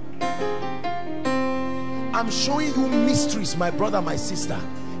 I'm showing you mysteries, my brother, my sister.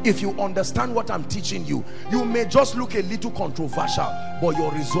 If you understand what I'm teaching you, you may just look a little controversial, but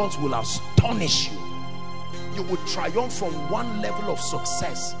your results will astonish you. You will triumph from one level of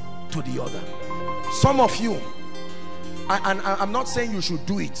success to the other. Some of you, I'm not saying you should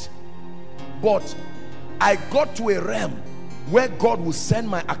do it, but I got to a realm where God will send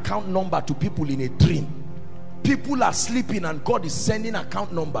my account number to people in a dream. People are sleeping and God is sending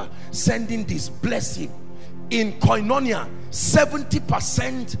account number, sending this, bless him. In Koinonia,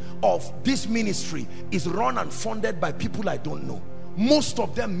 70% of this ministry is run and funded by people I don't know. Most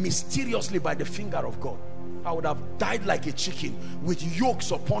of them mysteriously by the finger of God. I would have died like a chicken with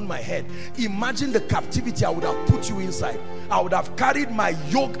yokes upon my head. Imagine the captivity I would have put you inside. I would have carried my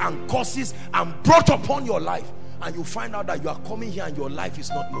yoke and curses and brought upon your life. And you find out that you are coming here and your life is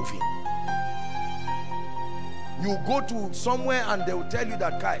not moving. You go to somewhere and they will tell you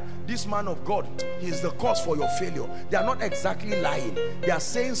that, Kai, this man of God, he is the cause for your failure. They are not exactly lying. They are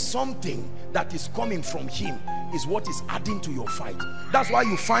saying something that is coming from him is what is adding to your fight. That's why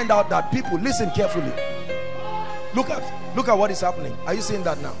you find out that people, listen carefully. Look at what is happening. Are you seeing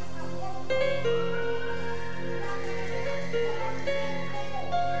that now?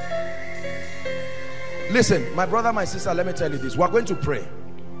 Listen, my brother, my sister, let me tell you this. We're going to pray.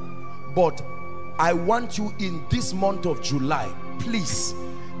 But I want you in this month of July, please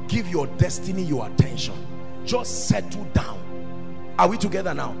give your destiny your attention. Just settle down. Are we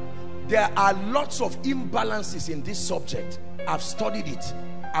together now? There are lots of imbalances in this subject. I've studied it.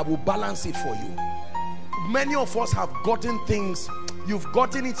 I will balance it for you. Many of us have gotten things, you've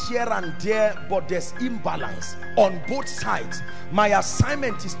gotten it here and there, but there's imbalance on both sides. My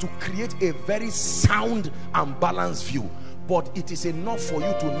assignment is to create a very sound and balanced view. But it is enough for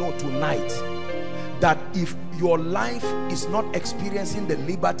you to know tonight that if your life is not experiencing the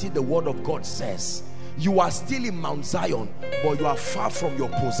liberty the word of God says, you are still in Mount Zion, but you are far from your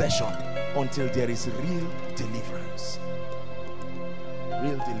possession until there is real deliverance.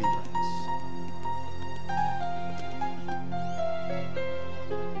 Real deliverance.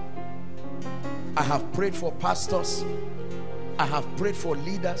 I have prayed for pastors, I have prayed for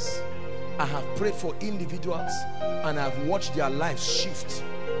leaders, I have prayed for individuals, and I have watched their lives shift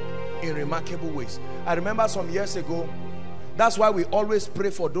in remarkable ways. I remember some years ago, that's why we always pray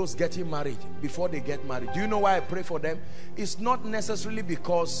for those getting married before they get married. Do you know why I pray for them? It's not necessarily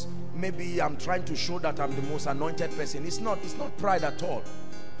because maybe I'm trying to show that I'm the most anointed person. It's not pride at all.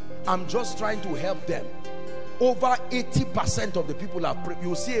 I'm just trying to help them. Over 80% of the people have prayed.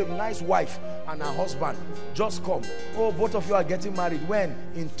 You see a nice wife and her husband just come. Oh, both of you are getting married. When?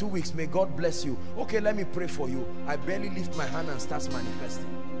 In 2 weeks. May God bless you. Okay, let me pray for you. I barely lift my hand and starts manifesting.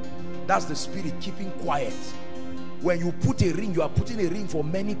 That's the spirit keeping quiet. When you put a ring, you are putting a ring for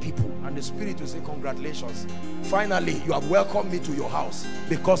many people, and the spirit will say, congratulations, finally you have welcomed me to your house,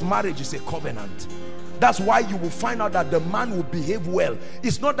 because marriage is a covenant. That's why you will find out that the man will behave well.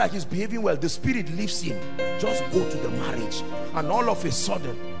 It's not that he's behaving well, the spirit leaves him. Just go to the marriage, and all of a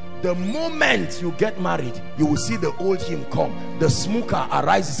sudden, the moment you get married, you will see the old him come. The smoker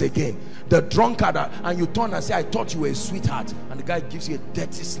arises again, the drunkard, and you turn and say, I thought you were a sweetheart, and the guy gives you a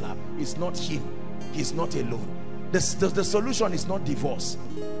dirty slap. It's not him. He's not alone. The solution is not divorce.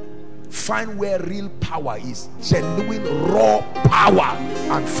 Find where real power is. Genuine raw power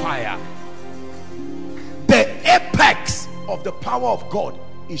and fire. The apex of the power of God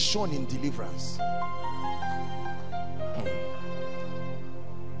is shown in deliverance.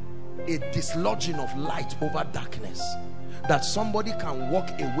 A dislodging of light over darkness, that somebody can walk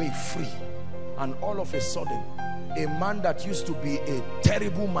away free, and all of a sudden a man that used to be a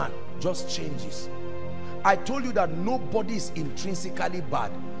terrible man just changes. I told you that nobody is intrinsically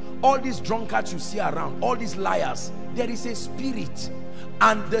bad. All these drunkards you see around, all these liars, there is a spirit,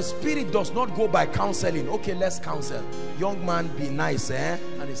 and the spirit does not go by counseling. Okay, let's counsel. Young man, be nice, eh?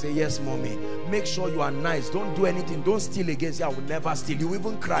 And they say, yes, mommy. Make sure you are nice. Don't do anything. Don't steal against you. I will never steal. You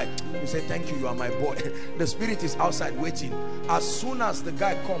even cry. You say, thank you, you are my boy. The spirit is outside waiting. As soon as the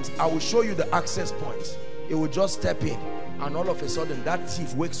guy comes, I will show you the access points. He will just step in, and all of a sudden that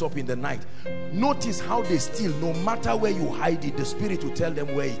thief wakes up in the night. Notice how they steal. No matter where you hide it, the spirit will tell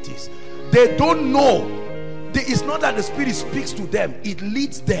them where it is. They don't know. It's not that the spirit speaks to them, it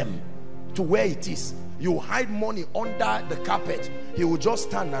leads them to where it is. You hide money under the carpet, he will just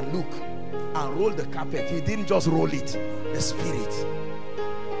stand and look and roll the carpet. He didn't just roll it, the spirit.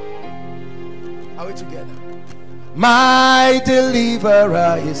 Are we together? My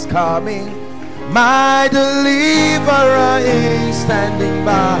deliverer is coming. My deliverer is standing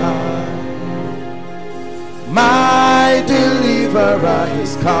by. My deliverer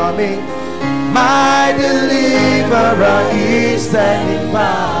is coming. My deliverer is standing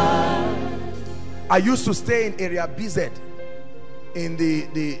by. I used to stay in area BZ in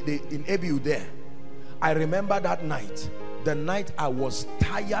in Abu there. I remember that night, the night I was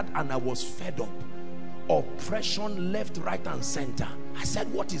tired and I was fed up. Oppression left, right and center. I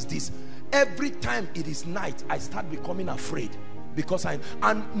said, what is this? Every time it is night, I start becoming afraid. Because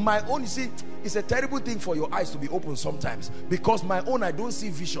and my own, you see, it's a terrible thing for your eyes to be open sometimes. Because my own, I don't see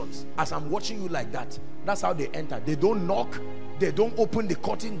visions. As I'm watching you like that, that's how they enter. They don't knock, they don't open the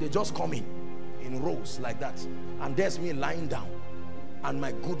curtain, they just come in rows like that. And there's me lying down. And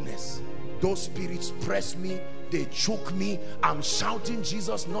my goodness, those spirits press me, they choke me. I'm shouting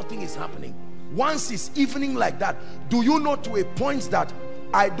Jesus, nothing is happening. Once it's evening like that, do you know, to a point that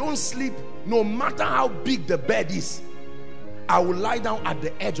I don't sleep no matter how big the bed is. I will lie down at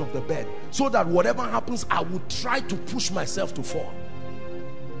the edge of the bed so that whatever happens, I will try to push myself to fall.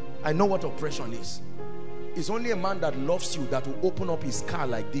 I know what oppression is. It's only a man that loves you that will open up his car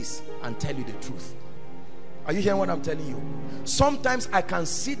like this and tell you the truth. Are you hearing what I'm telling you? Sometimes I can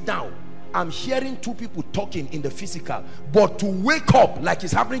sit down, I'm hearing two people talking in the physical, but to wake up, like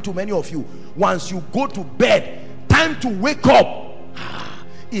it's happening to many of you, once you go to bed, time to wake up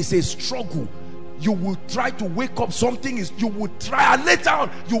is a struggle. You will try to wake up, something is, you will try, and later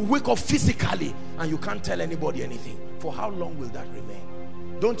on you wake up physically and you can't tell anybody anything. For how long will that remain?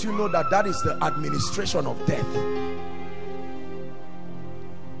 Don't you know that that is the administration of death?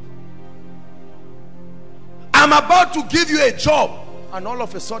 I'm about to give you a job, and all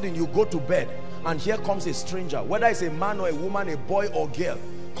of a sudden you go to bed and here comes a stranger, whether it's a man or a woman, a boy or girl,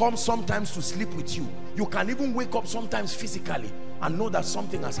 comes sometimes to sleep with you. You can even wake up sometimes physically and know that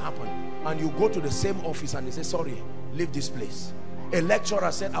something has happened, and you go to the same office and they say, sorry, leave this place. A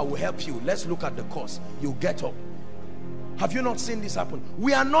lecturer said, I will help you, let's look at the course. You get up. Have you not seen this happen?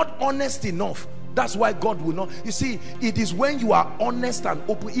 We are not honest enough. That's why God will not. You see, it is when you are honest and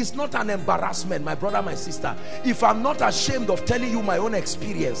open. It's not an embarrassment, my brother, my sister. If I'm not ashamed of telling you my own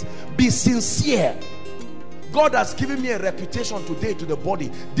experience, be sincere. God has given me a reputation today to the body.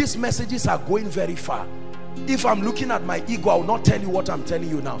 These messages are going very far. If I'm looking at my ego, I will not tell you what I'm telling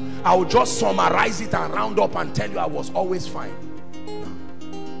you now. I will just summarize it and round up and tell you I was always fine.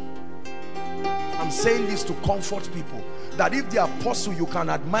 I'm saying this to comfort people, that if the apostle you can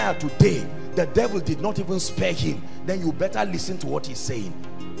admire today, the devil did not even spare him, then you better listen to what he's saying.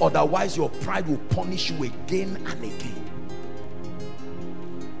 Otherwise your pride will punish you again and again.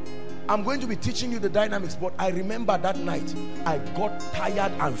 I'm going to be teaching you the dynamics, but I remember that night I got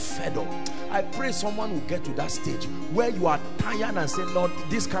tired and fed up. I pray someone will get to that stage where you are tired and say, Lord,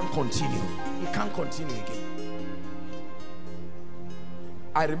 this can't continue. It can't continue again.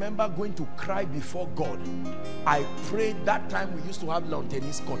 I remember going to cry before God. I prayed. That time we used to have lawn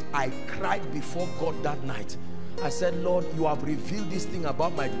tennis court. I cried before God that night. I said, Lord, you have revealed this thing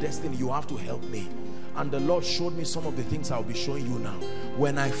about my destiny. You have to help me. And the Lord showed me some of the things I'll be showing you now.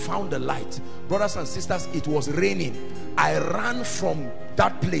 When I found the light, brothers and sisters, it was raining. I ran from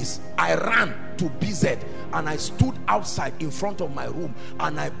that place. I ran to BZ and I stood outside in front of my room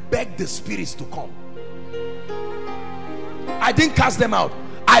and I begged the spirits to come. I didn't cast them out.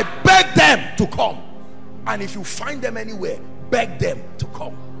 I begged them to come. And if you find them anywhere, beg them to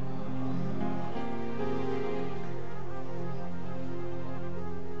come.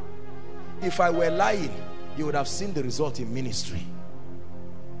 If I were lying, you would have seen the result in ministry.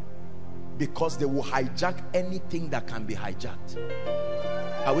 Because they will hijack anything that can be hijacked.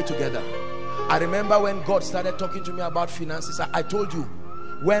 Are we together? I remember when God started talking to me about finances. I told you,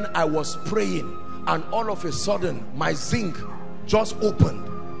 when I was praying, and all of a sudden my zinc just opened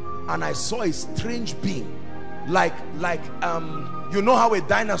and I saw a strange being, like you know how a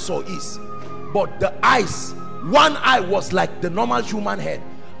dinosaur is, but the eyes, one eye was like the normal human head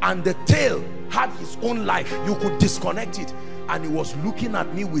and the tail had its own life. You could disconnect it, and it was looking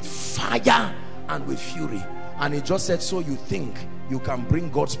at me with fire and with fury, and it just said, so you think you can bring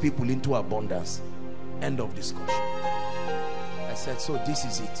God's people into abundance? End of discussion. I said, so this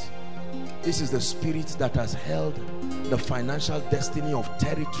is it. This is the spirit that has held the financial destiny of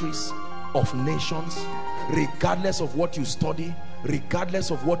territories, of nations. Regardless of what you study,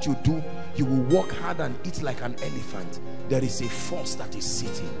 regardless of what you do, you will work hard and eat like an elephant. There is a force that is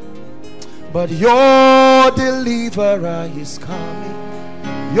sitting. But your deliverer is coming.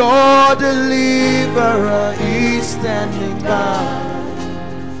 Your deliverer is standing by.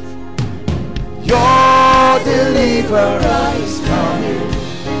 Your deliverer is coming.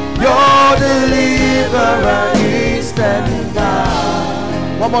 Your deliverer is standing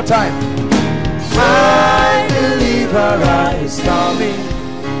by. One more time. My deliverer is coming.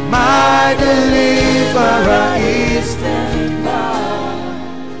 My deliverer is standing by.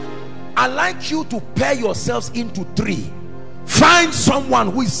 I'd like you to pair yourselves into three. Find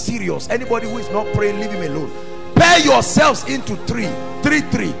someone who is serious. Anybody who is not praying, leave him alone. Pair yourselves into three,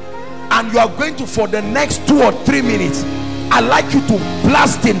 and you are going to, for the next 2 or 3 minutes, I'd like you to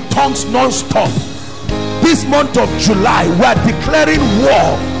blast in tongues non-stop. This month of July, we are declaring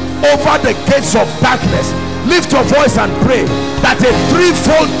war over the gates of darkness. Lift your voice and pray that a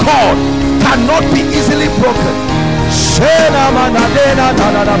threefold cord cannot be easily broken.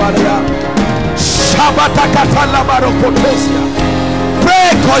 Pray,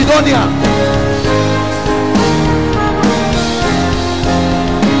 Koinonia.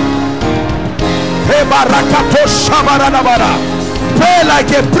 Pray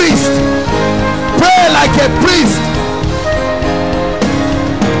like a priest. Pray like a priest.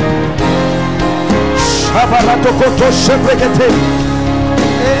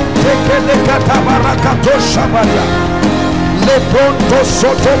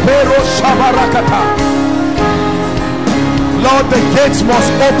 Lord, the gates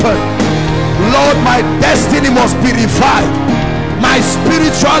must open. Lord, my destiny must be revived. My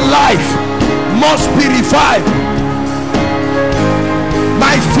spiritual life must be revived.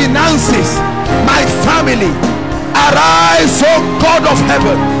 My finances, my family, arise, O God of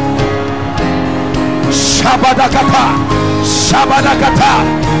heaven. Shabadakata, Shabadakata,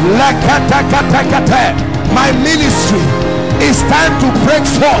 Lakatakatakate. My ministry is time to break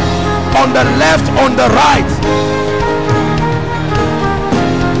forth on the left, on the right.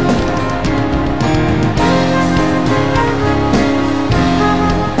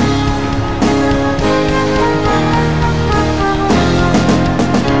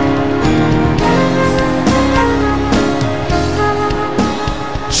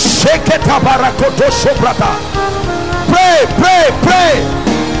 Pray, pray, pray.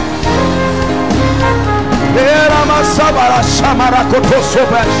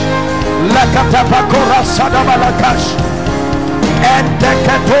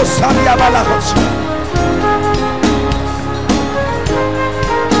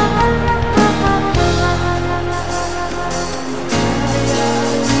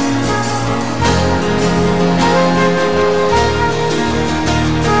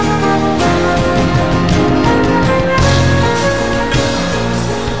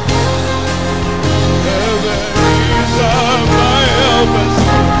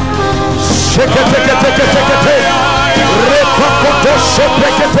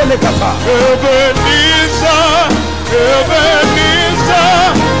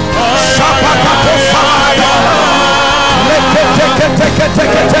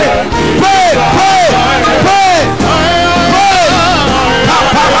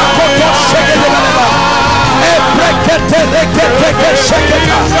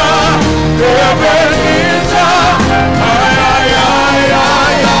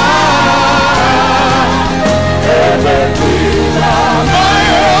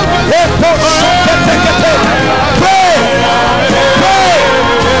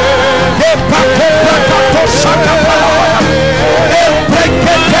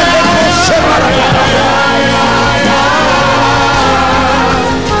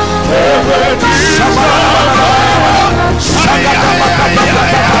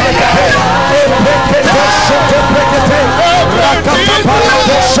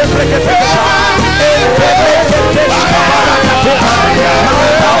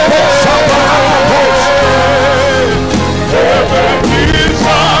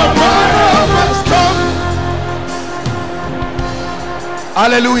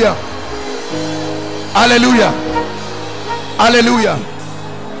 Hallelujah. Hallelujah. Hallelujah.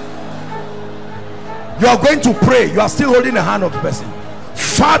 You are going to pray. You are still holding the hand of the person.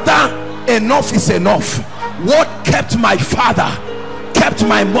 Father, enough is enough. What kept my father, kept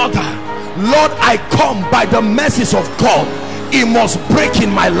my mother, Lord, I come by the mercies of God. It must break in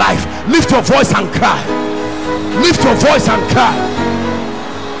my life. Lift your voice and cry. Lift your voice and cry.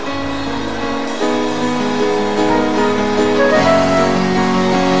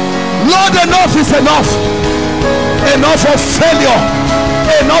 Lord, enough is enough. Enough of failure,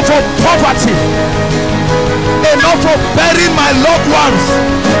 enough of poverty, enough of burying my loved ones.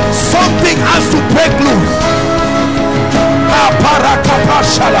 Something has to break loose.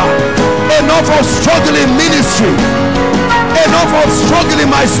 Enough of struggling ministry, enough of struggling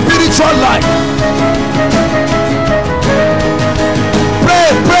my spiritual life. Pray,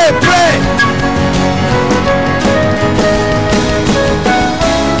 pray, pray.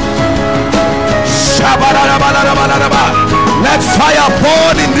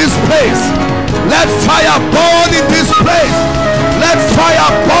 place. Let fire burn in this place. Let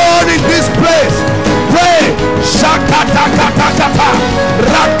fire burn in this place. Pray. Shakata kata kata.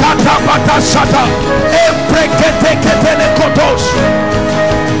 Rakata bata shata. Embrekete ketele kotosh.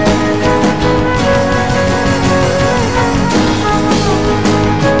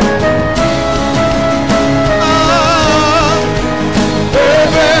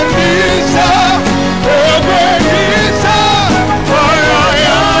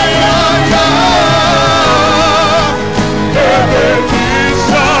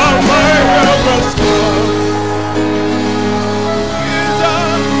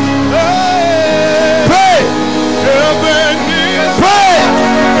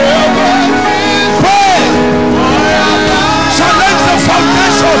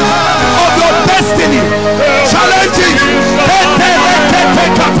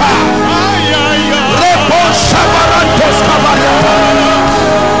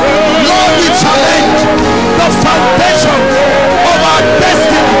 Lord, we challenge the foundation of our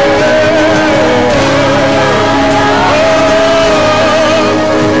destiny.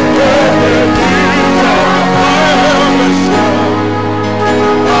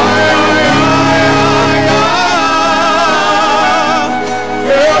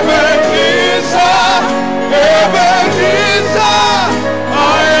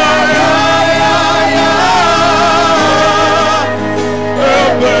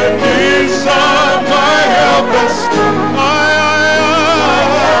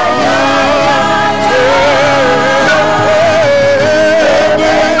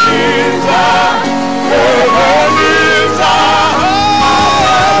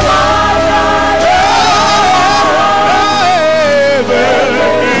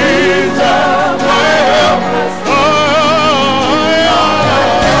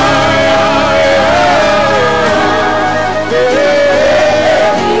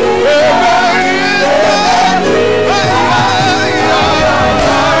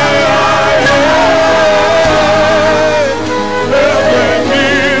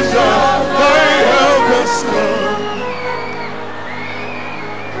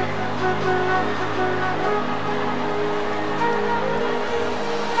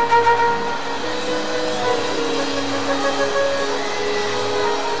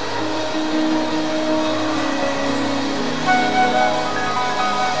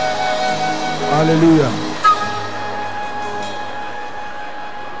 Hallelujah.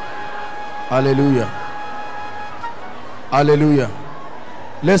 Hallelujah. Hallelujah.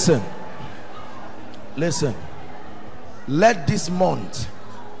 Listen. Listen. Let this month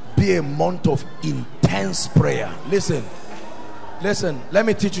be a month of intense prayer. Listen. Listen. Let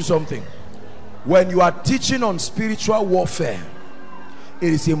me teach you something. When you are teaching on spiritual warfare,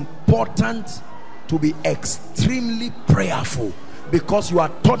 it is important to be extremely prayerful, because you are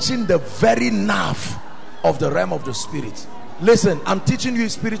touching the very nerve of the realm of the spirit. Listen, I'm teaching you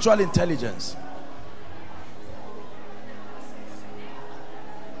spiritual intelligence.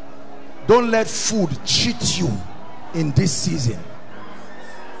 Don't let food cheat you in this season,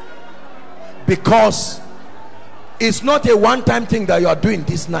 because it's not a one-time thing that you are doing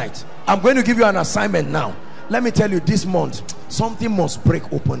this night. I'm going to give you an assignment now. Let me tell you, this month something must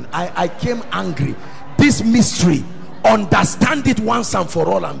break open. I came angry. This mystery, understand it once and for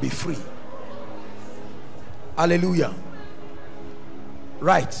all and be free. Hallelujah.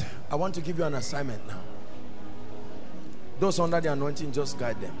 Right, I want to give you an assignment now. Those under the anointing, just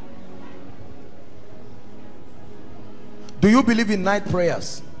guide them. Do you believe in night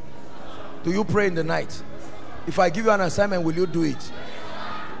prayers? Do you pray in the night? If I give you an assignment, will you do it?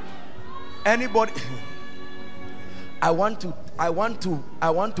 Anybody? I want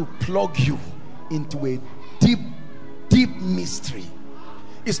to plug you into a deep mystery.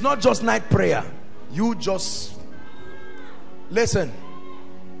 It's not just night prayer. You just listen.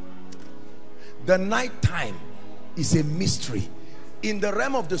 The night time is a mystery. In the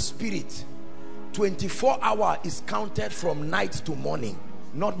realm of the spirit, 24 hours is counted from night to morning,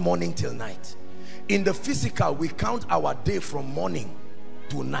 not morning till night. In the physical, we count our day from morning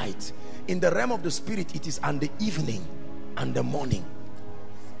to night. In the realm of the spirit, it is on the evening and the morning.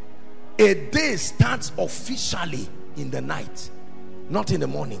 A day starts officially in the night, not in the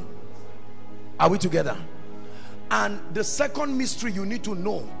morning. Are we together? And the second mystery you need to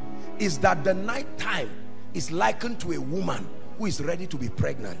know is that the night time is likened to a woman who is ready to be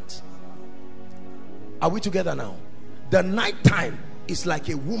pregnant. Are we together now? The night time is like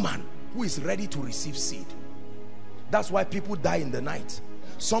a woman who is ready to receive seed. That's why people die in the night.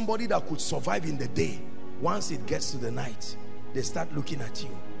 Somebody that could survive in the day, once it gets to the night, they start looking at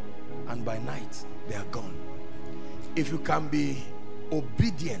you, and by night they are gone. If you can be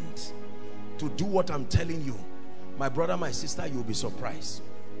obedient to do what I'm telling you, my brother, my sister, you'll be surprised.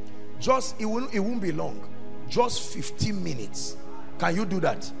 Just, it won't be long. Just 15 minutes. Can you do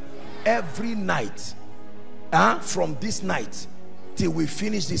that? Every night. From this night till we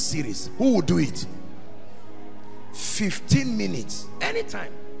finish this series. Who will do it? 15 minutes.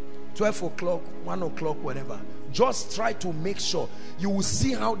 Anytime. 12 o'clock, 1 o'clock, whatever. Just try to make sure. You will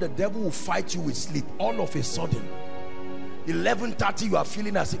see how the devil will fight you with sleep. All of a sudden. 11:30, you are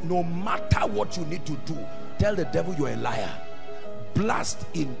feeling as if no matter what you need to do, tell the devil you're a liar. Blast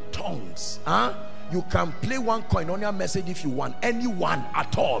in tongues. You can play one koinonia message if you want, anyone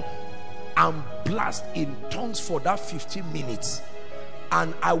at all, and blast in tongues for that 15 minutes.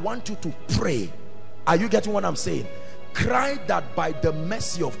 And I want you to pray. Are you getting what I'm saying? Cry that by the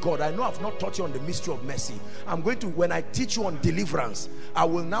mercy of God. I know I've not taught you on the mystery of mercy. I'm going to, when I teach you on deliverance, I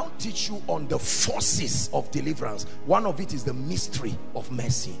will now teach you on the forces of deliverance. One of it is the mystery of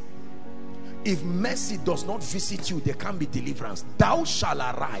mercy. If mercy does not visit you, there can't be deliverance. Thou shalt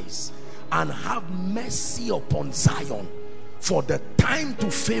arise and have mercy upon Zion, for the time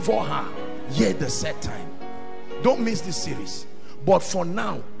to favor her, yea, the set time. Don't miss this series. But for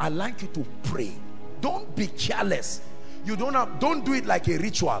now, I'd like you to pray. Don't be careless. You don't do it like a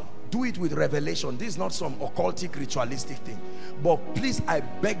ritual. Do it with revelation. This is not some occultic ritualistic thing. But please, I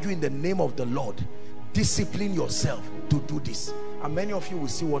beg you in the name of the Lord, discipline yourself to do this. And many of you will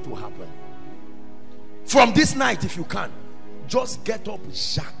see what will happen. From this night, if you can, just get up.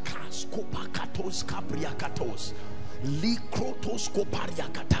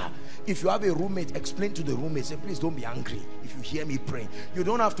 If you have a roommate, explain to the roommate, say, please don't be angry if you hear me praying. You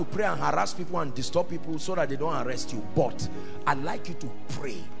don't have to pray and harass people and disturb people so that they don't arrest you. But I'd like you to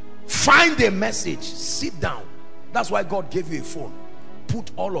pray. Find a message. Sit down. That's why God gave you a phone.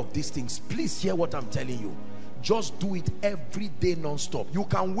 Put all of these things. Please hear what I'm telling you. Just do it every day non-stop. You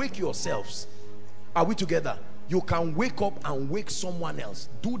can wake yourselves. Are we together? You can wake up and wake someone else.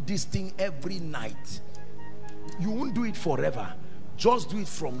 Do this thing every night. You won't do it forever. Just do it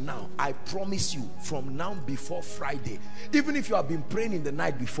from now. I promise you, from now before Friday. Even if you have been praying in the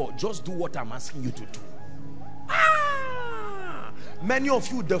night before, just do what I'm asking you to do. Many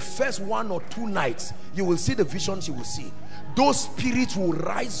of you, the first 1 or 2 nights, you will see the visions you will see. Those spirits will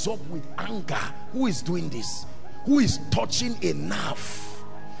rise up with anger. Who is doing this? Who is touching a nerve?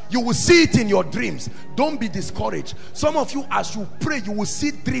 You will see it in your dreams. Don't be discouraged. Some of you, as you pray, you will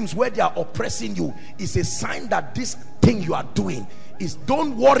see dreams where they are oppressing you. It's a sign that this thing you are doing is,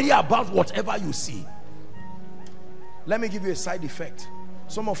 don't worry about whatever you see. Let me give you a side effect.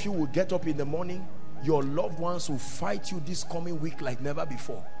 Some of you will get up in the morning, your loved ones will fight you this coming week like never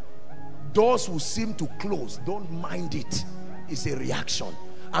before. Doors will seem to close. Don't mind it. It's a reaction.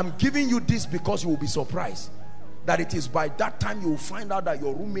 I'm giving you this because you will be surprised that it is by that time you will find out that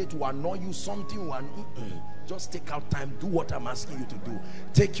your roommate will annoy you, something will just take out time, do what I'm asking you to do.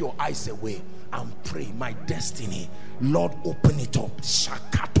 Take your eyes away and pray. My destiny, Lord, open it up.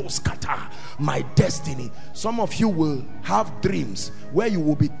 My destiny. Some of you will have dreams where you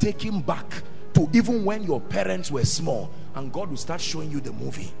will be taken back to even when your parents were small, and God will start showing you the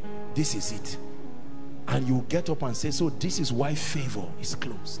movie. This is it. And you get up and say, so this is why favor is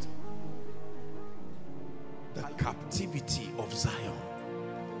closed. The captivity of Zion,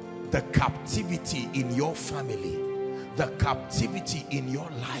 the captivity in your family, the captivity in your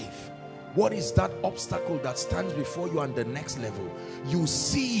life. What is that obstacle that stands before you on the next level? You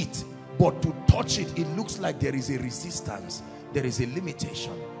see it, but to touch it, it looks like there is a resistance. There is a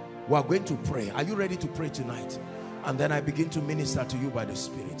limitation. We are going to pray. Are you ready to pray tonight? And then I begin to minister to you by the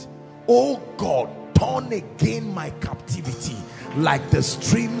Spirit. Oh God, turn again my captivity like the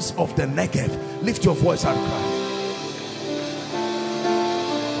streams of the Negev. Lift your voice and cry.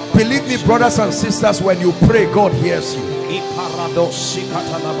 Believe me, brothers and sisters, when you pray, God hears you. Turn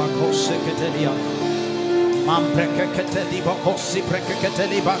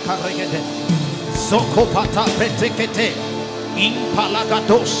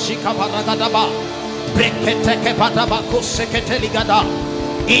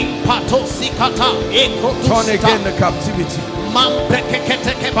again the captivity.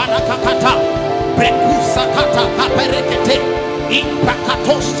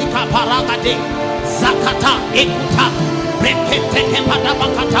 Zakata ekuta brekete ke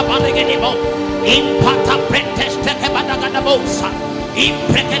badabakata baregedebo impata brekete ke badagadabosa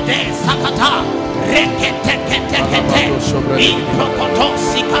imprekete sakata rekete kete kete improkoto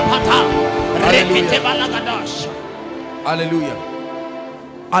sikapata rekete balagadash. Hallelujah.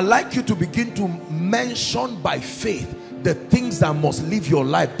 I'd like you to begin to mention by faith the things that must live your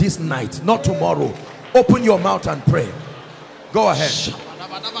life this night, not tomorrow. Open your mouth and pray. Go ahead.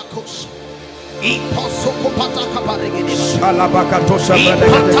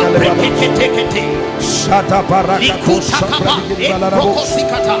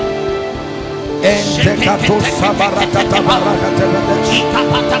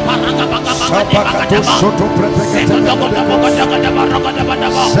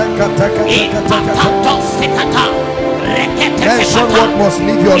 Mention what must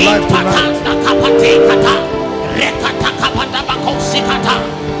live your life tonight.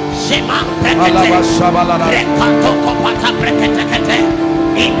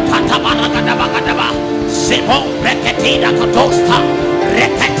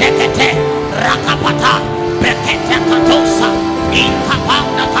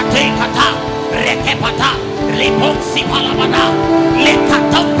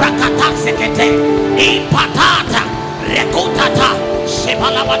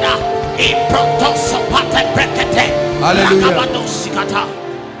 Hallelujah.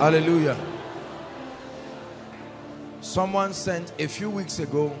 Hallelujah. Someone sent a few weeks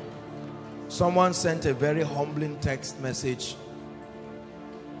ago, someone sent a very humbling text message.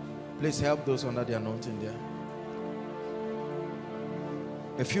 Please help those under the anointing there.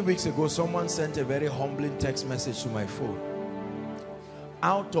 A few weeks ago, someone sent a very humbling text message to my phone.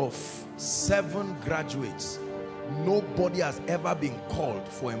 Out of 7 graduates, nobody has ever been called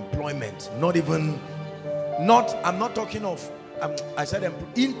for employment. I'm not talking of, I said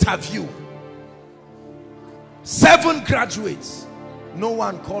interview. 7 graduates, no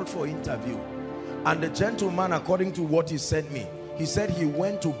one called for interview. And the gentleman, according to what he sent me, he said he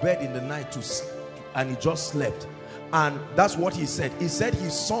went to bed in the night and he just slept. And that's what he said. He said he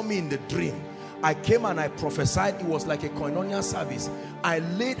saw me in the dream. I came and I prophesied. It was like a koinonia service. I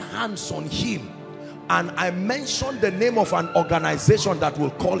laid hands on him and I mentioned the name of an organization that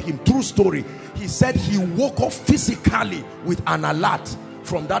will call him. True story. He said he woke up physically with an alert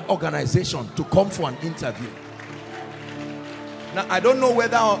from that organization to come for an interview. Now, I don't know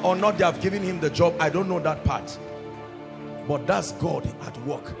whether or not they have given him the job. I don't know that part. But that's God at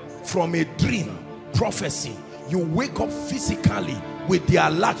work. From a dream, prophecy, you wake up physically with the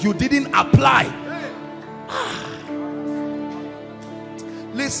alert. You didn't apply.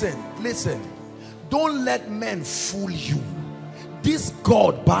 Listen. Don't let men fool you. This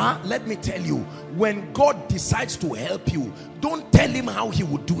God, let me tell you, when God decides to help you, don't tell him how he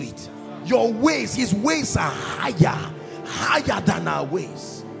would do it. Your ways, his ways are higher than our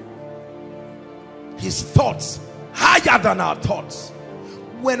ways. His thoughts higher than our thoughts.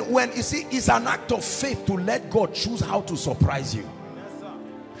 When you see, it's an act of faith to let God choose how to surprise you.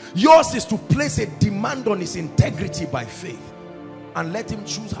 Yours is to place a demand on his integrity by faith and let him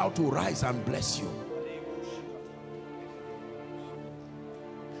choose how to rise and bless you.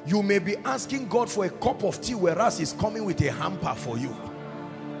 You may be asking God for a cup of tea, whereas he's coming with a hamper for you.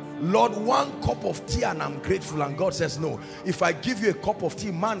 Lord, 1 cup of tea and I'm grateful. And God says, no, if I give you a cup of tea,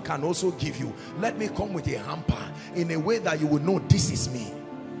 man can also give you. Let me come with a hamper in a way that you will know this is me.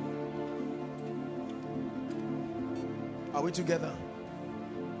 Are we together?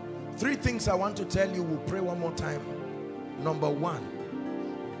 3 things I want to tell you. We'll pray one more time. Number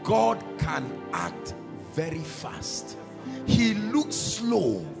 1, God can act very fast. He looks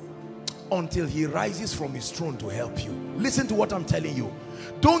slow until he rises from his throne to help you. Listen to what I'm telling you.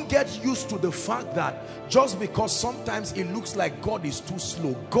 Don't get used to the fact that just because sometimes it looks like God is too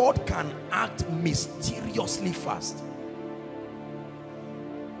slow, God can act mysteriously fast.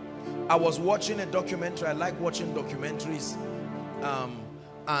 I was watching a documentary. I like watching documentaries,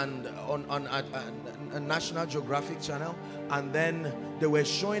 and on a National Geographic channel, and then they were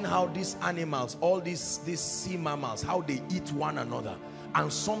showing how these animals, all these sea mammals, how they eat one another.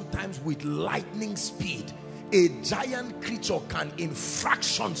 And sometimes with lightning speed, a giant creature can in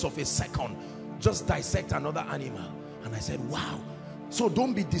fractions of a second just dissect another animal. And I said, wow. So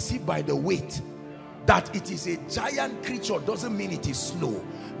don't be deceived by the weight. That it is a giant creature doesn't mean it is slow.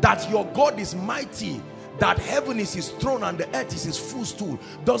 That your God is mighty, that heaven is his throne and the earth is his footstool,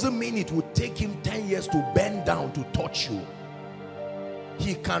 doesn't mean it would take him 10 years to bend down to touch you.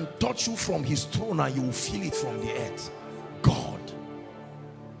 He can touch you from his throne and you will feel it from the earth. God.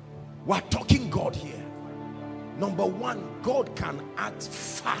 We're talking God here. Number 1, God can act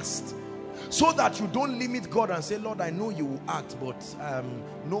fast, so that you don't limit God and say, Lord, I know you will act, but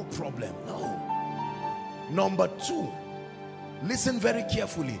no problem. No. Number 2, listen very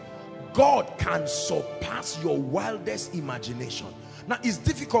carefully. God can surpass your wildest imagination. Now, it's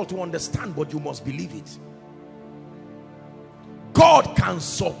difficult to understand, but you must believe it. God can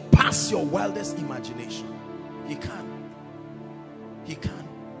surpass your wildest imagination. He can. He can.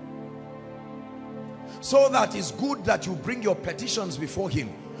 So that it's good that you bring your petitions before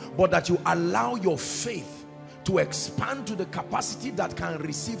him, but that you allow your faith to expand to the capacity that can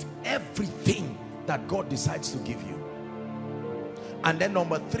receive everything that God decides to give you. And then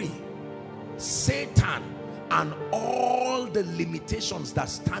number 3, Satan and all the limitations that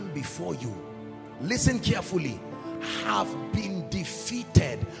stand before you, listen carefully, have been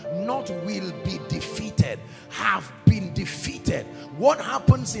defeated, not will be defeated, have been defeated. What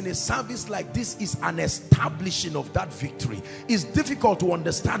happens in a service like this is an establishing of that victory. It's difficult to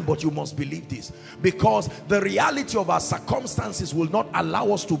understand, but you must believe this, because the reality of our circumstances will not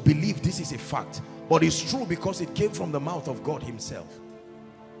allow us to believe this is a fact, but it's true because it came from the mouth of God himself.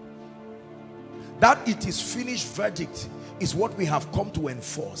 That it is finished verdict is what we have come to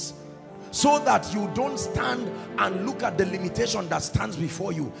enforce, so that you don't stand and look at the limitation that stands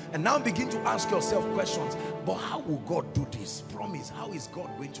before you and now begin to ask yourself questions. But how will God do this? Promise, how is God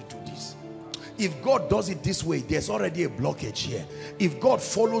going to do this? If God does it this way, there's already a blockage here. If God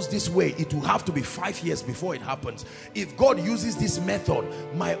follows this way, it will have to be 5 years before it happens. If God uses this method,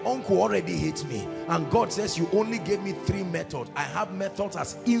 my uncle already hates me, and God says, you only gave me 3 methods. I have methods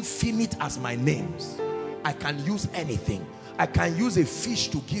as infinite as my names. I can use anything. I can use a fish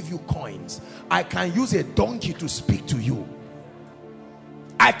to give you coins. I can use a donkey to speak to you.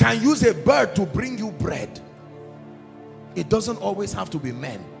 I can use a bird to bring you bread. It doesn't always have to be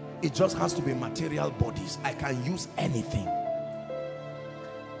men. It just has to be material bodies. I can use anything.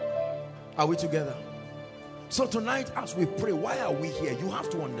 Are we together? So tonight as we pray, why are we here? You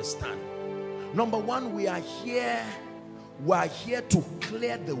have to understand. Number 1, we are here to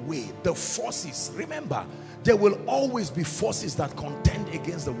clear the way. The forces, remember, there will always be forces that contend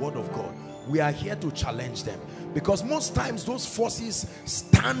against the word of God. We are here to challenge them, because most times those forces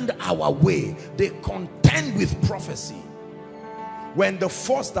stand our way. They contend with prophecy. When the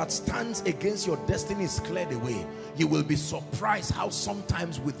force that stands against your destiny is cleared away, you will be surprised how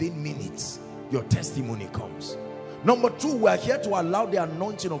sometimes within minutes your testimony comes. Number 2, we are here to allow the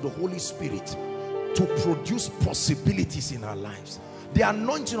anointing of the Holy Spirit to produce possibilities in our lives. The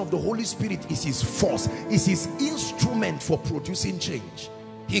anointing of the Holy Spirit is his force, is his instrument for producing change.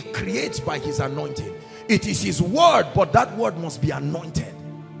 He creates by his anointing. It is his word, but that word must be anointed.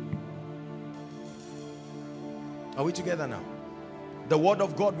 Are we together now? The word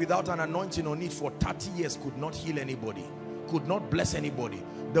of God without an anointing on it for 30 years could not heal anybody, could not bless anybody.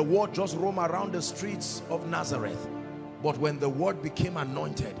 The word just roamed around the streets of Nazareth. But when the word became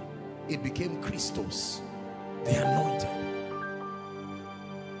anointed, it became Christos, the anointed.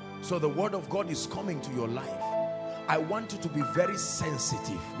 So the word of God is coming to your life. I want you to be very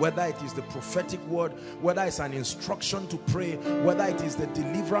sensitive, whether it is the prophetic word, whether it's an instruction to pray, whether it is the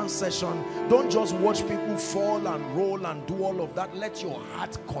deliverance session. Don't just watch people fall and roll and do all of that. Let your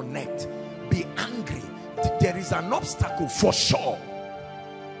heart connect. Be angry. There is an obstacle for sure.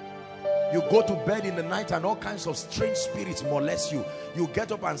 You go to bed in the night and all kinds of strange spirits molest you. You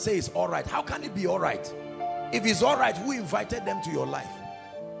get up and say it's all right. How can it be all right? If it's all right, who invited them to your life?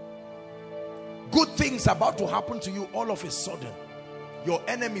 Good things about to happen to you, all of a sudden your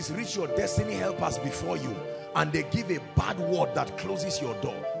enemies reach your destiny helpers before you, and they give a bad word that closes your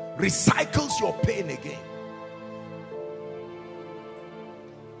door, recycles your pain again.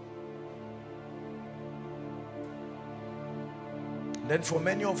 Then for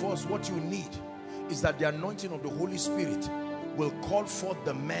many of us, what you need is that the anointing of the Holy Spirit will call forth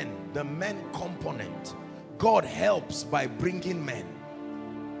the men component. God helps by bringing men.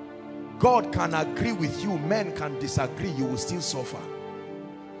 God can agree with you, men can disagree, you will still suffer.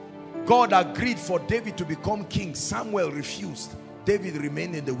 God agreed for David to become king. Samuel refused. David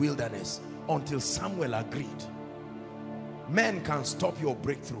remained in the wilderness until Samuel agreed. Men can stop your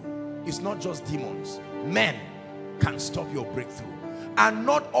breakthrough. It's not just demons. Men can stop your breakthrough. And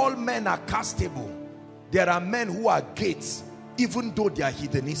not all men are castable. There are men who are gates, even though they are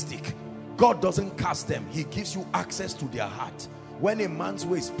hedonistic. God doesn't cast them. He gives you access to their heart. When a man's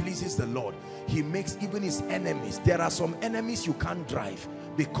ways pleases the Lord, he makes even his enemies. There are some enemies you can't drive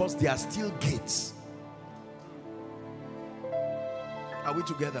because they are still gates. Are we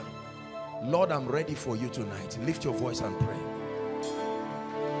together? Lord, I'm ready for you tonight. Lift your voice and pray.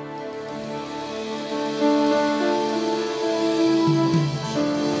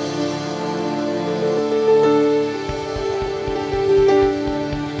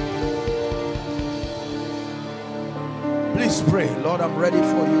 Please pray. Lord, I'm ready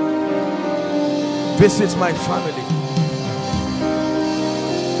for you. Visit my family.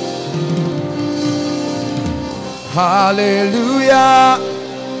 Hallelujah.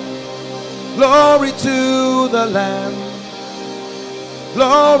 Glory to the Lamb.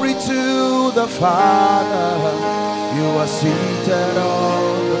 Glory to the Father. You are seated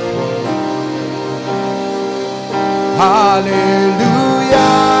on the throne.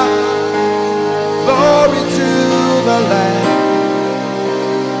 Hallelujah. Glory to the Lamb.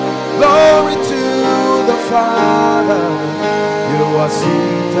 Glory to the Father. You are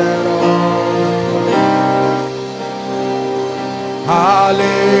seated on the throne.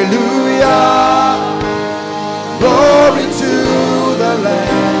 Hallelujah. Glory to the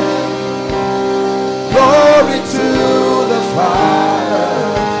Lamb. Glory to the Father.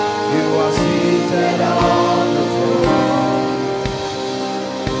 You are seated on the throne.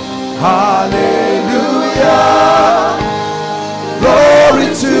 Hallelujah. Glory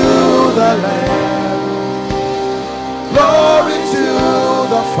to the Lamb. Glory to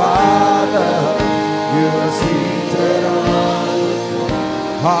the Father. You are seated on the throne.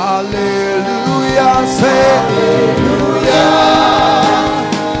 Hallelujah. Say hallelujah.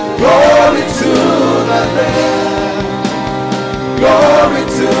 Glory to the Lamb. Glory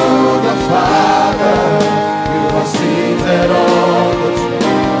to the Father. You are seated on the throne.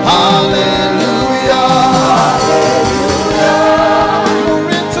 Hallelujah. Hallelujah.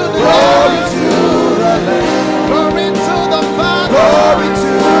 Glory to the Lamb. Glory to the Father. Glory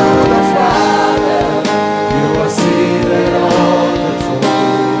to the Father. You are seated on the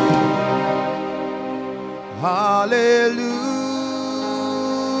throne. Hallelujah.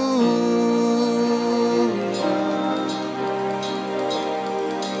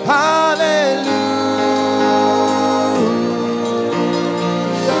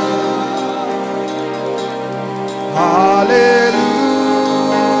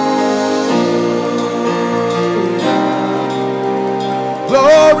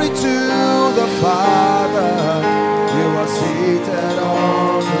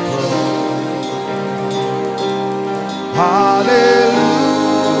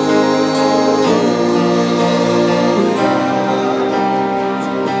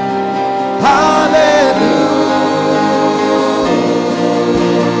 Hallelujah.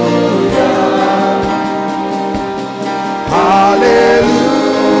 Hallelujah.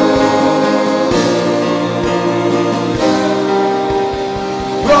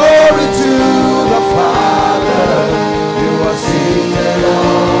 Glory to the Father. You are seated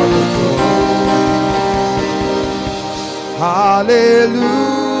on the throne. Hallelujah.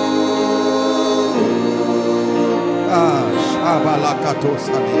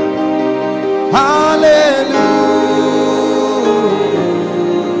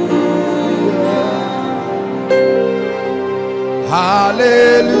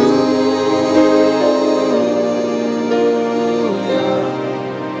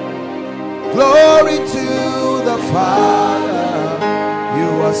 Glory to the Father. You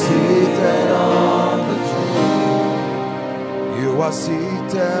are seated on the throne. You are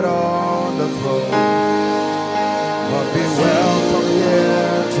seated on the throne. But be welcome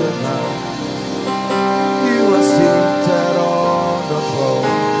here tonight. You are seated on the throne.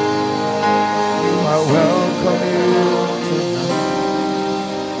 You are welcome here tonight.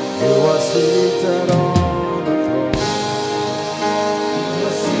 You are seated on the throne. You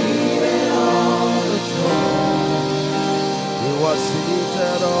are seated on the throne. You are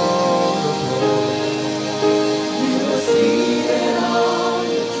seated on the throne. You are seated on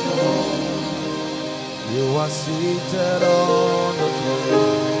the throne. You are seated on the throne.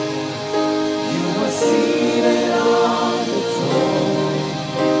 You are seated on the throne.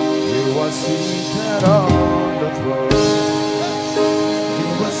 You are seated on the throne. You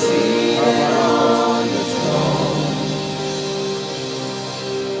are seated on the throne.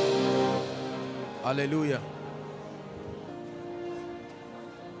 Hallelujah.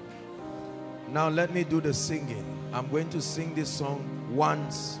 Now let me do the singing. I'm going to sing this song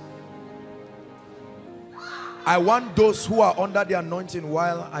once. I want those who are under the anointing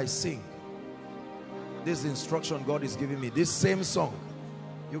while I sing. This instruction God is giving me. This same song.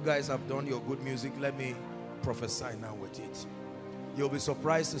 You guys have done your good music. Let me prophesy now with it. You'll be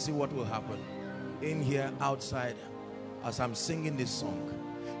surprised to see what will happen in here, outside, as I'm singing this song.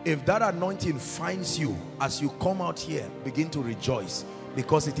 If that anointing finds you as you come out here, begin to rejoice,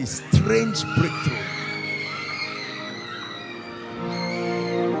 because it is strange breakthrough.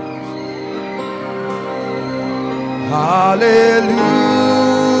 Hallelujah.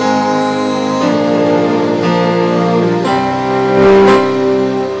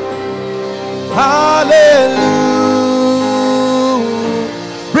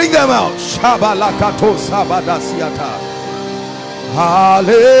 Hallelujah. Bring them out. Shabalakato sabadasiata.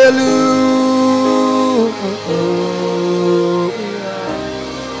 Hallelujah.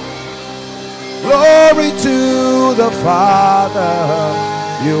 Glory to the Father,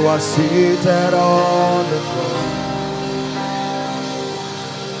 you are seated on the throne.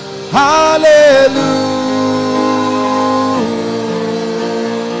 Hallelujah.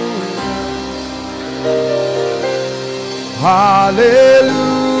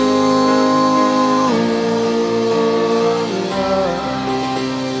 Hallelujah.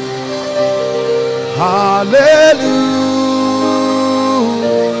 Hallelujah.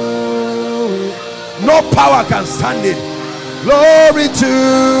 No power can stand it. Glory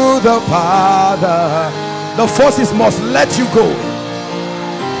to the Father. The forces must let you go.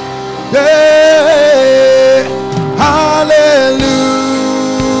 Yeah. Hallelujah.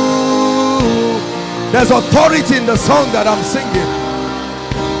 There's authority in the song that I'm singing.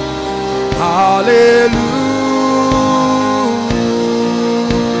 Hallelujah.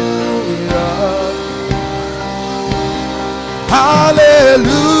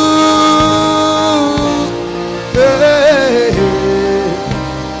 Hallelujah.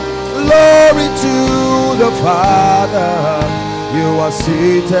 Glory to the Father, you are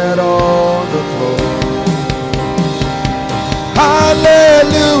seated on the throne.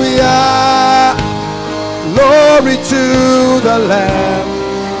 Hallelujah. Glory to the Lamb.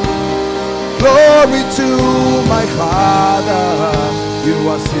 Glory to my Father, you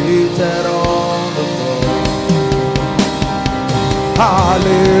are seated on the throne.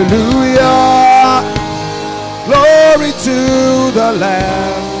 Hallelujah. Glory to the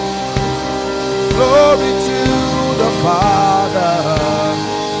Lamb. Glory to the Father.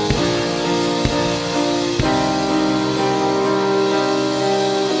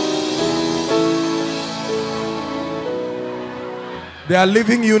 They are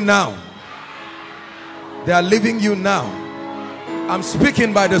leaving you now. They are leaving you now. I'm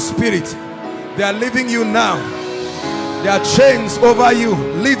speaking by the Spirit. They are leaving you now. There are chains over you,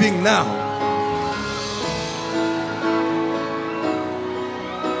 leaving now.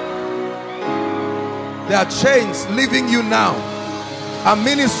 There are chains leaving you now. I'm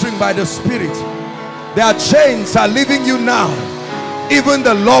ministering by the Spirit. There are chains are leaving you now. Even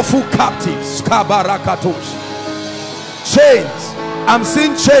the lawful captives. Chains. I'm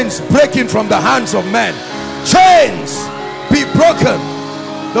seeing chains breaking from the hands of men. Chains be broken.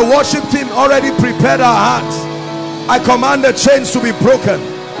 The worship team already prepared our hearts. I command the chains to be broken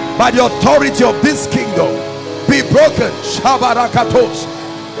by the authority of this kingdom. Be broken.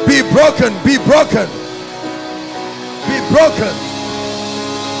 Be broken. Be broken. Be broken.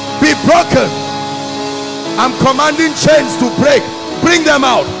 Be broken. I'm commanding chains to break. Bring them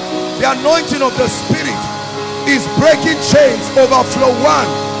out. The anointing of the Spirit is breaking chains. Overflow 1,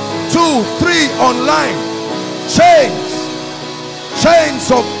 2, 3 online. Chains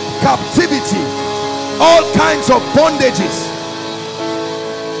of captivity, all kinds of bondages,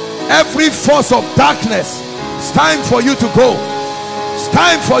 every force of darkness. It's time for you to go. It's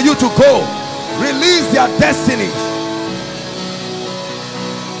time for you to go. Release their destinies.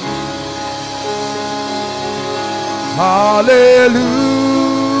 Hallelujah.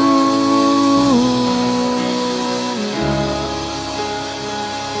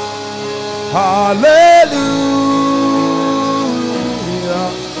 Hallelujah.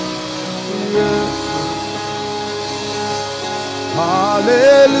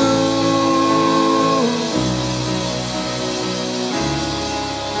 Hallelujah.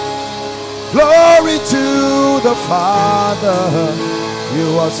 Glory to the Father,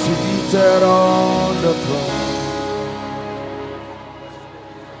 you are seated on the throne.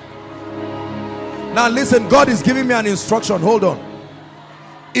 Now listen, God is giving me an instruction. Hold on.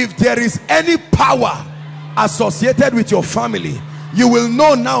 If there is any power associated with your family, you will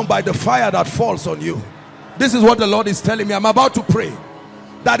know now by the fire that falls on you. This is what the Lord is telling me. I'm about to pray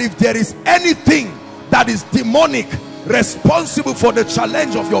that if there is anything that is demonic responsible for the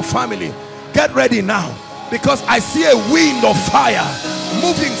challenge of your family, get ready now, because I see a wind of fire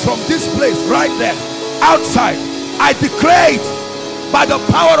moving from this place right there outside. I declare it by the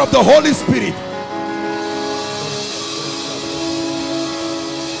power of the Holy Spirit.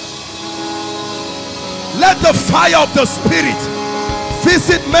 Let the fire of the Spirit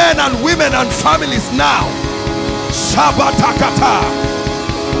visit men and women and families now. Shabatakata.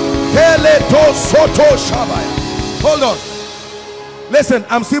 Keleto soto shabaya. Hold on. Listen,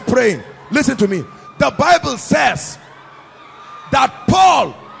 I'm still praying. Listen to me. The Bible says that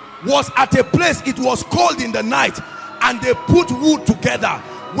Paul was at a place, it was cold in the night, and they put wood together.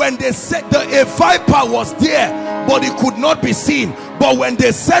 When they said a viper was there, but it could not be seen. But when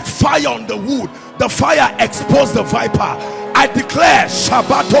they set fire on the wood, the fire exposed the viper. I declare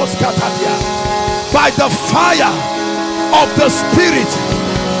Shabbatos Katadia, by the fire of the Spirit,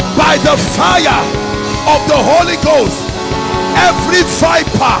 by the fire of the Holy Ghost. Every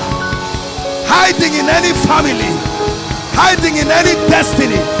viper hiding in any family, hiding in any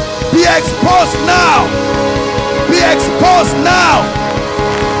destiny, be exposed now. Be exposed now.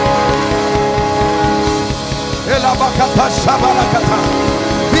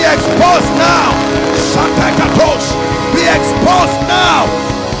 Be exposed now. Be exposed now.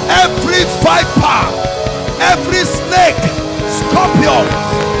 Every viper, every snake, scorpion.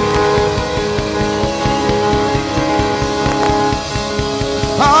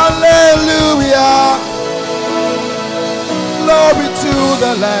 Hallelujah. Glory to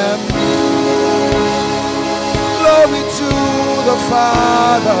the Lamb. Glory to the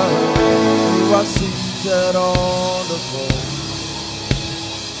Father, who was seated on the throne.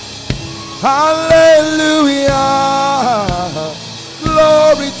 Hallelujah.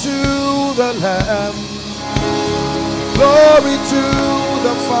 Glory to the Lamb. Glory to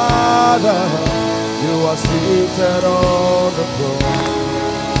the Father, you are seated on the throne.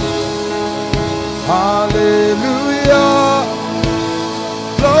 Hallelujah.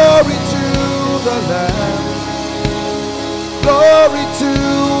 Glory to the Lamb. Glory to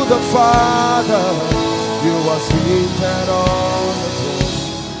the Father, you are seated on the throne.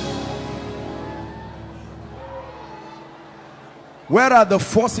 Where are the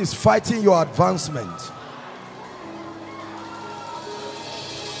forces fighting your advancement?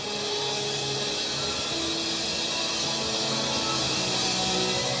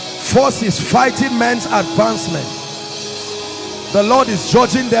 Forces fighting men's advancement. The Lord is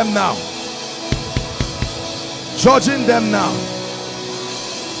judging them now. Judging them now.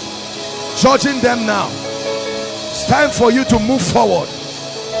 Judging them now. It's time for you to move forward.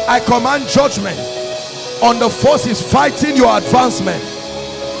 I command judgment on the forces fighting your advancement.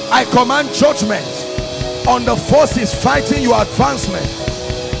 I command judgment on the forces fighting your advancement.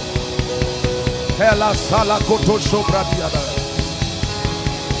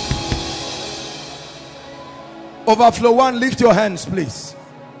 Overflow one, lift your hands, please.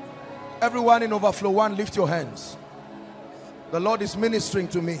 Everyone in overflow one, lift your hands. The Lord is ministering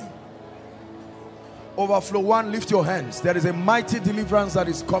to me. Overflow one, lift your hands. There is a mighty deliverance that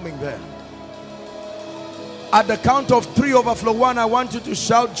is coming there. At the count of 3, overflow one, I want you to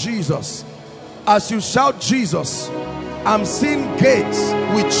shout Jesus. As you shout Jesus, I'm seeing gates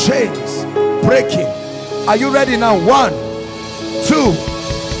with chains breaking. Are you ready now? 1, 2,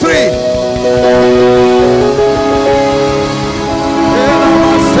 3.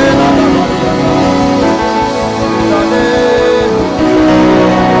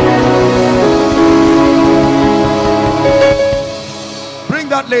 Bring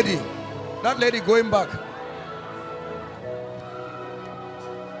that lady going back.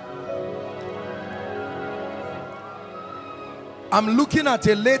 I'm looking at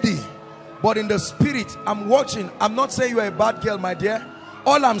a lady, but in the spirit I'm watching. I'm not saying you're a bad girl, my dear.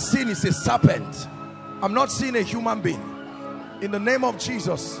 All I'm seeing is a serpent. I'm not seeing a human being. In the name of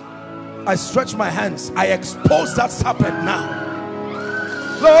Jesus, I stretch my hands. I expose that serpent now.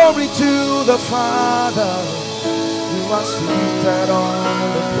 Glory to the Father, you are seated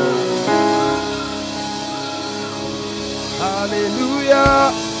on the throne.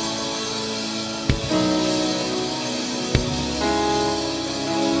 Hallelujah.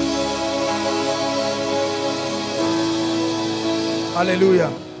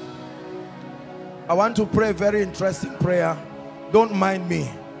 Hallelujah. I want to pray a very interesting prayer. Don't mind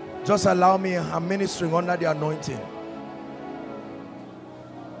me. Just allow me. I'm ministering under the anointing.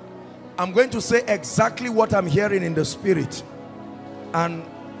 I'm going to say exactly what I'm hearing in the spirit. And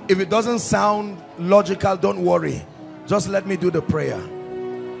if it doesn't sound logical, don't worry. Just let me do the prayer.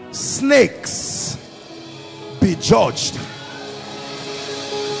 Snakes, be judged.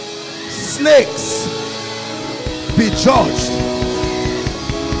 Snakes, be judged.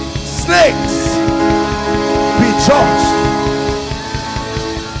 Snakes, be judged.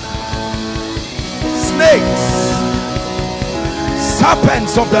 Snakes,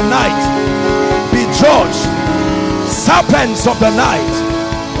 serpents of the night, be judged. Serpents of the night,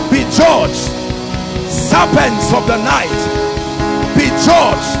 be judged. Serpents of the night, be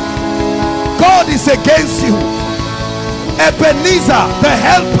judged. God is against you. Ebenezer, the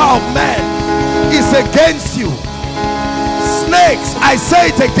helper of man, is against you. Snakes, I say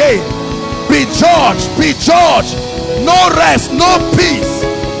it again, be judged, be judged. No rest, no peace.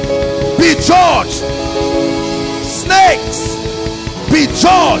 Be judged. Snakes, be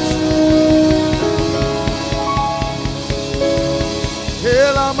judged.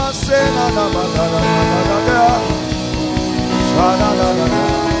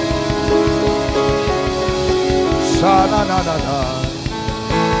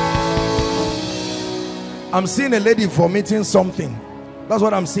 I'm seeing a lady vomiting something. That's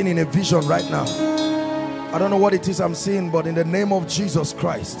what I'm seeing in a vision right now. I don't know what it is I'm seeing, but in the name of Jesus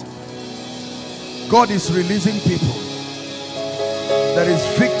Christ, God is releasing people. There is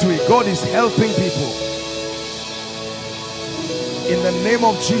victory. God is helping people. In the name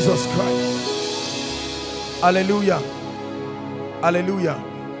of Jesus Christ. Hallelujah. Hallelujah.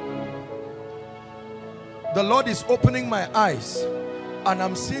 The Lord is opening my eyes and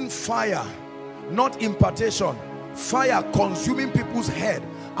I'm seeing fire, not impartation, fire consuming people's head,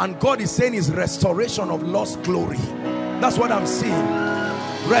 and God is saying is restoration of lost glory. That's what I'm seeing.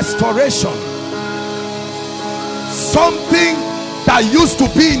 Restoration. Something that used to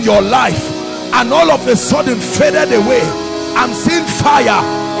be in your life and all of a sudden faded away. I'm seeing fire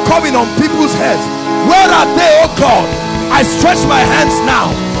coming on people's heads. Where are they, oh God? I stretch my hands now.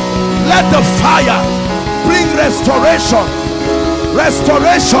 Let the fire bring restoration.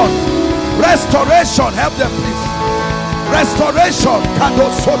 Restoration. Restoration. Help them, please. Restoration.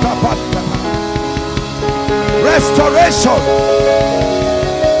 Restoration.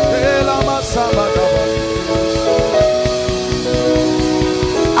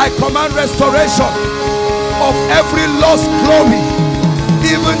 I command restoration of every lost glory.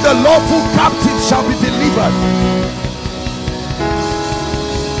 Even the lawful captive shall be delivered.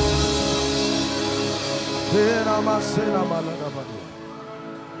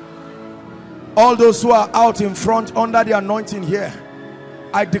 All those who are out in front under the anointing here,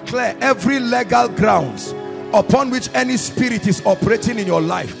 I declare every legal grounds upon which any spirit is operating in your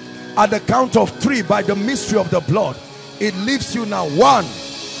life, at the count of 3, by the mystery of the blood, it leaves you now. 1,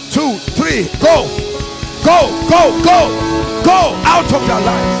 2, 3, go, go, go, go, go out of their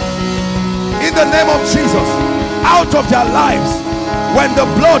lives in the name of Jesus. Out of their lives. When the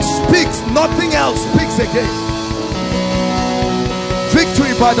blood speaks, nothing else speaks again.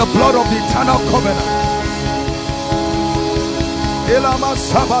 Victory by the blood of the eternal covenant.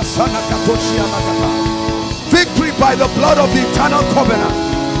 Victory by the blood of the eternal covenant.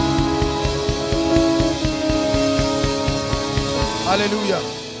 Hallelujah.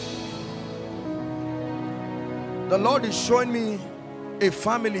 The Lord is showing me a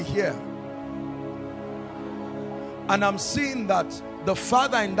family here, and I'm seeing that the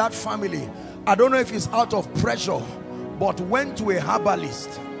father in that family, I don't know if it's out of pressure, but went to a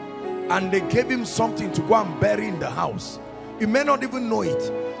herbalist and they gave him something to go and bury in the house. You may not even know it.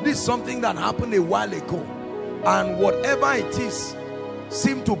 This is something that happened a while ago, and whatever it is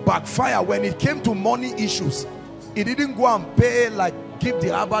seemed to backfire. When it came to money issues, he didn't go and pay, like give the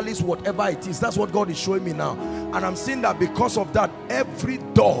herbalist whatever it is. That's what God is showing me now. And I'm seeing that because of that, every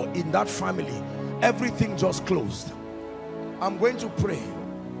door in that family, everything just closed. I'm going to pray.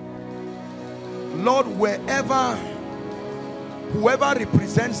 Lord, whoever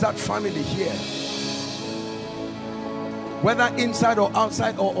represents that family here, whether inside or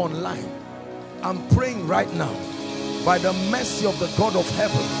outside or online, I'm praying right now, by the mercy of the God of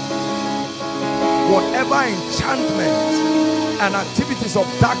heaven, whatever enchantment and activities of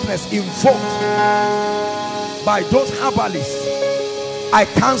darkness invoked by those herbalists, I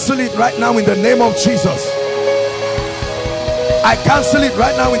cancel it right now in the name of Jesus. I cancel it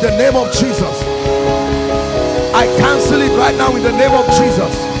right now in the name of Jesus. I cancel it right now in the name of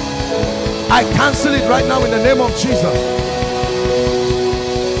Jesus. I cancel it right now in the name of Jesus.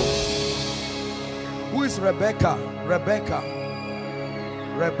 Who is Rebecca? Rebecca.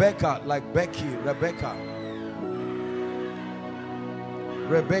 Rebecca, like Becky. Rebecca.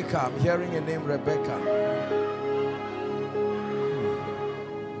 Rebecca. I'm hearing a name, Rebecca.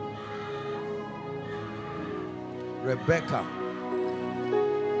 Rebecca.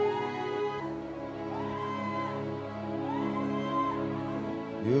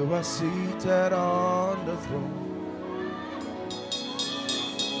 You are seated on the throne.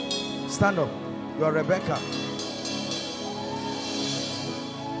 Stand up. You are Rebecca.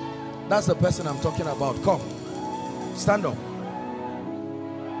 That's the person I'm talking about. Come. Stand up.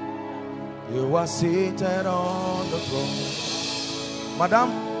 You are seated on the throne.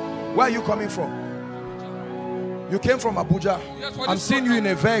 Madam, where are you coming from? You came from Abuja. Yes, I'm seeing you in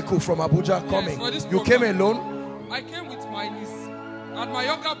a vehicle from Abuja coming. Yes, you came alone? I came with my niece and my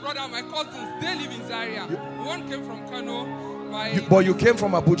younger brother, my cousins. They live in Zaria. One came from Kano. But you came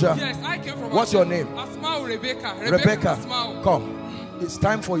from Abuja? Yes, I came from What's Abuja. Your name? Asmau Rebecca. Rebecca. Asmau. Come. It's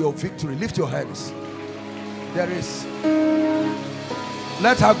time for your victory. Lift your hands. There is.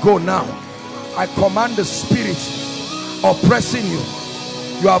 Let her go now. I command the spirit oppressing you.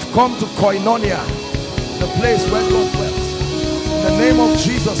 You have come to Koinonia, the place where God dwells. In the name of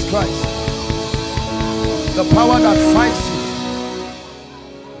Jesus Christ, the power that fights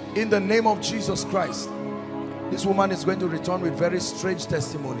you, in the name of Jesus Christ, This woman is going to return with very strange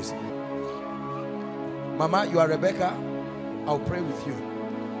testimonies. Mama, you are Rebecca. I'll pray with you.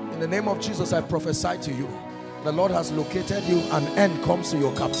 In the name of Jesus, I prophesy to you. The Lord has located you. An end comes to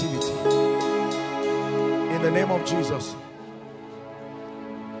your captivity. In the name of Jesus.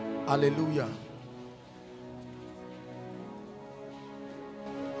 Hallelujah.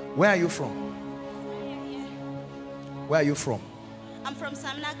 Where are you from? Where are you from? I'm from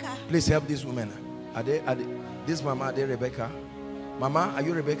Samnaka. Please help these women. Are they this mama, are they Rebecca? Mama, are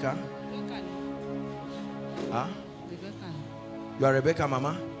you Rebecca? Huh? Rebecca. You are Rebecca,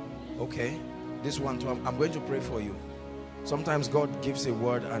 Mama? Okay. This one too. I'm going to pray for you. Sometimes God gives a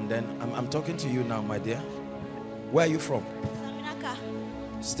word and then I'm talking to you now, my dear. Where are you from? Samnaka.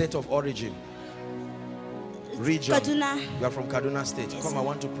 State of origin. Region. Kaduna. You are from Kaduna State. Yes, come, I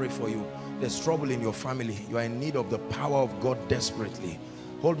want to pray for you. There's trouble in your family. You are in need of the power of God desperately.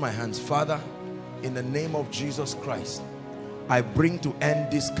 Hold my hands. Father, in the name of Jesus Christ, I bring to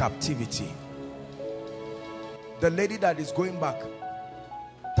end this captivity. The lady that is going back,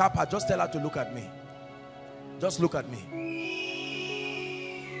 tap her, just tell her to look at me. Just look at me.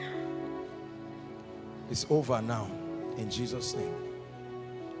 It's over now, in Jesus' name.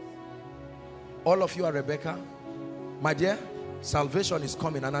 All of you are Rebecca. My dear, salvation is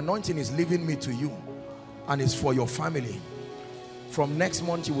coming. An anointing is leaving me to you, and it's for your family. From next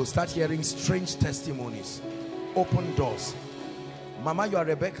month, you will start hearing strange testimonies. Open doors. Mama, you are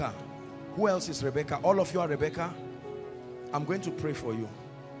Rebecca. Who else is Rebecca? All of you are Rebecca. I'm going to pray for you.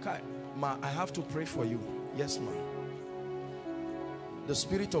 Ma, I have to pray for you. Yes, ma. The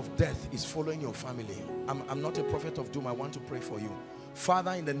spirit of death is following your family. I'm not a prophet of doom. I want to pray for you.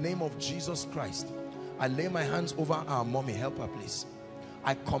 Father, in the name of Jesus Christ, I lay my hands over our mommy. Help her, please.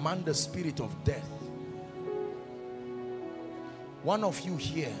 I command the spirit of death. One of you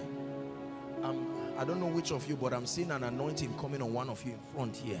here, I don't know which of you, but I'm seeing an anointing coming on one of you in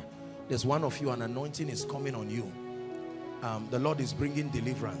front here. There's one of you, an anointing is coming on you. The Lord is bringing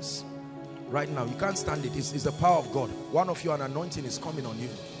deliverance. Right now, you can't stand it. It's the power of God. One of you, an anointing is coming on you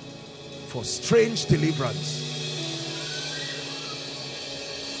for strange deliverance.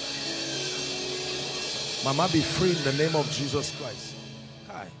 Mama, be free in the name of Jesus Christ.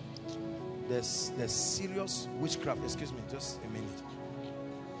 Hi. There's serious witchcraft. Excuse me, just a minute.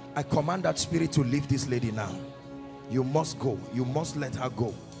 I command that spirit to leave this lady now. You must go. You must let her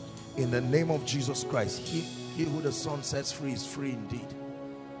go. In the name of Jesus Christ. He who the Son sets free is free indeed.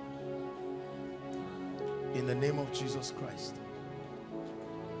 In the name of Jesus Christ.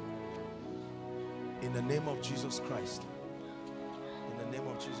 In the name of Jesus Christ. In the name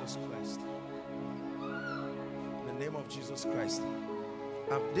of Jesus Christ. In the name of Jesus Christ.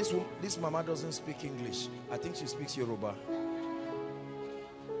 This mama doesn't speak English. I think she speaks Yoruba.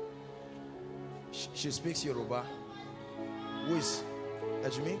 She speaks Yoruba. Who is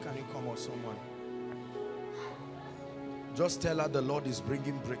Ejimi? Can you come or someone? Just tell her the Lord is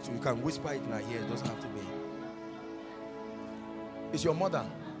bringing breakthrough. You can whisper it in her ear. It doesn't have to be. It's your mother.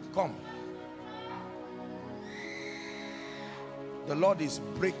 Come. The Lord is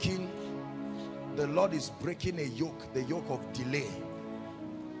breaking. The Lord is breaking a yoke. The yoke of delay.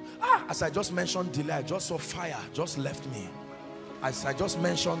 As I just mentioned delay, I just saw fire just left me. As I just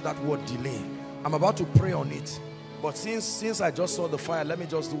mentioned that word delay, I'm about to pray on it. But since I just saw the fire, let me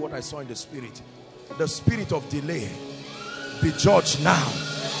just do what I saw in the spirit. The spirit of delay, be judged now.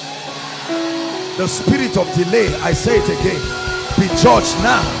 The spirit of delay, I say it again, be judged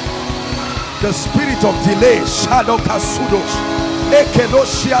now. The spirit of delay,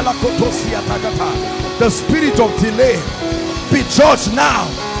 the spirit of delay, be judged now.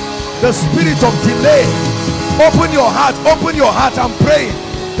 The spirit of delay, open your heart and pray.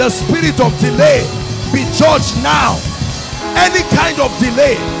 The spirit of delay, be judged now. Any kind of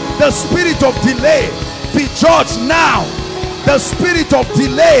delay, the spirit of delay, be judged now. The spirit of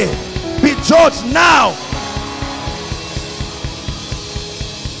delay, be judged now.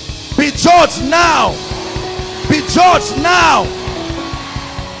 Be judged now. Be judged now.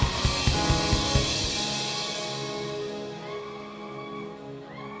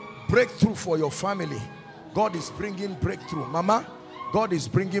 Breakthrough for your family. God is bringing breakthrough. Mama, God is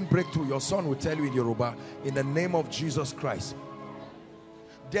bringing breakthrough. Your son will tell you in Yoruba, in the name of Jesus Christ.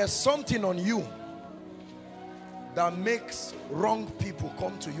 There's something on you that makes wrong people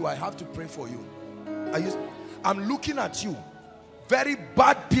come to you. I have to pray for you. I'm looking at you. Very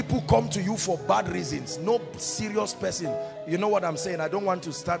bad people come to you for bad reasons. No serious person. You know what I'm saying? I don't want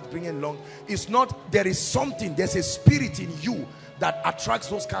to start bringing long. It's not, there is something, there's a spirit in you that attracts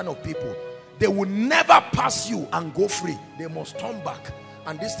those kind of people. They will never pass you and go free. They must turn back.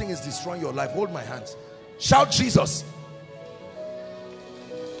 And this thing is destroying your life. Hold my hands. Shout Jesus.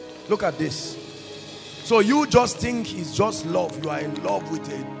 Look at this. So you just think it's just love. You are in love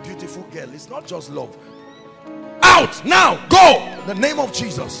with a beautiful girl. It's not just love. Out now, go in the name of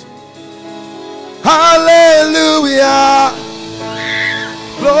Jesus. Hallelujah.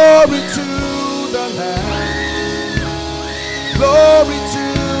 Glory to the Lamb. Glory to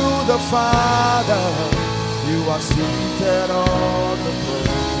the Father. You are seated on the throne.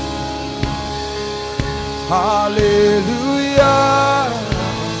 Hallelujah.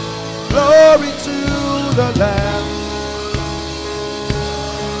 Glory to the Lamb.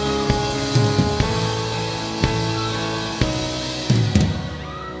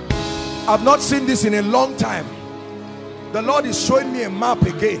 I've not seen this in a long time. The Lord is showing me a map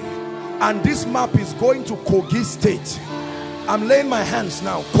again, and this map is going to Kogi State. I'm laying my hands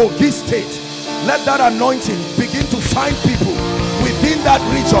now. Kogi State. Let that anointing begin to find people within that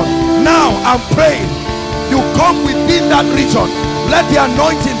region. Now I'm praying, you come within that region. Let the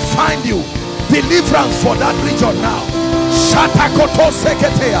anointing find you. Deliverance for that region now. Shatakoto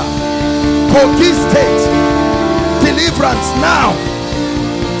Seketea. Kogi State. Deliverance now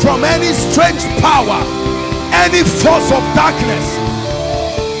from any strange power, any force of darkness.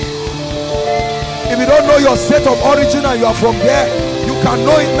 If you don't know your state of origin and you are from there, you can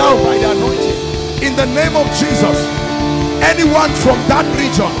know it now by the anointing. In the name of Jesus, anyone from that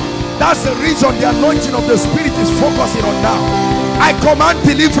region, that's the region the anointing of the Spirit is focusing on now. I command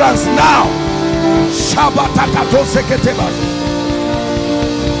deliverance now. Shabatakato seketebas.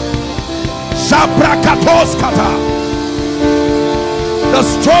 Shabrakatos. The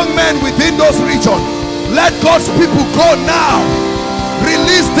strong men within those regions, let God's people go now.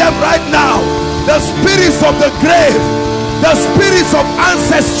 Release them right now. The spirits of the grave, the spirits of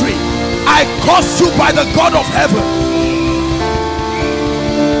ancestry, I curse you by the God of heaven.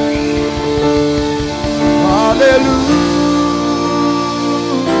 Hallelujah.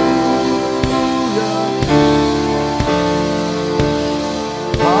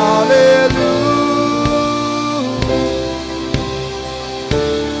 Hallelujah.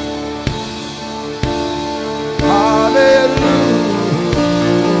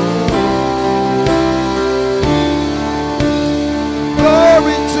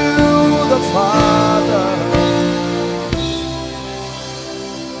 Glory to the Father.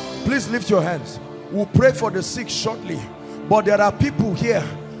 Please lift your hands. We'll pray for the sick shortly. But there are people here.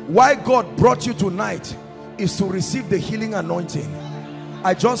 Why God brought you tonight is to receive the healing anointing.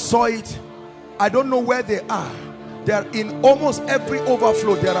 I just saw it. I don't know where they are. They are in almost every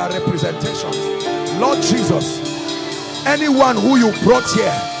overflow. There are representations. Lord Jesus, anyone who you brought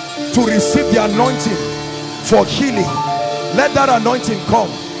here to receive the anointing for healing, let that anointing come.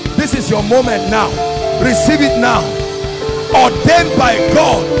 This is your moment now. Receive it now. Ordained by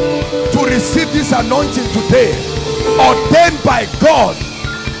God to receive this anointing today. Ordained by God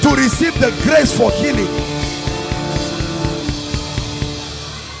to receive the grace for healing.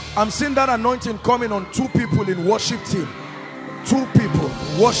 I'm seeing that anointing coming on 2 people in worship team. 2 people,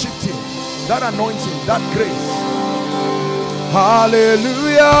 worship team. That anointing, that grace.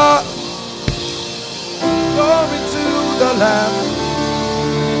 Hallelujah. Glory to the Lamb.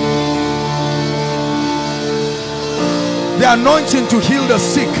 The anointing to heal the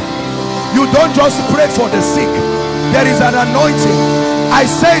sick. You don't just pray for the sick. There is an anointing. I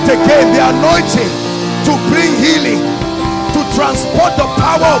say it again, the anointing to bring healing, to transport the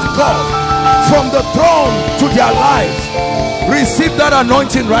power of God from the throne to their lives. Receive that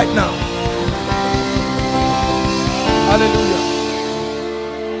anointing right now. Hallelujah.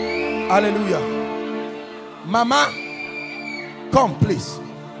 Hallelujah. Mama, come please.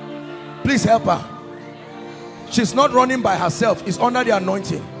 Please help her. She's not running by herself. It's under the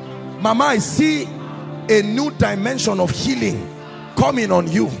anointing. Mama, I see a new dimension of healing coming on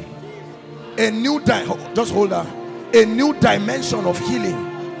you. A new just hold her. A new dimension of healing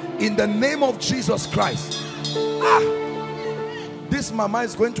in the name of Jesus Christ. This mama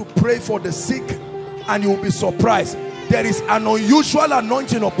is going to pray for the sick, and you will be surprised. There is an unusual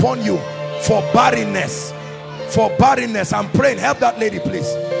anointing upon you for barrenness. For barrenness. I'm praying. Help that lady,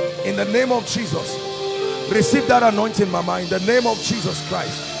 please. In the name of Jesus. Receive that anointing, mama, in the name of Jesus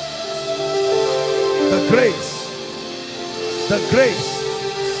Christ. The grace. The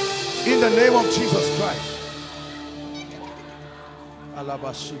grace. In the name of Jesus Christ.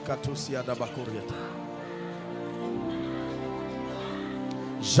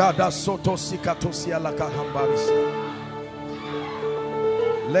 Jada soto sikatosia lakahambaris.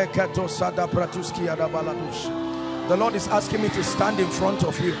 Lekato sada pratuski adabaladush. The Lord is asking me to stand in front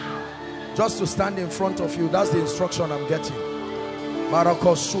of you. Just to stand in front of you. That's the instruction I'm getting.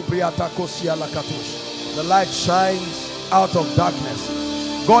 Marakos subriata kosia lakatush. The light shines out of darkness.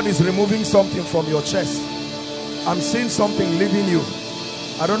 God is removing something from your chest. I'm seeing something leaving you.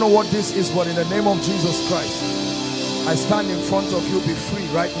 I don't know what this is, but in the name of Jesus Christ, I stand in front of you. Be free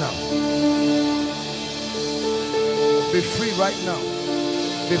right now. Be free right now.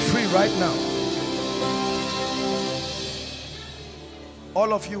 Be free right now.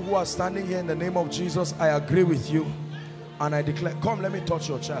 All of you who are standing here in the name of Jesus, I agree with you. And I declare, come, let me touch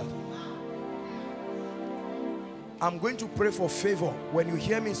your child. I'm going to pray for favor. When you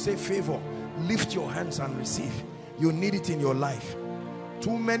hear me say favor, lift your hands and receive. You need it in your life.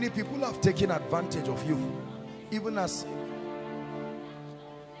 Too many people have taken advantage of you. Even as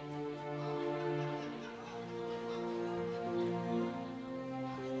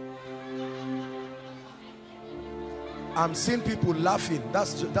I'm seeing people laughing.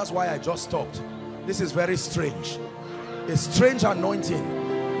 That's why I just stopped. This is very strange. A strange anointing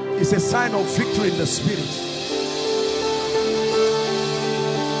is a sign of victory in the spirit.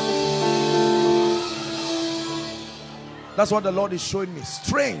 That's what the Lord is showing me.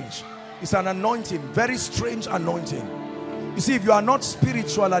 Strange. It's an anointing. Very strange anointing. You see, if you are not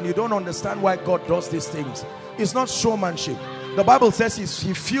spiritual and you don't understand why God does these things, it's not showmanship. The Bible says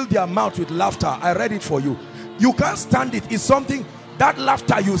he filled their mouth with laughter. I read it for you. You can't stand it. It's something, that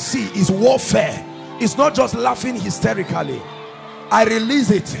laughter you see is warfare. It's not just laughing hysterically. I release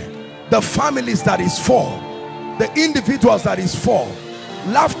it. The families that is for, the individuals that is for.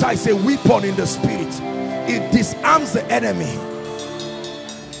 Laughter is a weapon in the spirit. It disarms the enemy.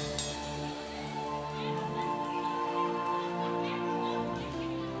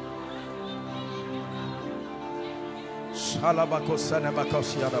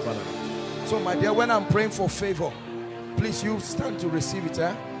 So my dear, when I'm praying for favor, please, you stand to receive it,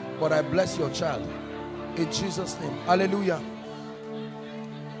 but I bless your child in Jesus' name. Hallelujah.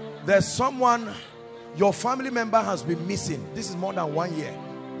 There's someone, your family member has been missing. This is more than 1 year.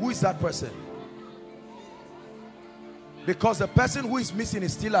 Who is that person? Because the person who is missing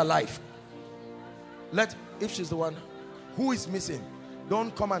is still alive. If she's the one who is missing,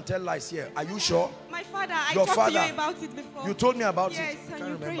 don't come and tell lies here. Are you sure? My father, I Your talked father. to you about it before. You told me about yes, it. I and can't you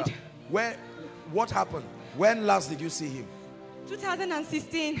remember. prayed. What happened? When last did you see him?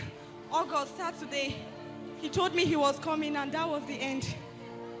 2016, August, Saturday. He told me he was coming, and that was the end.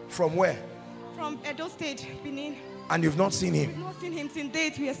 From where? From Edo State, Benin. And you've not seen We've him? not seen him since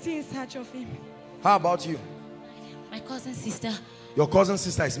date. We are still in search of him. How about you? My cousin sister. Your cousin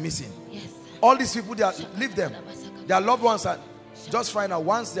sister is missing. Yes. All these people, leave them. Their loved ones are, just find out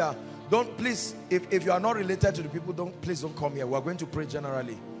once they are, don't, please, if you are not related to the people, please don't come here. We're going to pray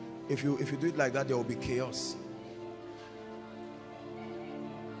generally. If you do it like that, there will be chaos.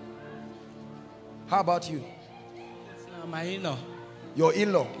 How about you? My in-law. Your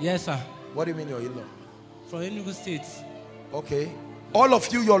in-law? Yes, sir. What do you mean your in-law? From Enugu State. Okay. All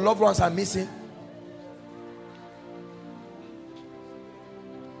of you, your loved ones are missing?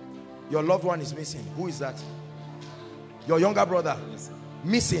 Your loved one is missing. Who is that? Your younger brother? Yes, sir.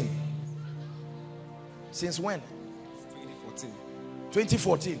 Missing. Since when? 2014.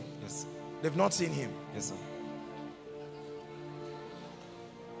 2014. Yes. They've not seen him. Yes, sir.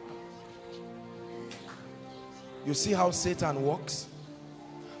 You see how Satan works?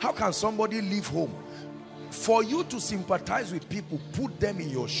 How can somebody leave home? For you to sympathize with people, put them in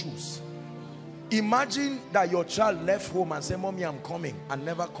your shoes. Imagine that your child left home and said, "Mommy, I'm coming," and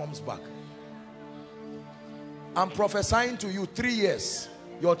never comes back. I'm prophesying to you, 3 years.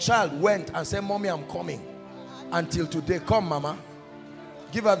 Your child went and said, "Mommy, I'm coming." Until today. Come, Mama.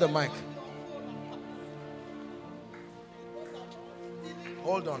 Give her the mic.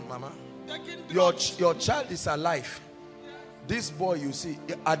 Hold on, Mama. Your child is alive. This boy you see,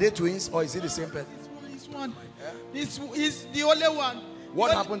 are they twins or is it the same person? This one. This is the only one.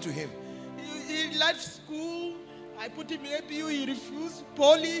 What happened to him? He left school. I put him in APU. He refused.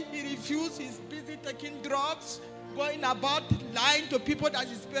 Poly, he refused. He's busy taking drugs, going about lying to people that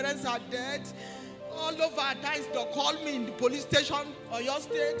his parents are dead. All over at times they call me in the police station, Oyo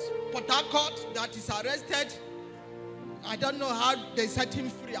State, Port Harcourt, that is arrested. I don't know how they set him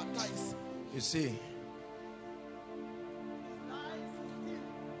free at times. You see,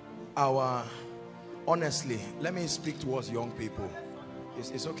 honestly, let me speak towards young people.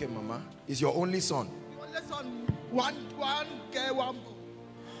 It's okay, Mama. It's your only son. Only son, one girl, one boy.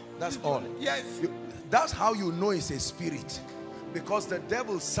 That's all. Yes. That's how you know it's a spirit. Because the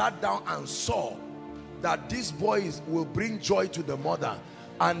devil sat down and saw that these boys will bring joy to the mother.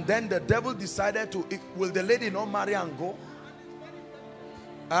 And then the devil decided to, will the lady not marry and go?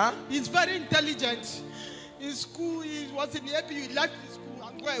 Huh? He's very intelligent. In school, he was in the APU, he left the school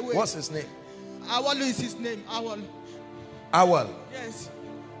and go away. What's his name? Awal is his name. Awal. Awal. Yes.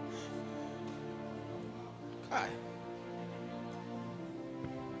 Hi.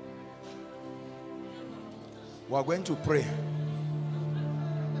 We are going to pray.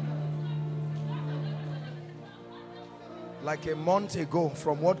 Like a month ago,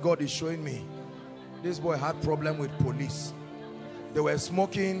 from what God is showing me, this boy had problem with police. They were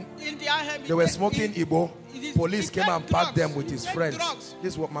smoking. They were smoking Igbo. Police came and packed them with his friends.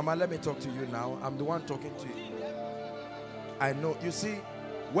 This is what, Mama, let me talk to you now. I'm the one talking to you. I know. You see,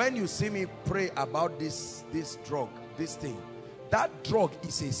 when you see me pray about this drug, this thing, that drug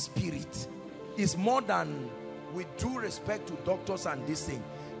is a spirit. It's more than, with due respect to doctors and this thing,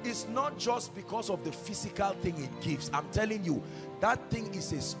 it's not just because of the physical thing it gives. I'm telling you, that thing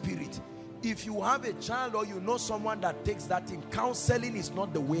is a spirit. If you have a child or you know someone that takes that thing, counseling is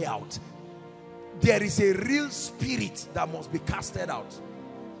not the way out. There is a real spirit that must be casted out.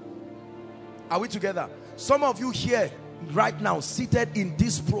 Are we together? Some of you here right now, seated in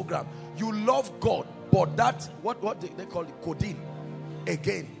this program, you love God, but that, what they call it, codeine,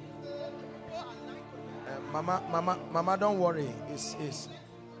 again. Mama, don't worry. It's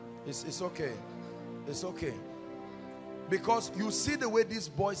okay. It's okay. Because you see the way these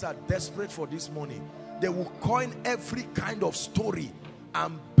boys are desperate for this money. They will coin every kind of story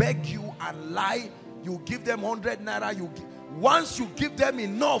and beg you and lie. You give them 100 naira. Once you give them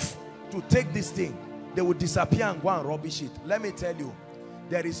enough to take this thing, they will disappear and go and rubbish it. Let me tell you,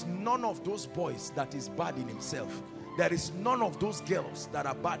 there is none of those boys that is bad in himself. There is none of those girls that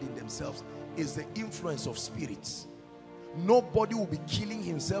are bad in themselves. It's the influence of spirits. Nobody will be killing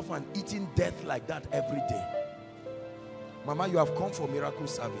himself and eating death like that every day. Mama, you have come for miracle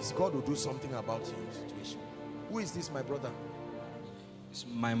service. God will do something about your situation. Who is this, my brother? It's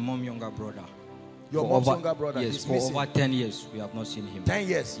my mom's younger brother. Your mom's younger brother? Yes, He's for missing. over 10 years we have not seen him. 10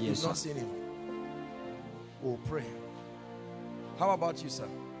 years? Yes, You've not seen him. Oh, pray. How about you, sir?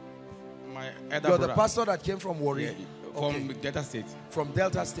 My elder You're brother. the pastor that came from Warri? From Okay. Delta State. From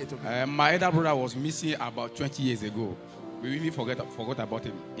Delta State, okay. My elder brother was missing about 20 years ago. We really forgot about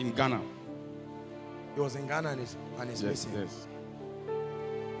him in Ghana. He was in Ghana and he's missing. Yes.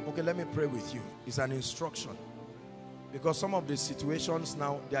 Okay, let me pray with you. It's an instruction. Because some of the situations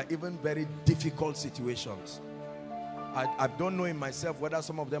now, they are even very difficult situations. I don't know in myself whether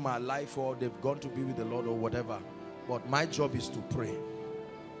some of them are alive or they've gone to be with the Lord or whatever. But my job is to pray.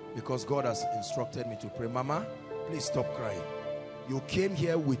 Because God has instructed me to pray. Mama, please stop crying. You came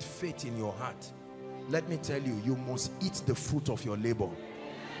here with faith in your heart. Let me tell you, you must eat the fruit of your labor.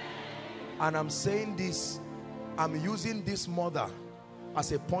 And I'm saying this, I'm using this mother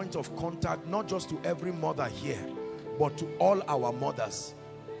as a point of contact, not just to every mother here, but to all our mothers.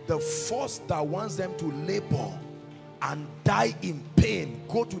 The force that wants them to labor and die in pain,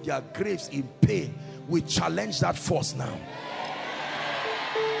 go to their graves in pain, we challenge that force now.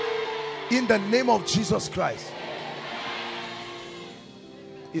 In the name of Jesus Christ.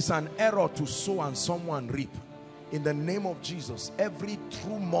 It's an error to sow and someone reap. In the name of Jesus, every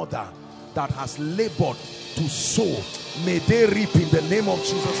true mother that has labored to sow, may they reap in the name of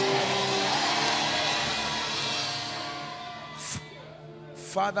Jesus.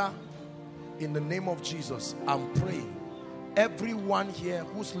 Father, in the name of Jesus, I'm praying. Everyone here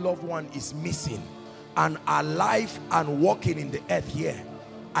whose loved one is missing and alive and walking in the earth here,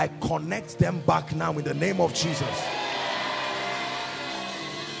 I connect them back now in the name of Jesus.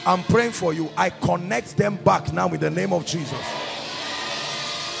 I'm praying for you. I connect them back now in the name of Jesus.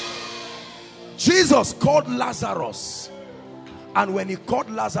 Jesus called Lazarus, and when he called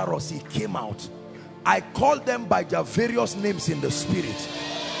Lazarus, he came out. I call them by their various names in the spirit.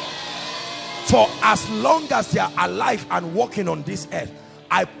 For as long as they are alive and walking on this earth,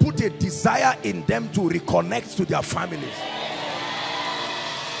 I put a desire in them to reconnect to their families.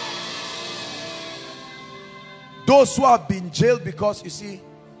 Those who have been jailed, because you see,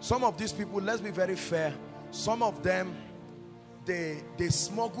 some of these people, let's be very fair, some of them, they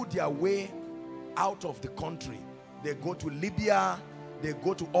smuggle their way out of the country. They go to Libya, they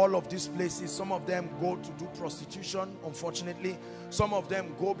go to all of these places. Some of them go to do prostitution, unfortunately. Some of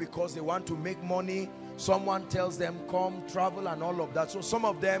them go because they want to make money. Someone tells them, come, travel, and all of that. So some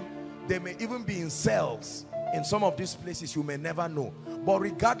of them, they may even be in cells in some of these places. You may never know. But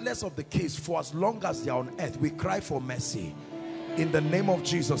regardless of the case, for as long as they are on earth, we cry for mercy. In the name of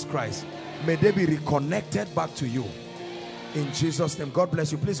Jesus Christ, may they be reconnected back to you. In Jesus' name, God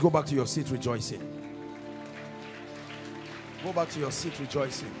bless you. Please go back to your seat rejoicing. Go back to your seat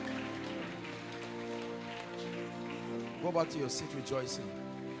rejoicing. Go back to your seat rejoicing.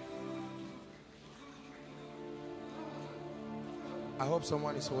 I hope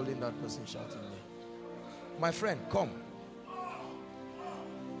someone is holding that person shouting there. My friend, come.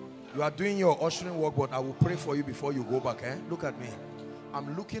 You are doing your ushering work, but I will pray for you before you go back. Look at me.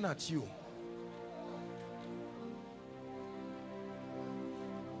 I'm looking at you.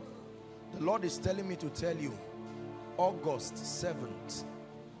 The Lord is telling me to tell you, August 7th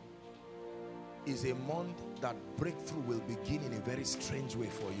is a month that breakthrough will begin in a very strange way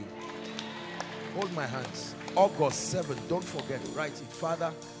for you. Hold my hands. August 7th, don't forget, write it.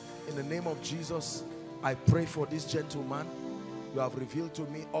 Father, in the name of Jesus, I pray for this gentleman. You have revealed to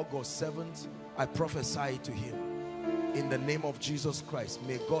me August 7th. I prophesy to him. In the name of Jesus Christ,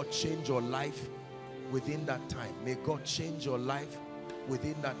 may God change your life within that time. May God change your life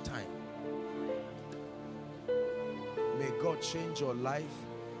within that time. May God change your life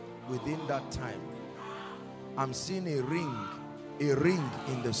within that time. I'm seeing a ring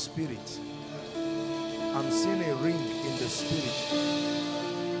in the spirit. I'm seeing a ring in the spirit.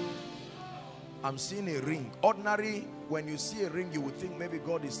 I'm seeing a ring. Ordinary, when you see a ring, you would think maybe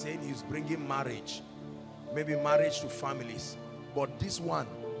God is saying he's bringing marriage. Maybe marriage to families. But this one,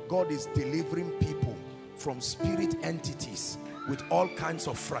 God is delivering people from spirit entities with all kinds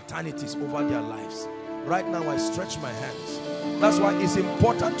of fraternities over their lives. Right now, I stretch my hands. That's why it's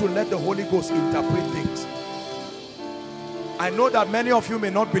important to let the Holy Ghost interpret things. I know that many of you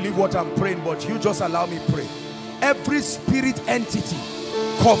may not believe what I'm praying, but you just allow me pray. Every spirit entity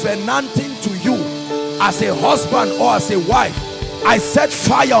covenanting to you as a husband or as a wife, I set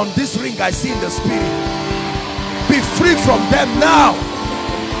fire on this ring I see in the spirit. Be free from them now.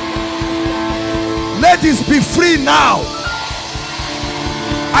 Ladies, be free now.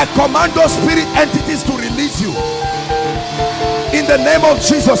 I command those spirit entities to release you in the name of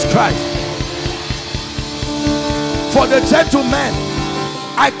Jesus Christ. For the gentleman,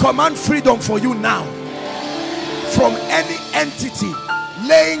 I command freedom for you now from any entity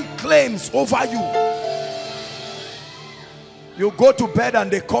laying claims over you. You go to bed and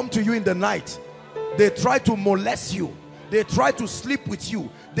they come to you in the night. They try to molest you. They try to sleep with you.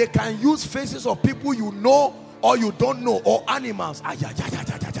 They can use faces of people you know or you don't know, or animals. Manda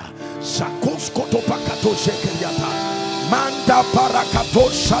parakato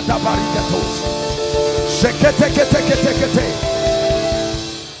shadabarikatos.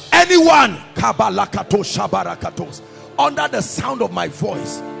 Anyone under the sound of my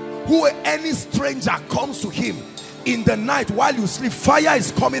voice, who any stranger comes to him in the night while you sleep, fire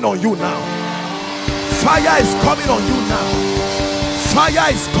is coming on you now. Fire is coming on you now.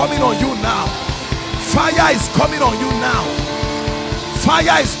 Fire is coming on you now. Fire is coming on you now.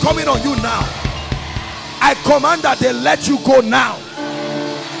 Fire is coming on you now. I command that they let you go now.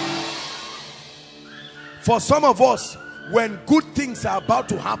 For some of us, when good things are about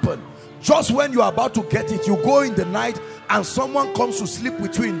to happen, just when you are about to get it, you go in the night and someone comes to sleep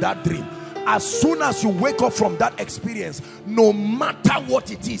with you in that dream. As soon as you wake up from that experience, no matter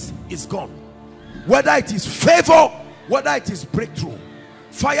what it is, it's gone. Whether it is favor, whether it is breakthrough,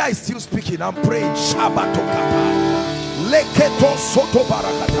 fire is still speaking. I'm praying.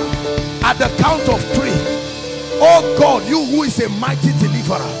 At the count of 3, oh God, you who is a mighty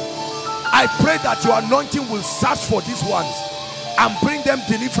deliverer, I pray that your anointing will search for these ones and bring them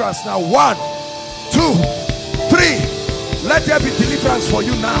deliverance now. 1, 2, 3. Let there be deliverance for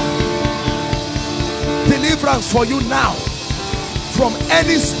you now. Deliverance for you now from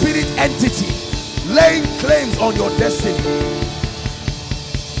any spirit entity laying claims on your destiny.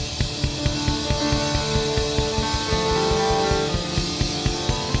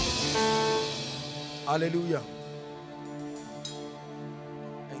 Hallelujah.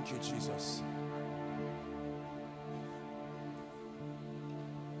 Thank you, Jesus.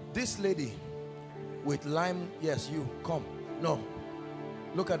 This lady with lime, yes, you come. No,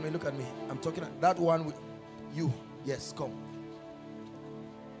 look at me, look at me. I'm talking that one with you. Yes, come.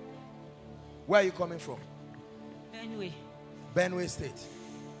 Where are you coming from? Benue. Benue State.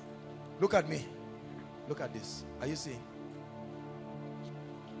 Look at me. Look at this. Are you seeing?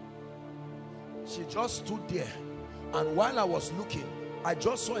 She just stood there, and while I was looking, I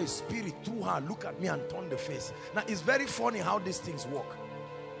just saw a spirit through her look at me and turn the face. Now it's very funny how these things work.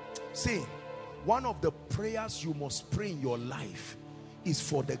 See, one of the prayers you must pray in your life is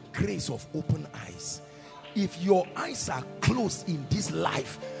for the grace of open eyes. If your eyes are closed in this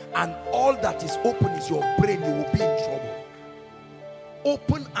life and all that is open is your brain, you will be in trouble.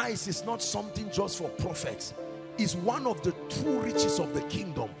 Open eyes is not something just for prophets. It's one of the true riches of the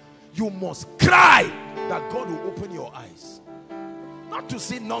kingdom. You must cry that God will open your eyes. Not to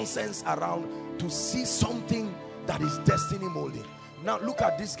see nonsense around, to see something that is destiny molding. Now look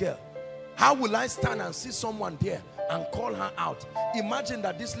at this girl. How will I stand and see someone there and call her out? Imagine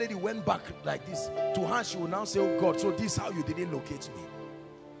that this lady went back like this. To her, she will now say, oh God, so this is how you didn't locate me.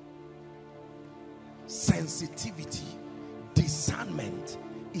 Sensitivity, discernment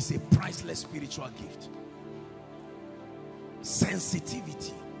is a priceless spiritual gift.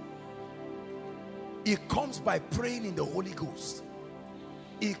 Sensitivity. It comes by praying in the Holy Ghost.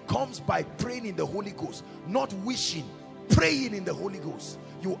 It comes by praying in the Holy Ghost, not wishing. Praying in the Holy Ghost.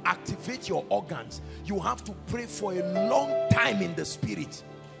 You activate your organs. You have to pray for a long time in the spirit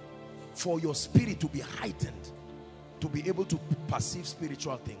for your spirit to be heightened, to be able to perceive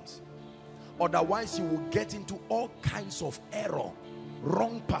spiritual things. Otherwise, you will get into all kinds of error,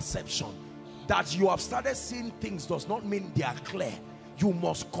 wrong perception. That you have started seeing things does not mean they are clear. You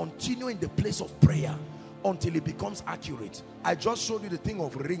must continue in the place of prayer until it becomes accurate. I just showed you the thing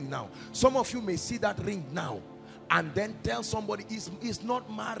of ring now. Some of you may see that ring now and then tell somebody it's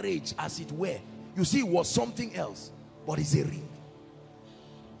not marriage as it were. You see, it was something else, but it's a ring.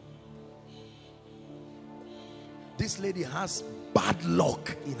 This lady has bad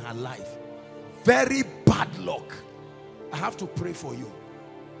luck in her life. Very bad luck. I have to pray for you.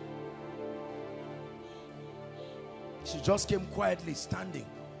 She just came quietly standing.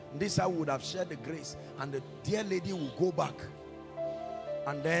 This I would have shared the grace, and the dear lady will go back,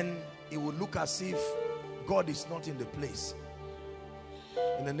 and then it will look as if God is not in the place.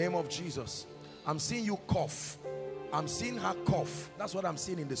 In the name of Jesus, I'm seeing you cough. I'm seeing her cough. That's what I'm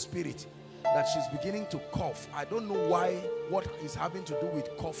seeing in the spirit, that she's beginning to cough. I don't know why, what is having to do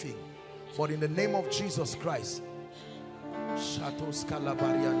with coughing, but in the name of Jesus Christ,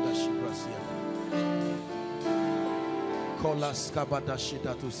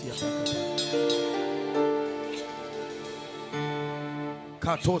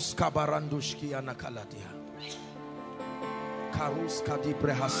 Katos kabarandushki anakaladia. Karus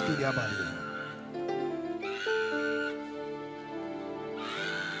kadiprehaski diabalia.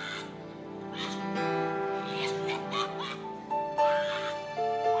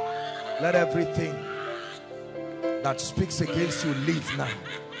 Let everything that speaks against you leave now.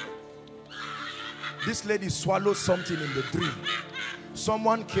 This lady swallowed something in the dream.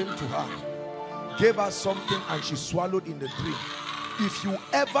 Someone came to her, gave her something, and she swallowed in the dream. If you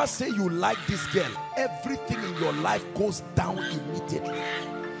ever say you like this girl, everything in your life goes down immediately.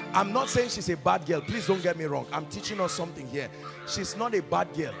 I'm not saying she's a bad girl. Please don't get me wrong. I'm teaching us something here. She's not a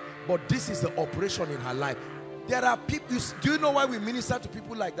bad girl, but this is the operation in her life. There are people, do you know why we minister to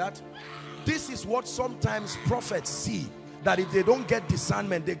people like that? This is what sometimes prophets see, that if they don't get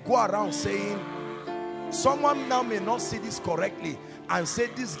discernment, they go around saying, someone now may not see this correctly and say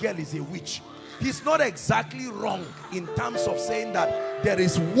this girl is a witch. He's not exactly wrong in terms of saying that there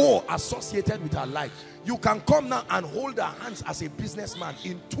is war associated with her life. You can come now and hold her hands as a businessman.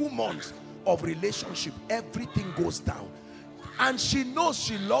 In 2 months of relationship, everything goes down. And she knows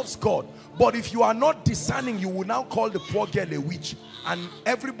she loves God. But if you are not discerning, you will now call the poor girl a witch. And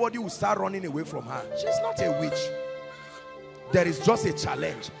everybody will start running away from her. She's not a witch. There is just a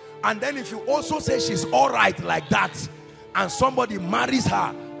challenge. And then if you also say she's all right like that, and somebody marries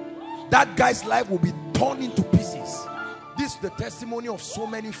her, that guy's life will be torn into pieces. This is the testimony of so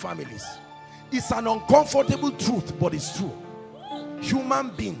many families. It's an uncomfortable truth, but it's true. Human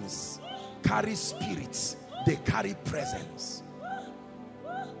beings carry spirits. They carry presence.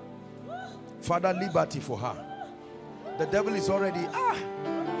 Father, liberty for her. The devil is already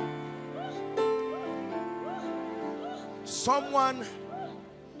someone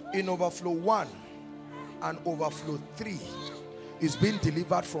in overflow 1 and overflow 3 is being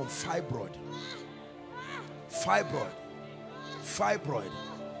delivered from fibroid.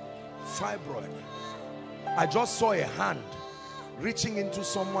 I just saw a hand reaching into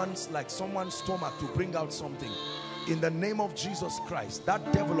someone's stomach to bring out something. In the name of Jesus Christ,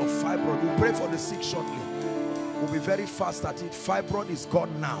 that devil of fibroid, we'll pray for the sick shortly. We'll be very fast at it. Fibroid is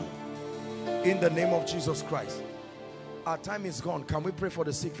gone now. In the name of Jesus Christ. Our time is gone. Can we pray for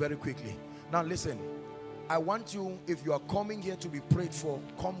the sick very quickly? Now listen, I want you, if you are coming here to be prayed for,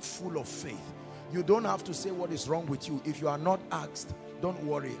 come full of faith. You don't have to say what is wrong with you. If you are not asked, don't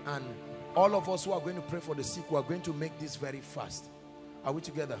worry. And all of us who are going to pray for the sick, we are going to make this very fast. Are we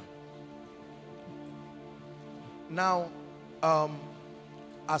together? Now,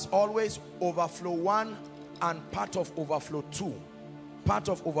 as always, overflow 1 and part of overflow 2. Part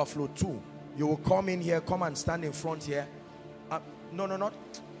of overflow 2. You will come in here, come and stand in front here. No, not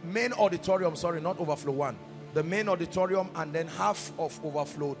main auditorium, sorry, not overflow 1. The main auditorium, and then half of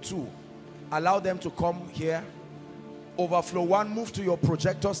overflow 2. Allow them to come here. Overflow 1, move to your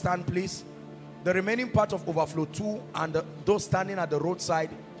projector stand, please. The remaining part of overflow 2 and those standing at the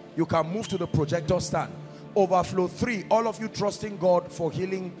roadside, You can move to the projector stand. Overflow 3, all of you trusting God for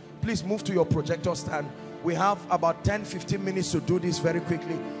healing, please move to your projector stand. We have about 10-15 minutes to do this very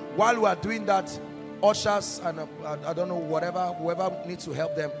quickly. While we are doing that, ushers and I don't know, whoever needs to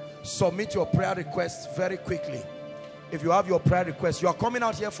help them, submit your prayer requests very quickly. If you have your prayer request, you are coming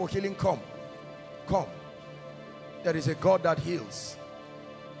out here for healing, come. There is a God that heals.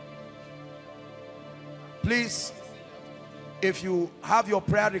 Please, if you have your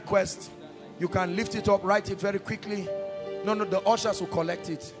prayer request, you can lift it up, write it very quickly. No, the ushers will collect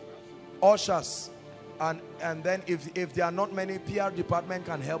it. Ushers. And then if there are not many, PR department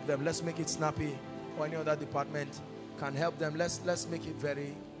can help them. Let's make it snappy. Or any other department can help them. Let's make it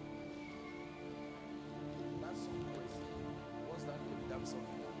very... What's that?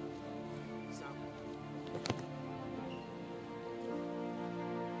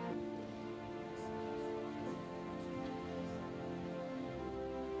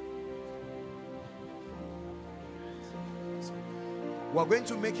 We're going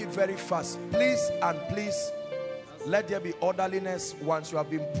to make it very fast. Please and please, let there be orderliness. Once you have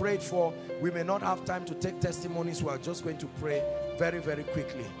been prayed for, we may not have time to take testimonies. We are just going to pray very, very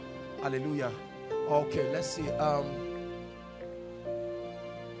quickly. Hallelujah. Okay, let's see.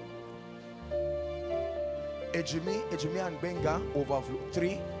 Ejimi and Benga, overflow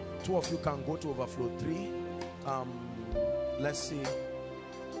 3. 2 of you can go to overflow 3. Let's see.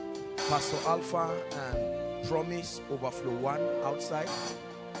 Pastor Alpha and Promise, overflow 1 outside.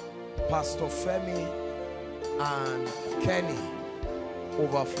 Pastor Femi and Kenny,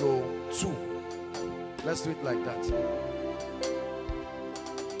 overflow 2. Let's do it like that.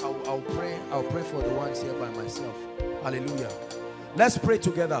 I'll pray for the ones here by myself. Hallelujah. Let's pray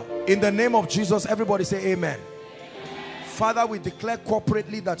together. In the name of Jesus, everybody say amen. Father, we declare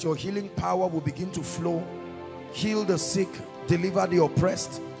corporately that your healing power will begin to flow. Heal the sick, deliver the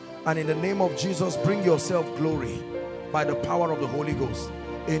oppressed. And in the name of Jesus, bring yourself glory by the power of the Holy Ghost.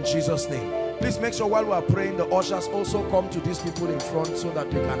 In Jesus' name. Please make sure while we are praying, the ushers also come to these people in front so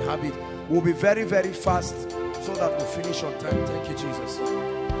that they can have it. We'll be very, very fast so that we finish on time. Thank you, Jesus.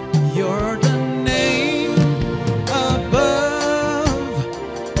 You're the name above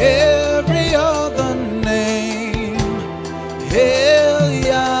every other name. Hail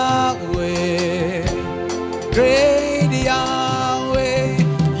Yahweh, great Yahweh.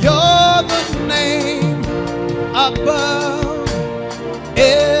 You're the name above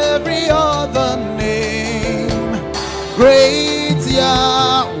every other name. Great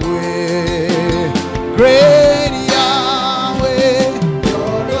Yahweh, great Yahweh.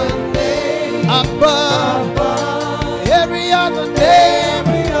 You're the name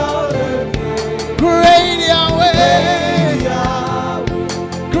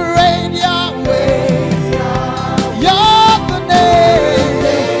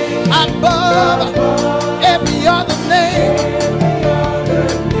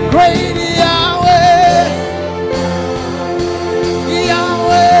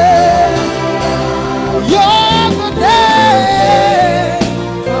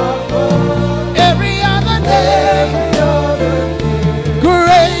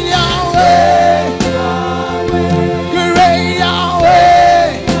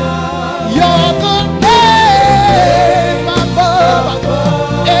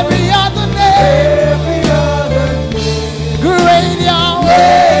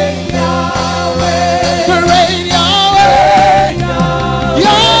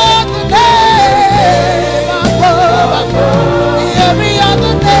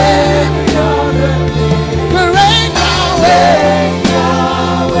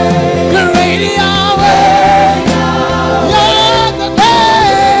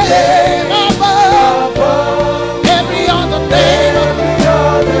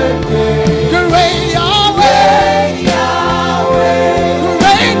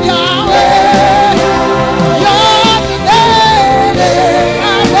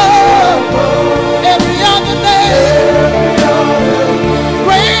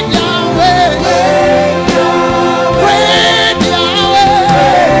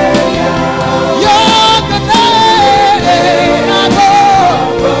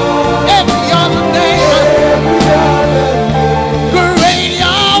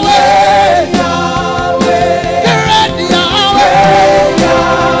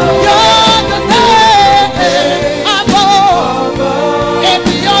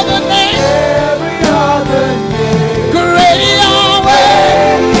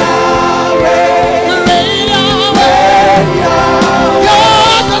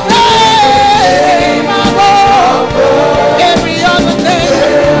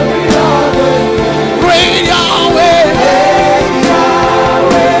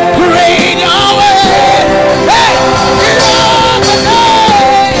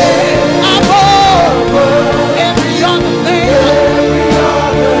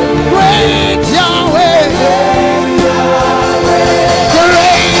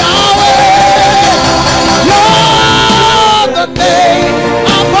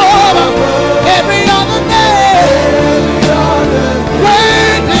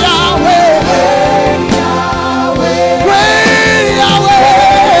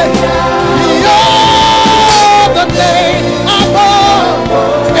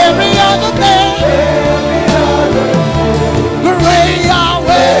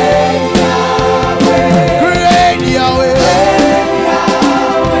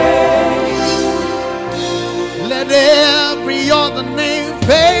name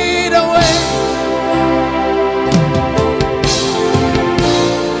fade away.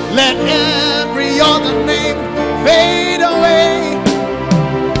 Let every other name fade away.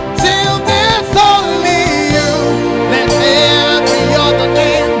 Till there's only you. Let every other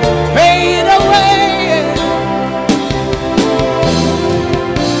name fade away.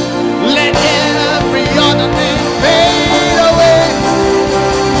 Let every other name fade away.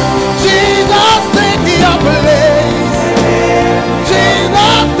 Jesus, take your place.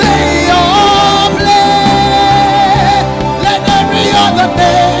 Jesus, take your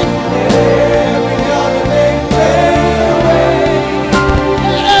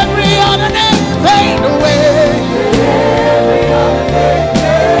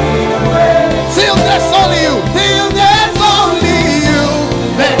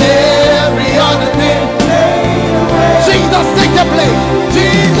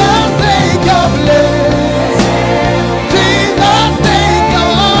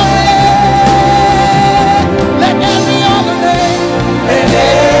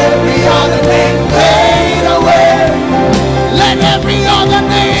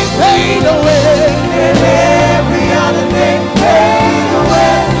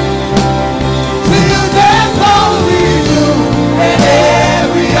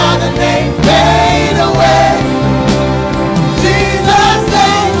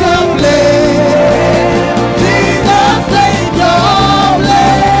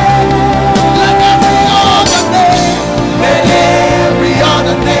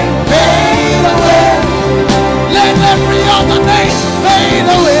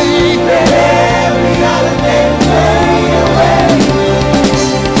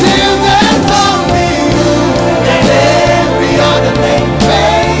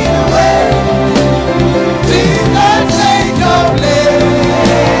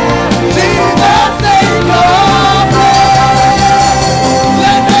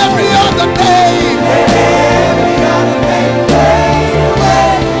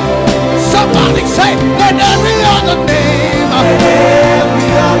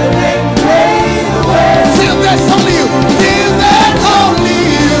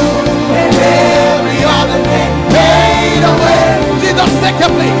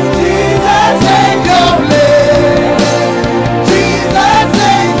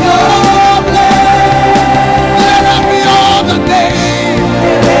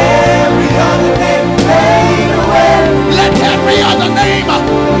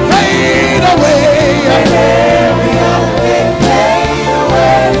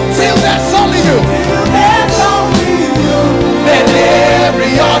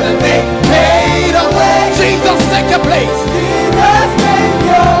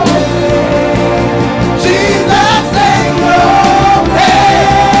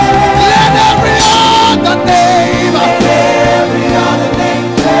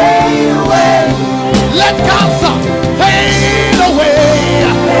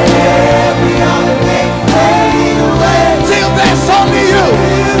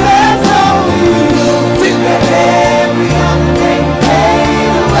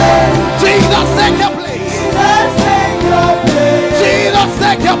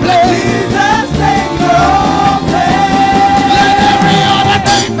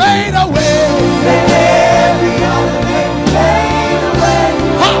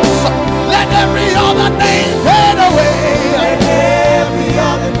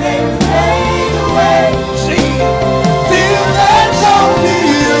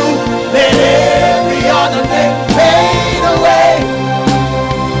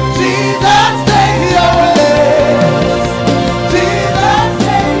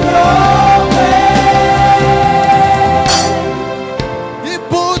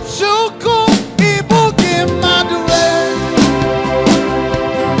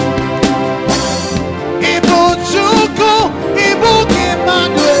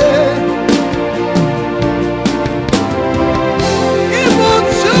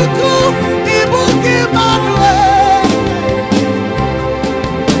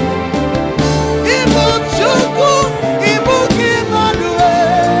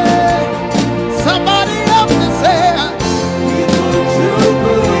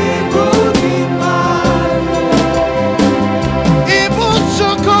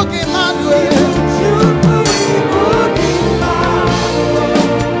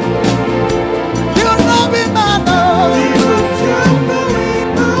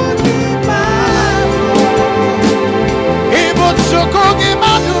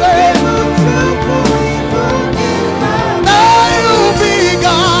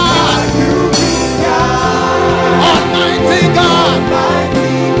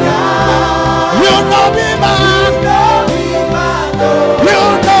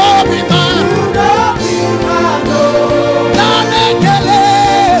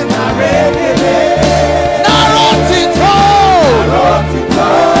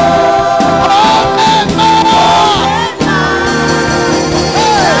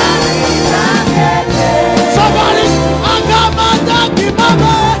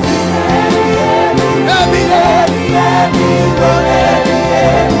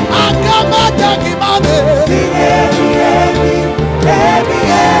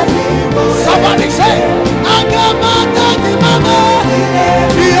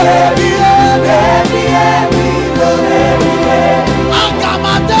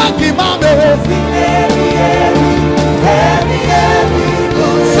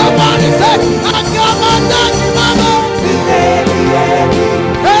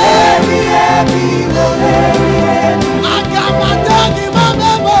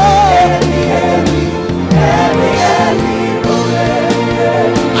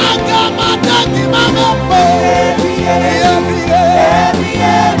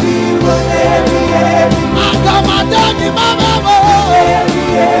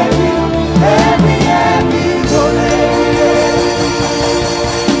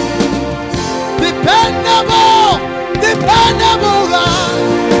Dependable God.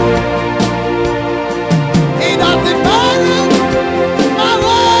 It doesn't matter my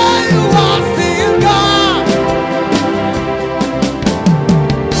way, you are still God.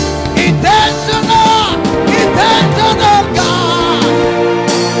 Intentional God.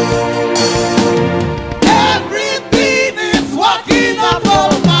 Everything is working out for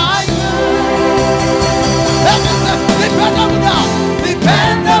my good. Let me say, dependable God.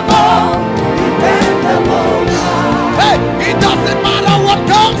 Dependable God. Hey, it doesn't matter what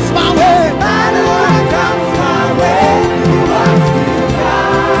comes my way. You are still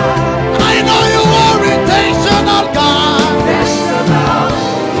God. I know you are intentional God.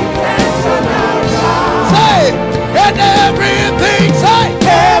 Intentional God. Say, and everything, say,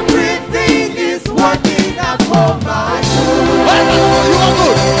 everything is working out for my good. Well, you are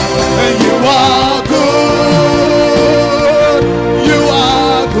good. And you are good. You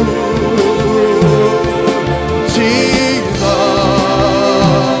are good. Jesus,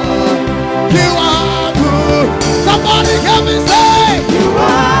 you are good. Somebody help me say, you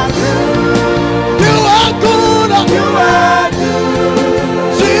are good. You are good. You are good.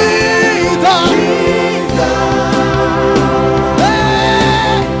 Jesus,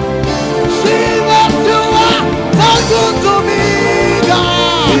 hey, Jesus, you are so good to me,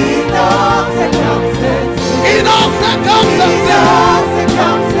 God. In all circumstances.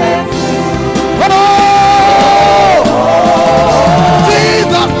 Oh,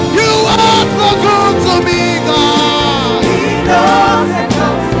 Jesus, you are so good to me, God.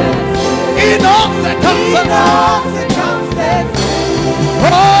 In all circumstances.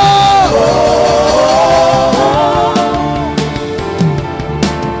 Oh,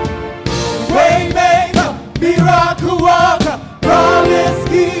 Waymaker, miracle worker, promise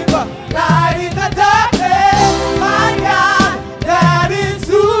keeper, light in the darkness. My God, that is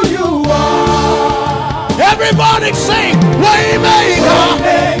who you are. Everybody sing, Waymaker,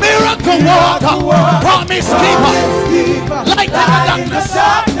 miracle worker, promise keeper, light in the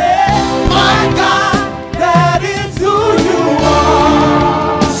darkness. My God, that is who you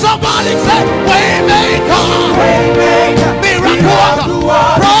are. Somebody say, Waymaker, miracle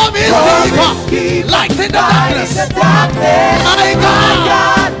worker, promise keeper, light in the darkness. My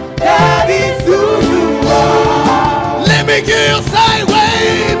God, that is who you are. Let me hear you say,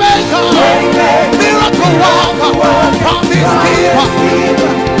 Waymaker, miracle worker, promise keeper,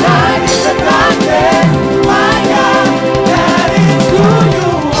 light in the darkness. My God, that is who you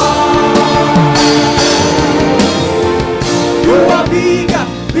are. You are bigger,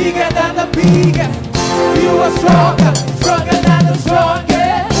 bigger than the biggest. You are stronger, stronger than the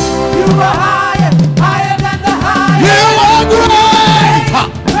strongest. You are higher, higher than the highest. You are great.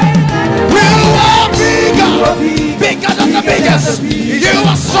 You are bigger, bigger than the biggest. You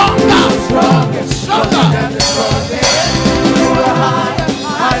are stronger, stronger than the strongest. You are higher,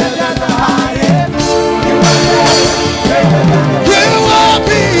 higher than the highest. You are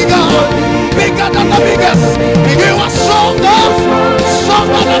bigger, bigger than the biggest. You are stronger,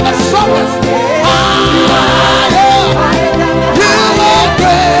 stronger than the strongest. Higher, you are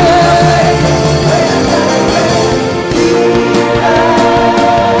great.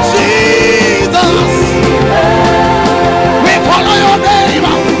 Jesus, we follow your name.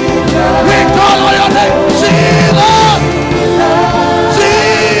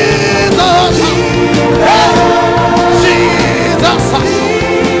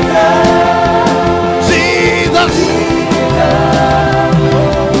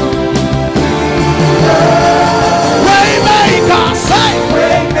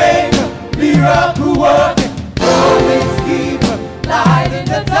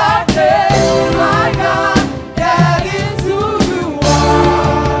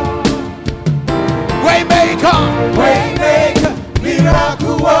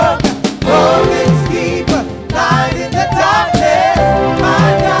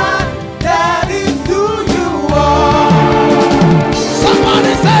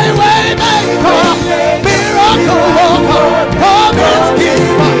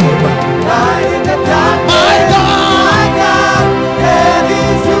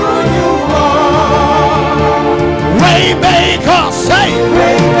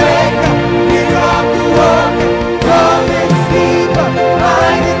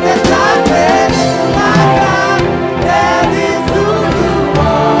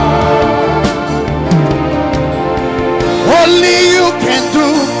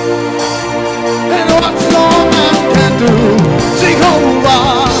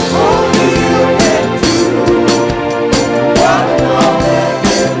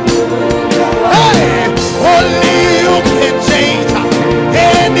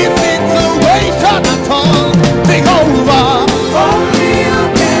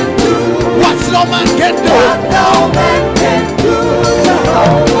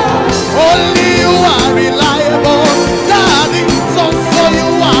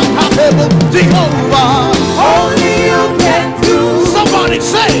 Jehovah. Only you can do. Somebody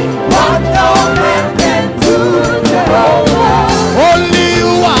say, what no man can do, Jehovah. only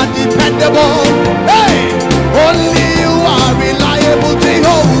you are dependable. Hey, only you are reliable,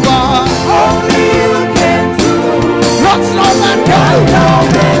 Jehovah. Only you can do. What no man can do. No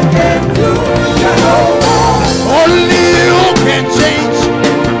man can do, Jehovah. Only you can change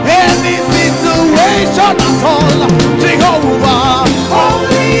any situation at all, Jehovah.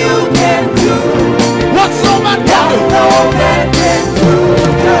 Only you can do. What no man can do. No man can do,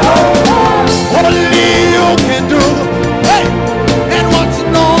 Jehovah. Only you can do. Hey, and what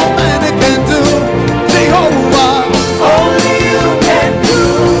no man can do, Jehovah. Only you can do.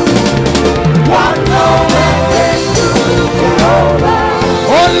 What no man can do, Jehovah.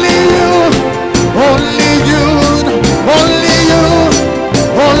 Only you, only you, only you,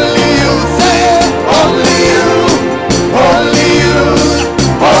 only you. Say, only you, only you,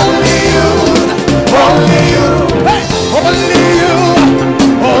 only you, only you. Hey, only you,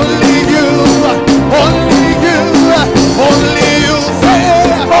 only you, only you, only you. Say,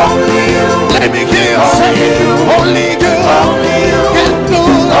 Only you. let me hear you say, only you, Only you. can do.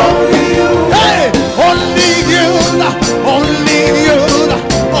 Only you. Hey, only you, only you,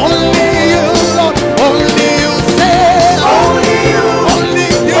 only you, Lord, only you. Say, Only you. only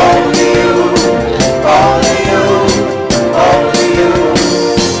you, Only you. Only you. Only you.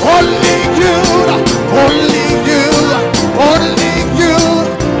 only you, only you, only you,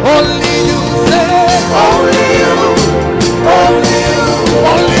 only you. Say, Only you. Only you.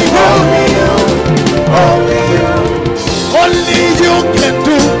 only you, Only you. Only you. only you can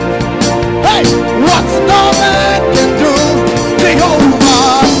do. Hey, what no man can do, Jehovah.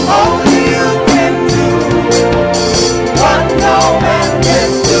 Only you can do. What no man can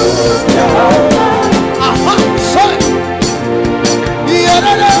do, Jehovah. Aha, say,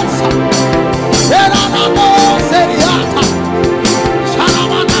 yes, Eranados, Eriata,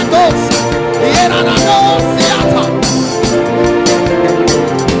 Shanamanados, Eranados, Eriata,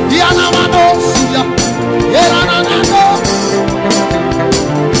 Yanamados, Eranados.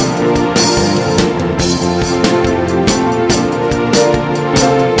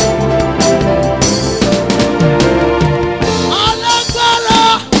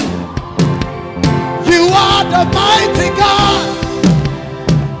 Alágbára, you are the mighty God.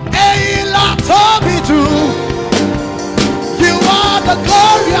 Èyí la tóbi jù. You are the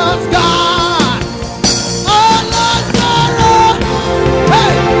glorious God. Alágbára,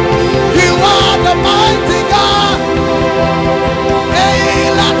 hey, you are the mighty God. Èyí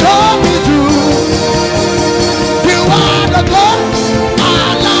la tóbi jù. You are the God.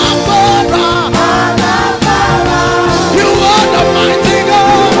 Alágbára, you are the mighty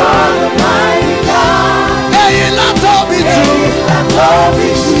God. Èyí la tóbi jù.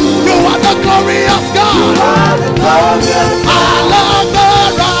 You are the glorious God.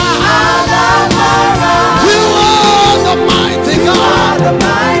 Alágbára, you are the mighty God.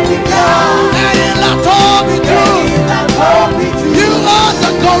 Èyí la tóbi jù. You are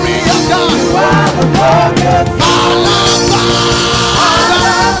the glorious God. Alágbára,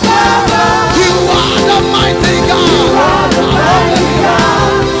 you are the mighty God.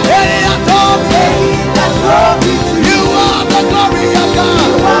 Èyí la tóbi. You are the glorious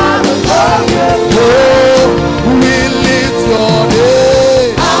God. Oh, we lift your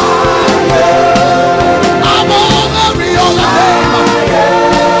name above every other name.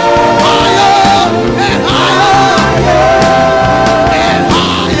 Higher and higher and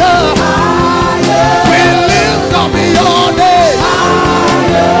higher. We lift up your name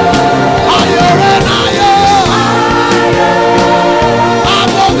higher and higher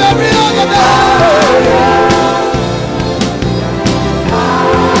above every other name.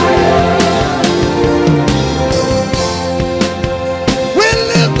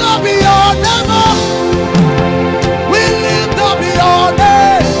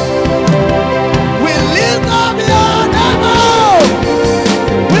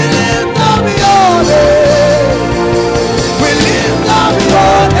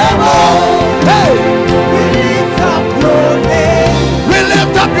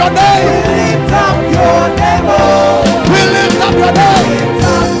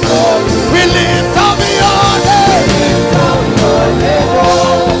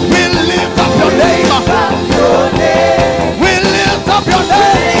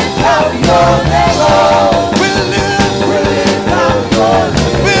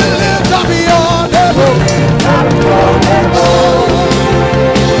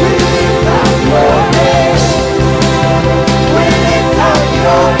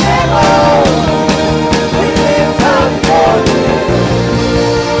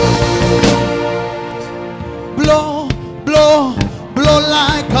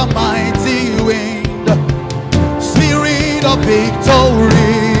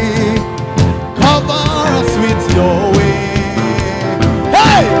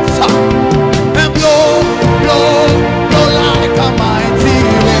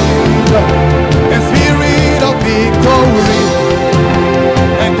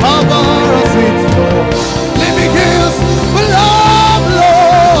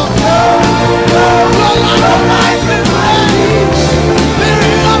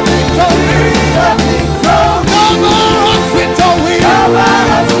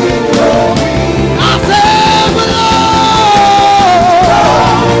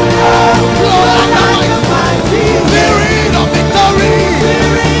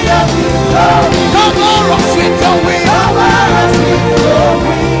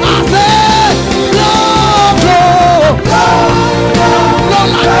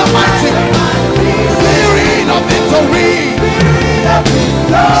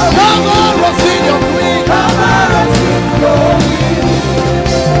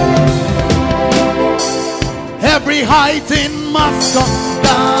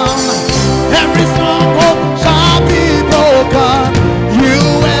 Every stronghold shall be broken. You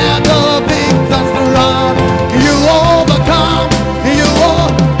wear the victor's crown. You overcome. You all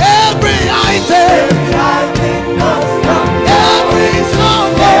every item. Every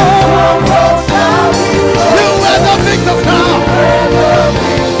stronghold. You wear the victor's crown.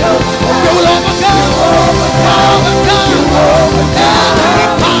 You will overcome. Overcome. Every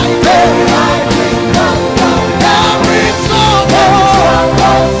item. Every stronghold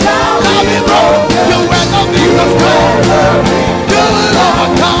shall be broken. You wear the victor's crown. You will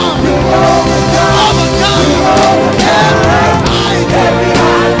overcome. Overcome. Every item.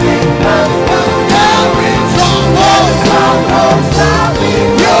 Every stronghold.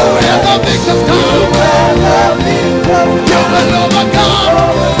 You wear the victor's crown. You will overcome.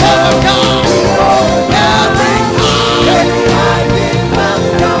 Overcome. Every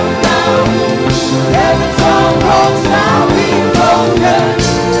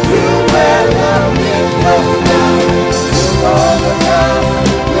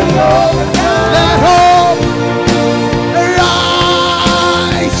let hope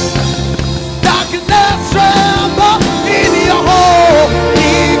rise. Darkness tremble in your hope,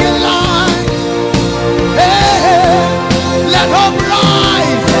 eagle light. Hey, let hope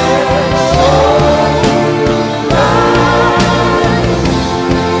rise.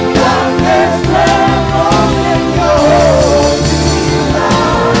 Darkness tremble in your hope,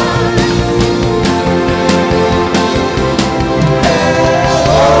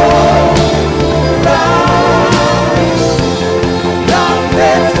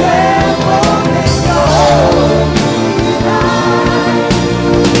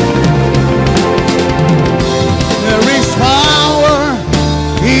 there is power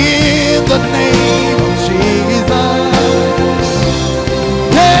in the name of Jesus.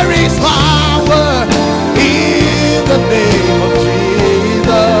 There is power in the name of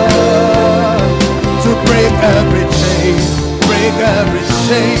Jesus to break every chain, break every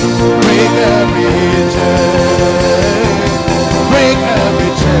chain, break every chain, break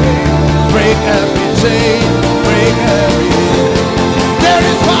every chain, break every chain, break every chain. There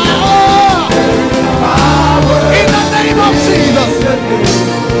is power in the name of Jesus.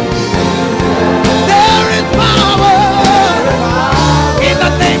 There is power in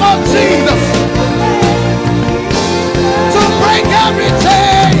the name of Jesus to break every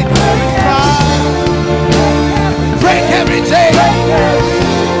chain, break every chain,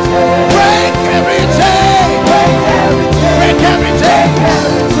 break every chain, break every chain,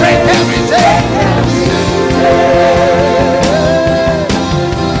 break every chain.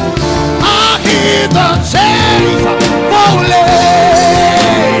 I hear the chains falling.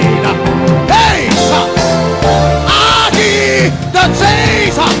 Hey, I hear the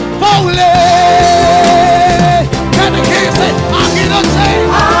chains falling. Can you hear it? I hear the chains.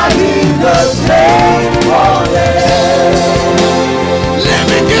 I hear the chains falling. Let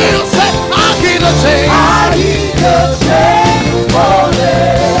me hear you say, I hear the chains. I hear the chains falling.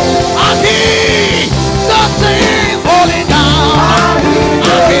 I hear the chains falling down. I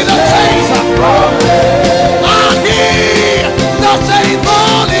hear the chains falling. I hear the chains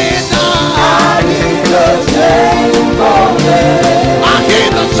falling down. I hear the chains falling. I hear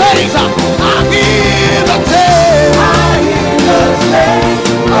the chains. I hear the chains. I hear the chains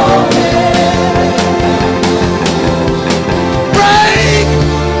falling. Break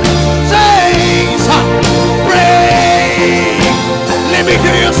chains, break. Let me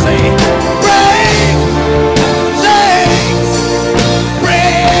hear you say, break chains,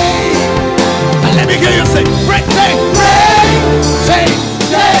 break. And let me hear you say, break chains, break chains,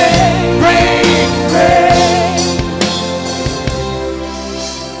 break, break.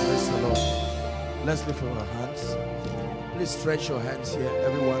 Praise the Lord. Let's lift our hands. Please stretch your hands here,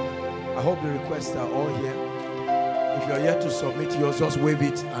 everyone. I hope the requests are all here. If you are yet to submit yours, just wave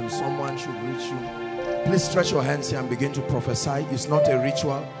it and someone should reach you. Please stretch your hands here and begin to prophesy. It's not a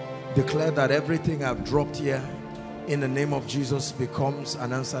ritual. Declare that everything I've dropped here in the name of Jesus becomes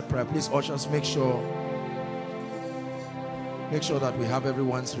an answered prayer. Please, ushers, make sure that we have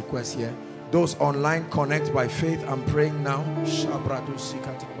everyone's request here. Those online, connect by faith. I'm praying now.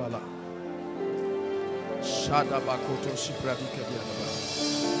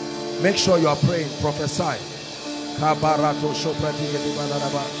 Make sure you are praying. Prophesy.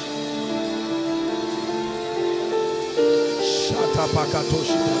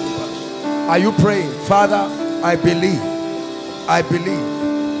 Are you praying? Father, I believe. I believe.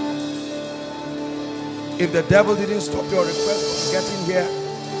 If the devil didn't stop your request from getting here,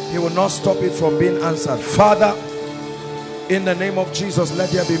 he will not stop it from being answered. Father, in the name of Jesus,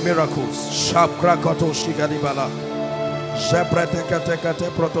 let there be miracles.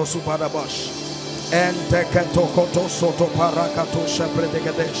 Enteketokoto soto parakato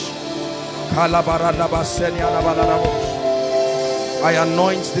shepredegedesh. I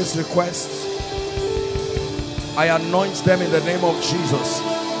anoint this request. I anoint them in the name of Jesus.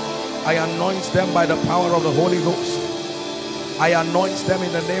 I anoint them by the power of the Holy Ghost. I anoint them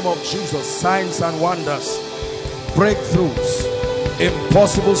in the name of Jesus. Signs and wonders, breakthroughs,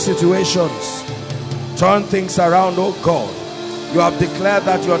 impossible situations. Turn things around, oh God. You have declared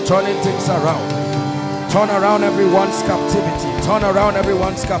that you are turning things around. Turn around everyone's captivity. Turn around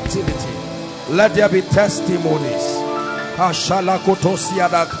everyone's captivity. Let there be testimonies.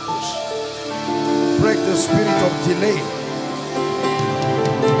 Break the spirit of delay.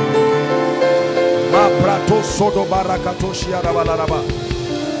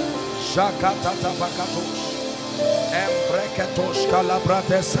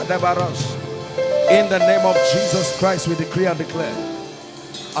 In the name of Jesus Christ, we decree and declare.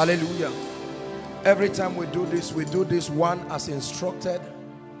 Hallelujah. Every time we do this one as instructed.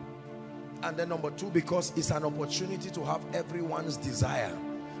 And then number two, because it's an opportunity to have everyone's desire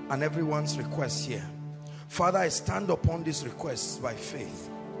and everyone's request here. Father, I stand upon these requests by faith.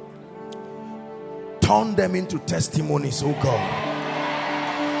 Turn them into testimonies, oh God.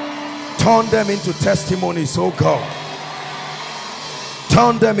 Turn them into testimonies, oh God.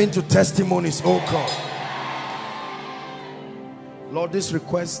 Turn them into testimonies, oh God. Lord, these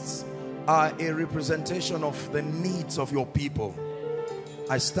requests are a representation of the needs of your people.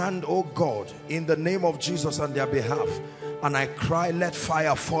 I stand, oh God, in the name of Jesus on their behalf, and I cry, let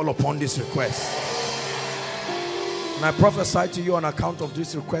fire fall upon this request. And I prophesy to you on account of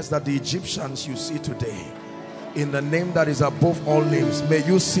this request that the Egyptians you see today, in the name that is above all names, may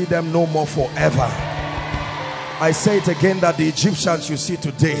you see them no more forever. I say it again, that the Egyptians you see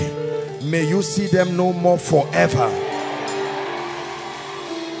today, may you see them no more forever.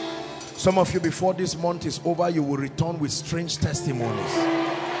 Some of you, before this month is over, you will return with strange testimonies.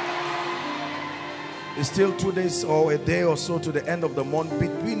 It's still 2 days or a day or so to the end of the month.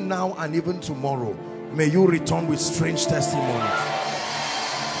 Between now and even tomorrow, may you return with strange testimonies.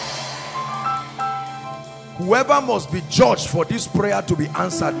 Whoever must be judged for this prayer to be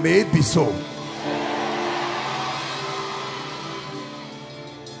answered, may it be so.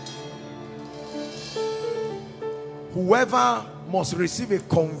 Whoever must receive a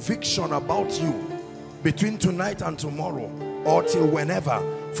conviction about you between tonight and tomorrow, or till whenever,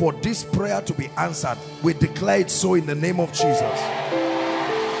 for this prayer to be answered, we declare it so in the name of Jesus.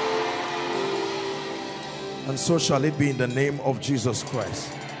 And so shall it be in the name of Jesus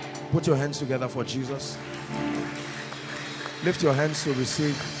Christ. Put your hands together for Jesus. Lift your hands to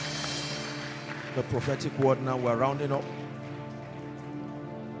receive the prophetic word. Now we're rounding up.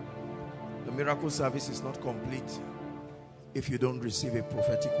 The miracle service is not complete if you don't receive a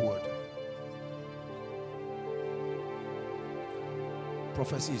prophetic word.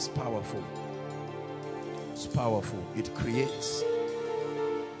 Prophecy is powerful. It's powerful. It creates.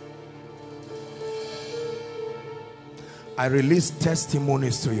 I release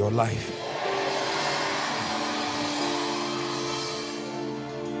testimonies to your life.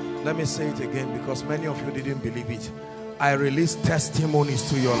 Let me say it again, because many of you didn't believe it. I release testimonies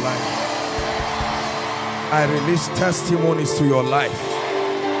to your life. I release testimonies to your life.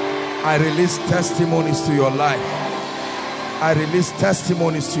 I release testimonies to your life. I release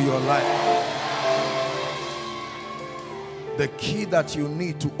testimonies to your life. The key that you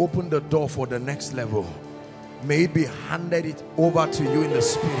need to open the door for the next level, may it be handed it over to you in the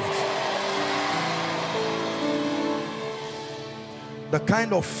spirit. The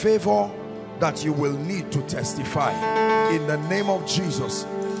kind of favor that you will need to testify, in the name of Jesus,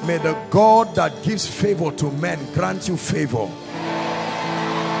 may the God that gives favor to men grant you favor.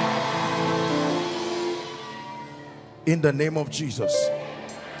 In the name of Jesus.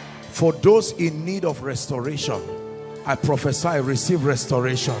 For those in need of restoration, I prophesy, receive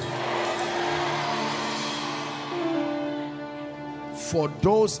restoration. For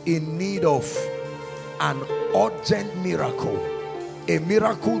those in need of an urgent miracle, a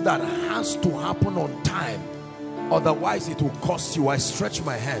miracle that has to happen on time, otherwise it will cost you, I stretch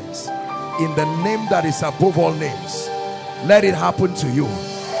my hands in the name that is above all names. Let it happen to you.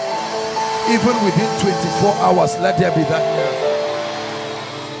 Even within 24 hours, let there be that miracle.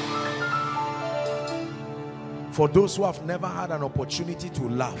 For those who have never had an opportunity to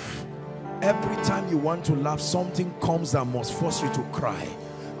laugh, every time you want to laugh, something comes that must force you to cry.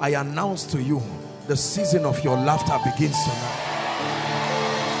 I announce to you, the season of your laughter begins tonight.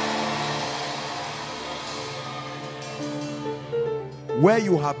 Where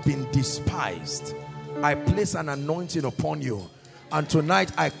you have been despised, I place an anointing upon you. And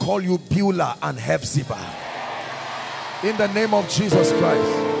tonight I call you Beulah and Hephzibah. In the name of Jesus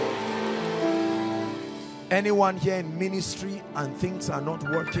Christ. Anyone here in ministry and things are not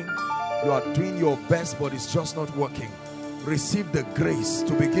working, you are doing your best but it's just not working, receive the grace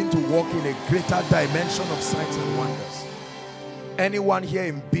to begin to walk in a greater dimension of signs and wonders. Anyone here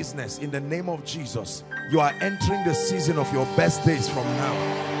in business, in the name of Jesus, you are entering the season of your best days from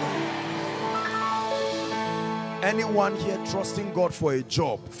now. Anyone here trusting God for a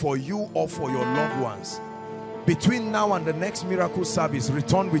job, for you or for your loved ones, between now and the next miracle service,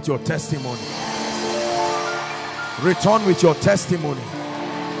 return with your testimony. Return with your testimony.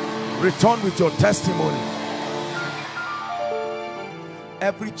 Return with your testimony.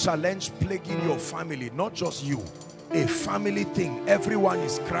 Every challenge plaguing your family, not just you, a family thing, everyone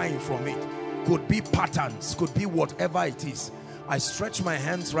is crying from it. Could be patterns, could be whatever it is. I stretch my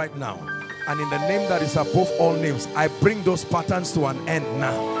hands right now, and in the name that is above all names, I bring those patterns to an end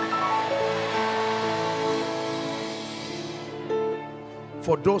now.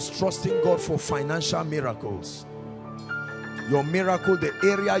 For those trusting God for financial miracles, your miracle, the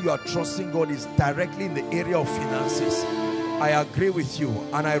area you are trusting God is directly in the area of finances. I agree with you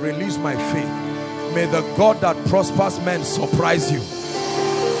and I release my faith. May the God that prospers men surprise you.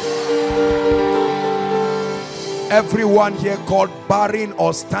 Everyone here called barren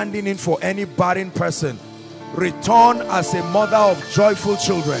or standing in for any barren person, return as a mother of joyful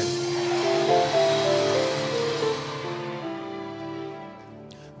children.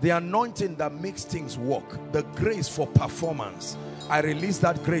 The anointing that makes things work, the grace for performance, I release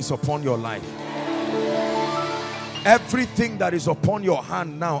that grace upon your life. Everything that is upon your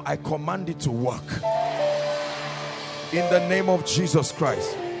hand now, I command it to work in the name of Jesus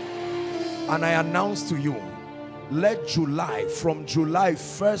Christ. And I announce to you, let July, from July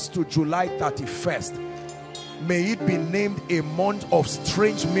 1st to July 31st, may it be named a month of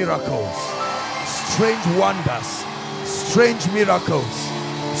strange miracles, strange wonders, strange miracles,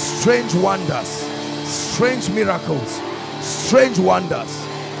 strange wonders, strange miracles, strange wonders,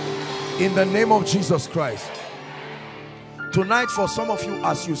 in the name of Jesus Christ. Tonight, for some of you,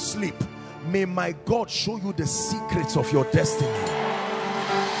 as you sleep, may my God show you the secrets of your destiny,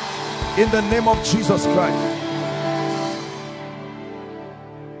 in the name of Jesus Christ.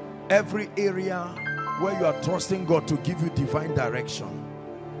 Every area where you are trusting God to give you divine direction,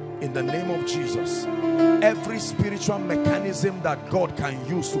 in the name of Jesus. Every spiritual mechanism that God can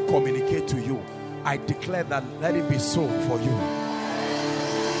use to communicate to you, I declare that let it be so for you.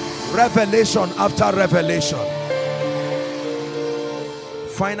 Revelation after revelation.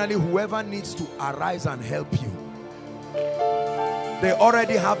 Finally, whoever needs to arise and help you, they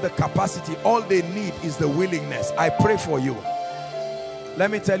already have the capacity. All they need is the willingness. I pray for you. Let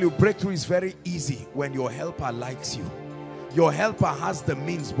me tell you, breakthrough is very easy when your helper likes you. Your helper has the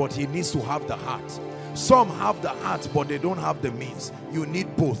means, but he needs to have the heart. Some have the heart, but they don't have the means. You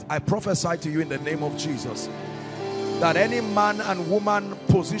need both. I prophesy to you in the name of Jesus that any man and woman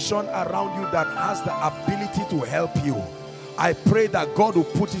positioned around you that has the ability to help you, I pray that God will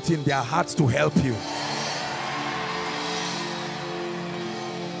put it in their hearts to help you.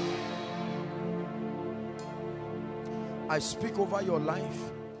 I speak over your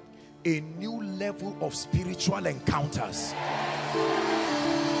life a new level of spiritual encounters.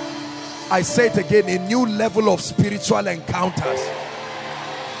 I say it again, a new level of spiritual encounters.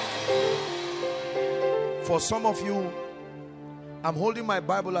 For some of you, I'm holding my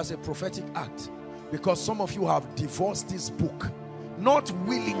Bible as a prophetic act because some of you have divorced this book, not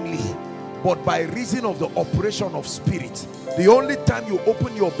willingly, but by reason of the operation of spirit. The only time you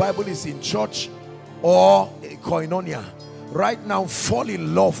open your Bible is in church or koinonia. Right now, fall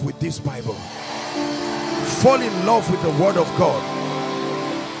in love with this Bible. Fall in love with the Word of God.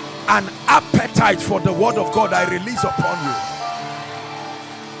 An appetite for the Word of God I release upon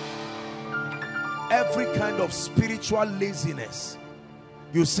you. Every kind of spiritual laziness.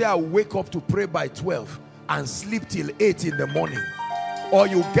 You say, I wake up to pray by 12 and sleep till 8 in the morning. Or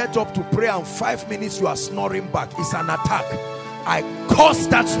you get up to pray and 5 minutes you are snoring back. It's an attack. I curse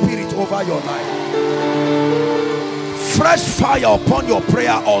that spirit over your life. Fresh fire upon your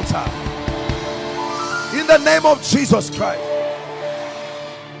prayer altar. In the name of Jesus Christ.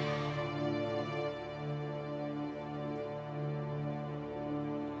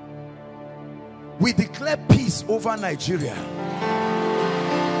 We declare peace over Nigeria.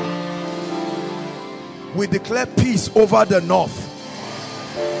 We declare peace over the north.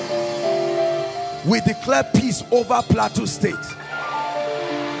 We declare peace over Plateau State.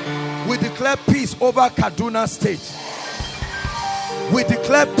 We declare peace over Kaduna State. We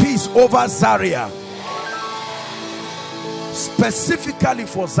declare peace over Zaria. Specifically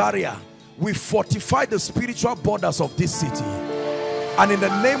for Zaria, we fortify the spiritual borders of this city. And in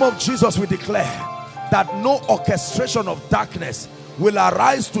the name of Jesus, we declare that no orchestration of darkness will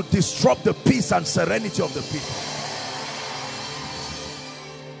arise to disrupt the peace and serenity of the people.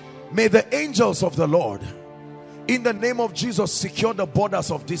 May the angels of the Lord, in the name of Jesus, secure the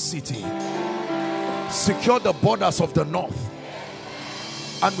borders of this city. Secure the borders of the north.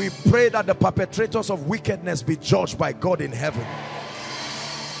 And we pray that the perpetrators of wickedness be judged by God in heaven.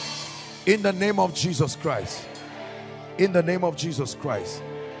 In the name of Jesus Christ. In the name of Jesus Christ.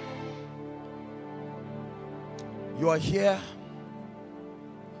 You are here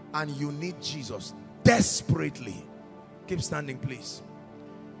and you need Jesus desperately. Keep standing, please.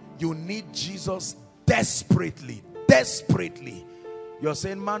 You need Jesus desperately. Desperately. You're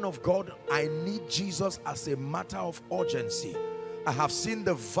saying, man of God, I need Jesus as a matter of urgency. I have seen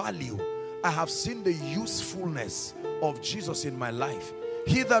the value, I have seen the usefulness of Jesus in my life.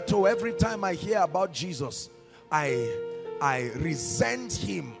 Hitherto, every time I hear about Jesus, I resent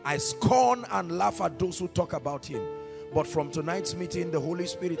him. I scorn and laugh at those who talk about him. But from tonight's meeting, the Holy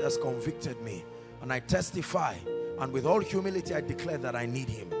Spirit has convicted me. And I testify, and with all humility, I declare that I need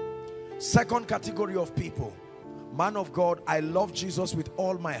him. Second category of people. Man of God, I love Jesus with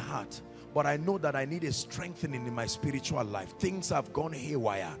all my heart, but I know that I need a strengthening in my spiritual life. Things have gone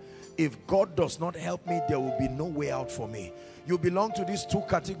haywire. If God does not help me, there will be no way out for me. You belong to these two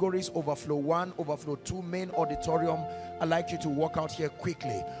categories, overflow 1, overflow 2, main auditorium. I'd like you to walk out here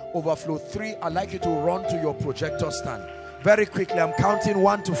quickly. Overflow 3, I'd like you to run to your projector stand. Very quickly, I'm counting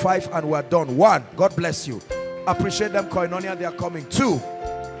 1 to 5 and we're done. 1, God bless you. Appreciate them, Koinonia, they are coming. 2,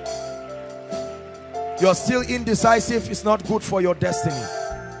 you're still indecisive, it's not good for your destiny.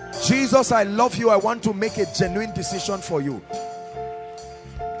 Jesus, I love you, I want to make a genuine decision for you.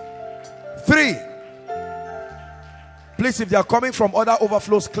 3, please, if they are coming from other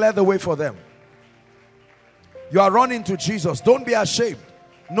overflows, clear the way for them. You are running to Jesus. Don't be ashamed.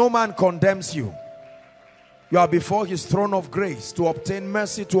 No man condemns you. You are before his throne of grace to obtain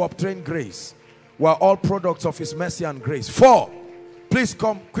mercy, to obtain grace. We are all products of his mercy and grace. 4, please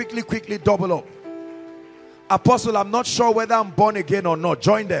come quickly, quickly, double up. Apostle, I'm not sure whether I'm born again or not.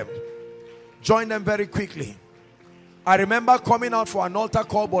 Join them. Join them very quickly. I remember coming out for an altar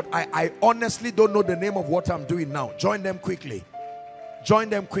call, but I honestly don't know the name of what I'm doing now. Join them quickly. Join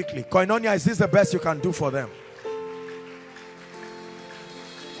them quickly. Koinonia, is this the best you can do for them?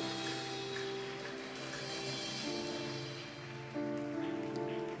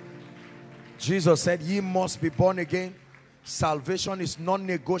 Jesus said, ye must be born again. Salvation is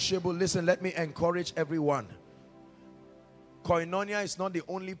non-negotiable. Listen, let me encourage everyone. Koinonia is not the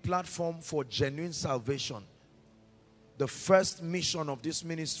only platform for genuine salvation. The first mission of this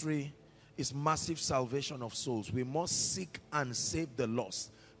ministry is massive salvation of souls. We must seek and save the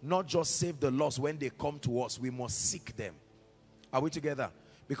lost. Not just save the lost when they come to us. We must seek them. Are we together?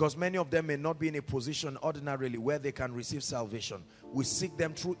 Because many of them may not be in a position ordinarily where they can receive salvation. We seek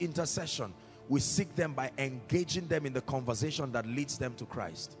them through intercession. We seek them by engaging them in the conversation that leads them to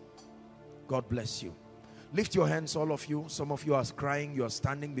Christ. God bless you. Lift your hands, all of you. Some of you are crying. You are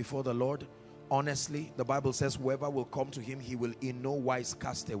standing before the Lord. Honestly, the Bible says whoever will come to him, he will in no wise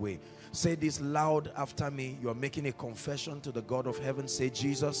cast away. Say this loud after me. You are making a confession to the God of heaven. Say,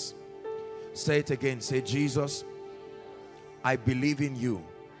 Jesus. Say it again. Say, Jesus, I believe in you,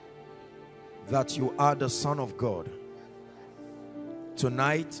 that you are the Son of God.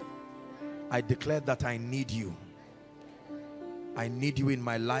 Tonight, I declare that I need you. I need you in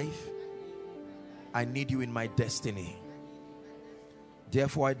my life. I need you in my destiny.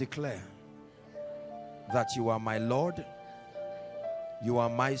 Therefore, I declare that you are my Lord, you are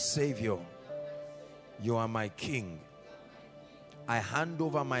my Savior, you are my King. I hand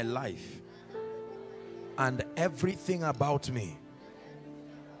over my life and everything about me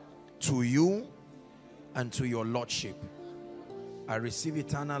to you and to your Lordship. I receive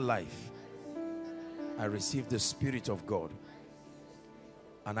eternal life. I receive the Spirit of God.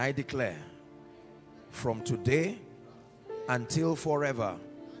 And I declare, from today until forever,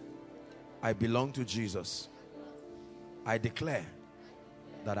 I belong to Jesus. I declare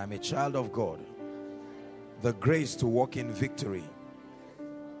that I'm a child of God. The grace to walk in victory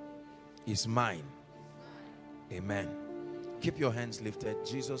is mine. Amen. Keep your hands lifted.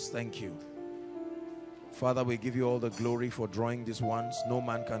 Jesus, thank you. Father, we give you all the glory for drawing these ones. No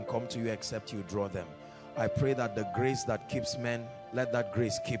man can come to you except you draw them. I pray that the grace that keeps men, let that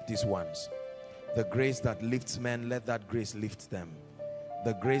grace keep these ones. The grace that lifts men, let that grace lift them.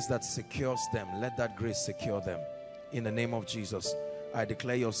 The grace that secures them, let that grace secure them. In the name of Jesus. I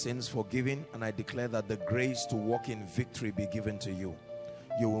declare your sins forgiven, and I declare that the grace to walk in victory be given to you.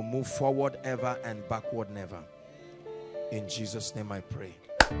 You will move forward ever and backward never. In Jesus' name I pray.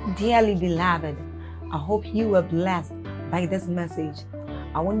 Dearly beloved, I hope you were blessed by this message.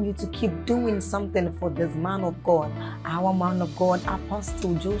 I want you to keep doing something for this man of God, our man of God,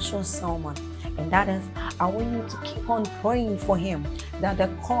 Apostle Joshua Selman. And that is, I want you to keep on praying for him, that the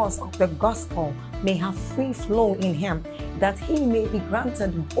cause of the gospel may have free flow in him, that he may be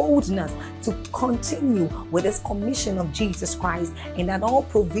granted boldness to continue with this commission of Jesus Christ, and that all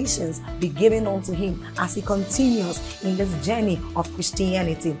provisions be given unto him as he continues in this journey of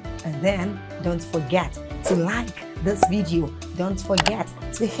Christianity. And then don't forget to like this video. Don't forget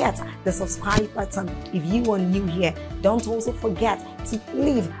to hit the subscribe button if you are new here. Don't also forget to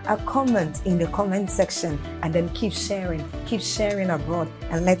leave a comment in the comment section, and then keep sharing abroad,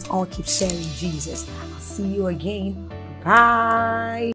 and let's all keep sharing Jesus. I'll see you again. Bye.